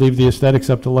 I think you'd leave the aesthetics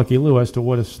up to Lucky Lou as to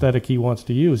what aesthetic he wants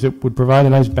to use. It would provide a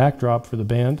nice backdrop for the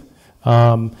band.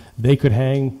 They could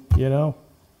hang,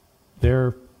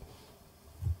 their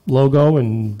logo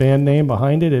and band name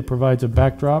behind it. It provides a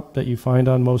backdrop that you find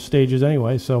on most stages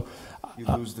anyway. So You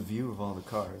lose the view of all the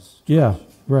cars. yeah,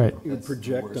 right. You would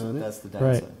project on it. That's the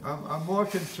Right. downside. I'm more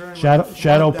concerned with Shadow the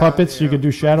flood down puppets. You there could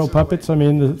do shadow brings it away. puppets. I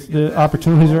mean, the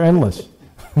opportunities are endless.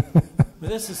 But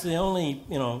this is the only,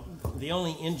 the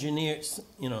only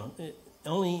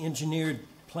only engineered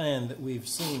plan that we've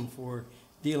seen for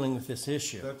dealing with this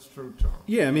issue. That's true, Tom.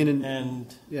 Yeah, I mean,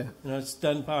 And, yeah. it's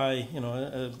done by,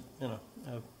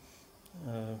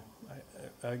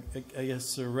 I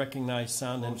guess a recognized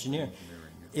sound engineer.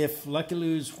 If Lucky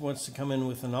Lou's wants to come in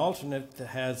with an alternate that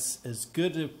has as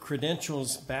good of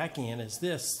credentials backing it as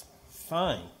this,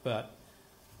 fine. But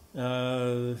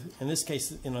in this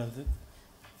case,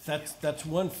 that's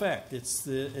one fact. It's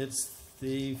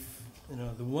the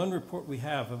one report we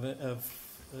have of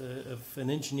an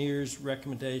engineer's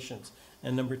recommendations.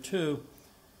 And number two,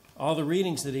 all the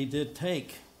readings that he did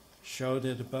take showed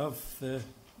it above the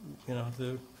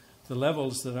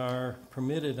levels that are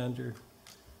permitted under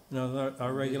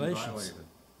our regulations.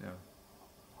 Yeah.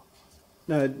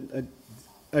 No,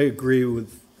 I agree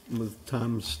with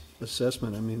Tom's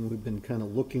assessment. I mean, we've been kind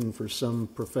of looking for some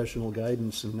professional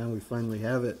guidance, and now we finally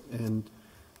have it. And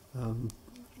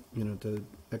to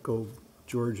echo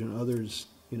George and others,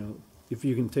 if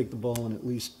you can take the ball and at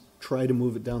least try to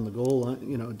move it down the goal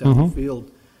line, down the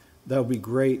field, that would be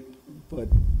great. But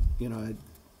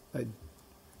I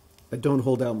don't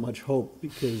hold out much hope,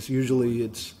 because usually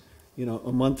it's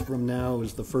a month from now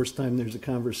is the first time there's a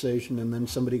conversation, and then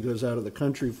somebody goes out of the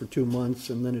country for 2 months,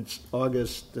 and then it's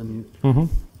August, and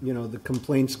the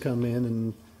complaints come in,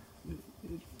 and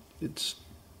it's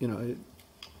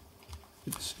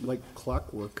it's like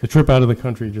clockwork. The trip out of the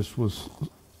country just was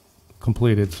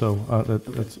completed, so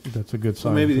that's a good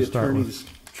sign. So maybe to the start with. attorney's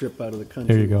trip out of the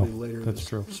country. There you go. will be later That's this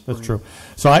true. spring. That's true.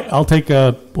 So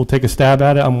we'll take a stab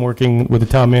at it. I'm working with the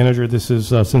town manager. This is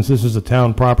since this is a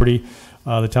town property,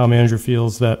 the town manager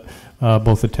feels that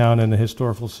both the town and the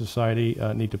Historical Society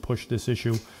need to push this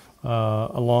issue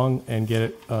along and get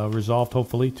it resolved,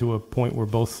 hopefully, to a point where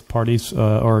both parties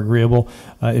are agreeable.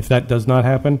 If that does not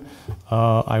happen,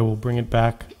 I will bring it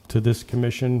back to this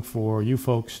commission for you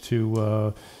folks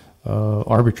to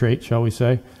arbitrate, shall we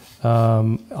say.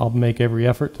 I'll make every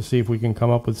effort to see if we can come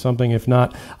up with something. If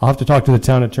not, I'll have to talk to the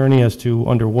town attorney as to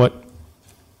under what,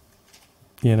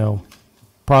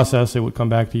 process it would come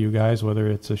back to you guys, whether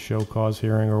it's a show cause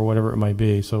hearing or whatever it might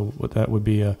be. So that would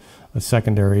be a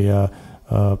secondary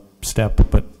step,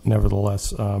 but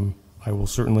nevertheless, I will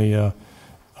certainly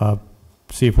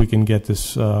see if we can get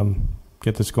this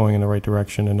going in the right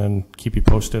direction, and then keep you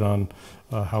posted on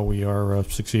how we are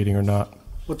succeeding or not.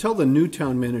 Well, tell the new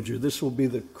town manager this will be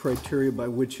the criteria by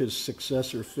which his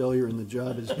success or failure in the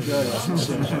job is judged.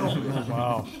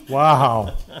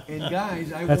 Wow. And guys,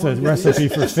 that's a recipe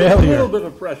for failure. A little bit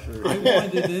of pressure. I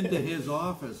wandered into his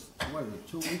office,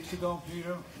 2 weeks ago,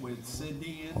 Peter, with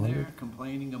Sydney in there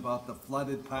complaining about the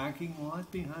flooded parking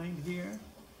lot behind here.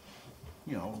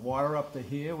 Water up to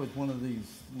here with one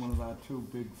of our 2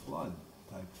 big flood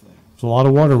type things. There's a lot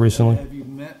of water recently. Have you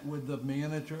met with the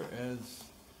manager as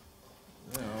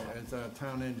our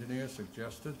town engineer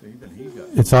suggested? Even he got.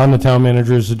 It's on the town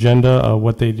manager's agenda,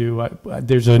 what they do.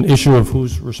 There's an issue of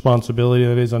whose responsibility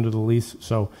that is under the lease,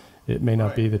 so it may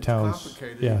not be the town's. It's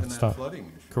complicated, yeah, even it's that not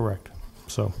flooding issue. correct.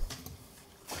 So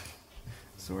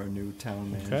our new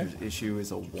town manager's issue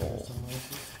is a wall.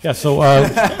 yeah, so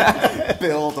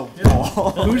Build a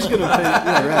wall. Who's going to pay?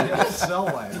 Yeah, right. Sell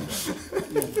that.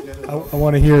 I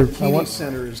want to hear. Community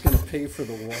center is going to pay for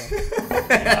the wall.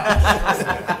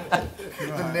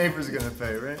 The neighbor's going to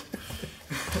pay, right?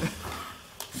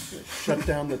 Shut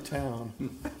down the town.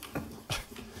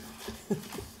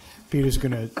 Peter's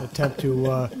going to attempt to,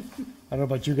 I don't know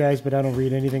about you guys, but I don't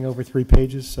read anything over 3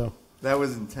 pages, so. That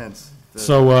was intense.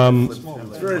 So, It's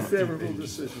a very favorable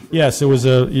decision. yes, it was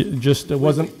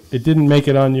it didn't make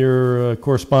it on your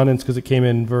correspondence because it came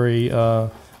in very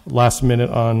last minute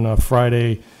on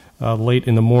Friday, late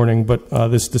in the morning. But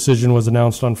this decision was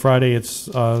announced on Friday. It's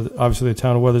obviously the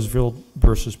town of Wethersfield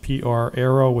versus PR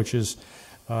Arrow, which is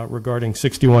regarding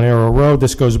 61 Arrow Road.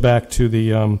 This goes back to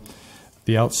the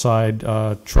outside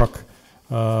truck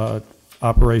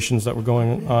operations that were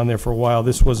going on there for a while.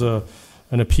 This was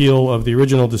an appeal of the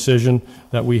original decision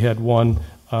that we had won.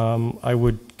 I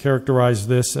would characterize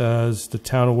this as the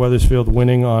town of Wethersfield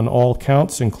winning on all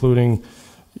counts, including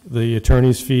the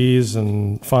attorney's fees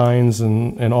and fines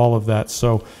and all of that.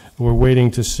 So we're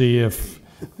waiting to see if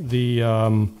the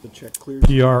check clears.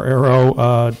 PR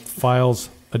Arrow files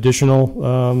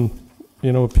additional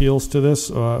appeals to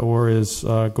this or is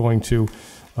going to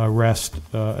rest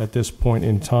at this point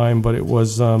in time. But it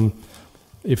was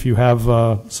if you have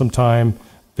some time,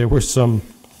 there were some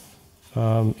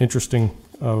interesting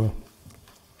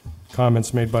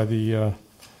comments made by the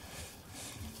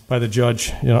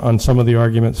judge on some of the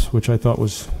arguments, which I thought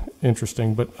was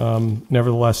interesting. But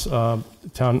nevertheless, town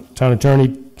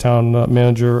attorney, town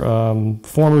manager,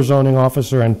 former zoning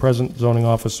officer, and present zoning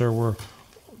officer were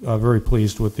very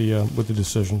pleased with the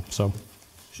decision. So,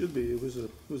 Should be, it was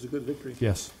a good victory.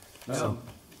 yes.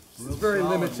 It's very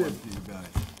limited.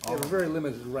 They have a very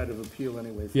limited right of appeal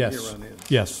anyway from here Yes. on in.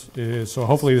 Yes. It is. So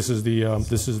hopefully this is the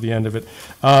end of it.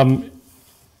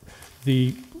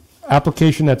 The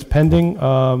application that's pending,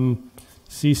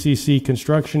 CCC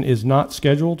Construction, is not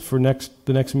scheduled for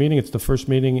the next meeting. It's the first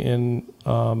meeting in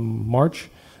March.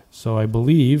 So I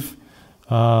believe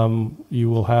you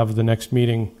will have the next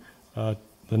meeting the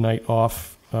night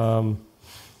off.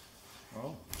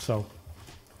 So.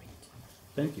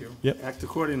 Thank you. Yep. Act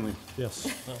accordingly. Yes.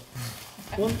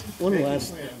 One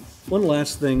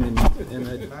last thing, and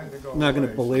I'm not going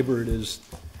to belabor it, is,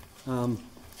 and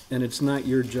it's not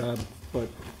your job, but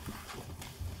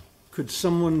could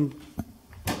someone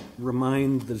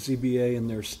remind the ZBA and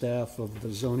their staff of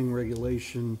the zoning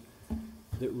regulation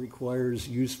that requires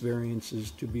use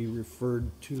variances to be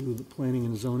referred to the Planning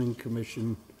and Zoning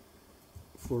Commission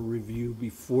for review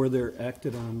before they're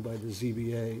acted on by the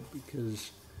ZBA?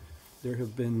 Because there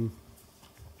have been,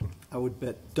 I would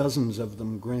bet, dozens of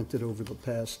them granted over the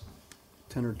past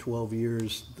 10 or 12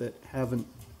 years that haven't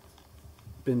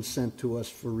been sent to us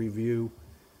for review.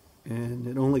 And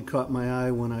it only caught my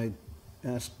eye when I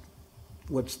asked,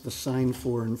 what's the sign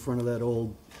for in front of that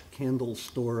old candle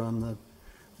store on the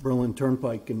Berlin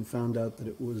Turnpike, and found out that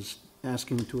it was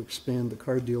asking to expand the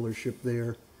car dealership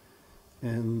there,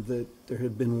 and that there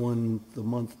had been one the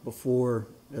month before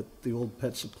at the old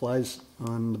Pet Supplies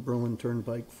on the Berlin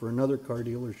Turnpike for another car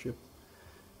dealership.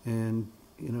 And,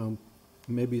 you know,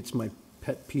 maybe it's my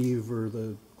pet peeve or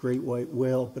the great white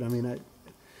whale, but I mean, I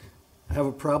have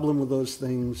a problem with those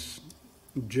things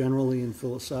generally and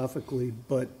philosophically,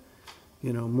 but,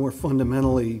 you know, more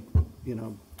fundamentally, you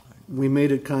know, we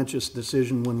made a conscious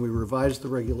decision when we revised the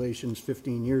regulations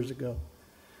 15 years ago,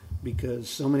 because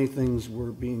so many things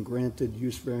were being granted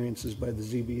use variances by the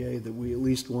ZBA that we at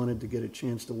least wanted to get a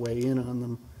chance to weigh in on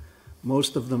them.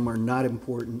 Most of them are not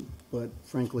important, but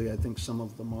frankly, I think some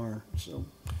of them are. So,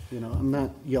 you know, I'm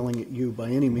not yelling at you by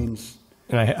any means.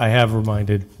 And I have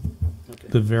reminded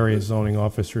the various zoning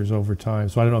officers over time.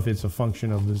 So I don't know if it's a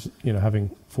function of this, you know, having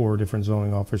 4 different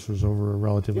zoning officers over a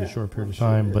relatively short period of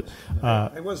time. But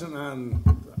I wasn't on,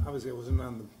 obviously I wasn't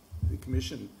on the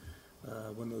commission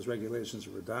when those regulations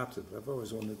were adopted. I've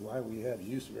always wondered why we had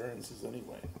use variances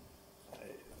anyway.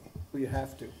 Well, you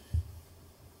have to.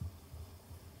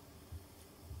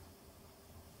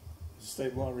 Does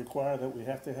state law require that we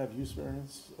have to have use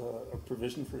variance, a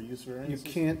provision for use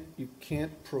variances? You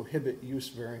can't prohibit use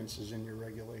variances in your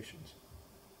regulations.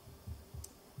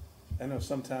 I know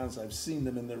some towns, I've seen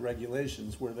them in their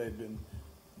regulations where they've been,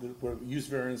 where use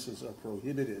variances are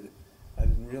prohibited. I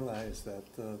didn't realize that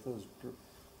those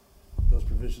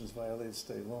provisions violate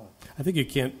state law. I think you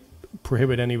can't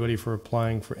prohibit anybody from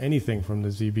applying for anything from the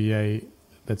ZBA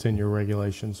that's in your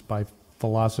regulations by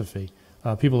philosophy.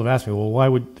 People have asked me, well, why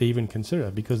would they even consider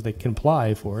that? Because they can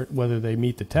apply for it. Whether they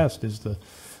meet the test is the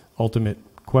ultimate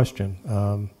question.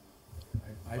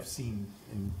 I've seen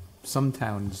in some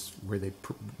towns where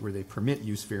they permit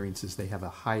use variances, they have a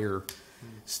higher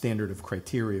standard of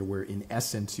criteria where, in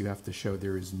essence, you have to show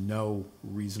there is no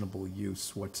reasonable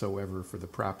use whatsoever for the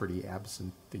property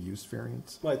absent the use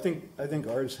variance. Well, I think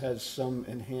ours has some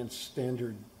enhanced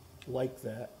standard like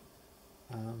that,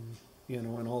 you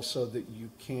know, and also that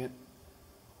you can't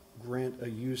grant a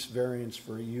use variance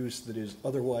for a use that is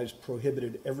otherwise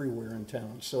prohibited everywhere in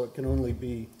town. So it can only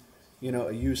be, you know,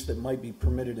 a use that might be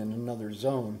permitted in another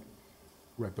zone.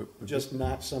 Right, but just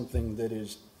not something that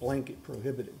is blanket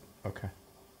prohibited. Okay.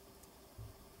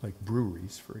 Like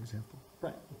breweries, for example.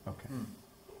 Right. Okay.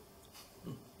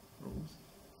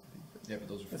 Yeah, but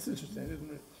those are. That's interesting,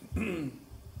 isn't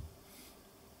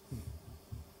it?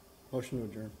 Motion to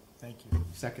adjourn. Thank you.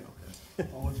 Second.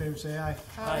 All in favor, say aye.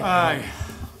 Aye.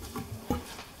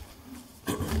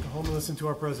 Go home and listen to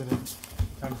our president.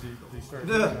 Time they start.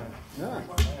 Yeah.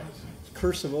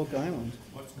 Curse of Oak Island.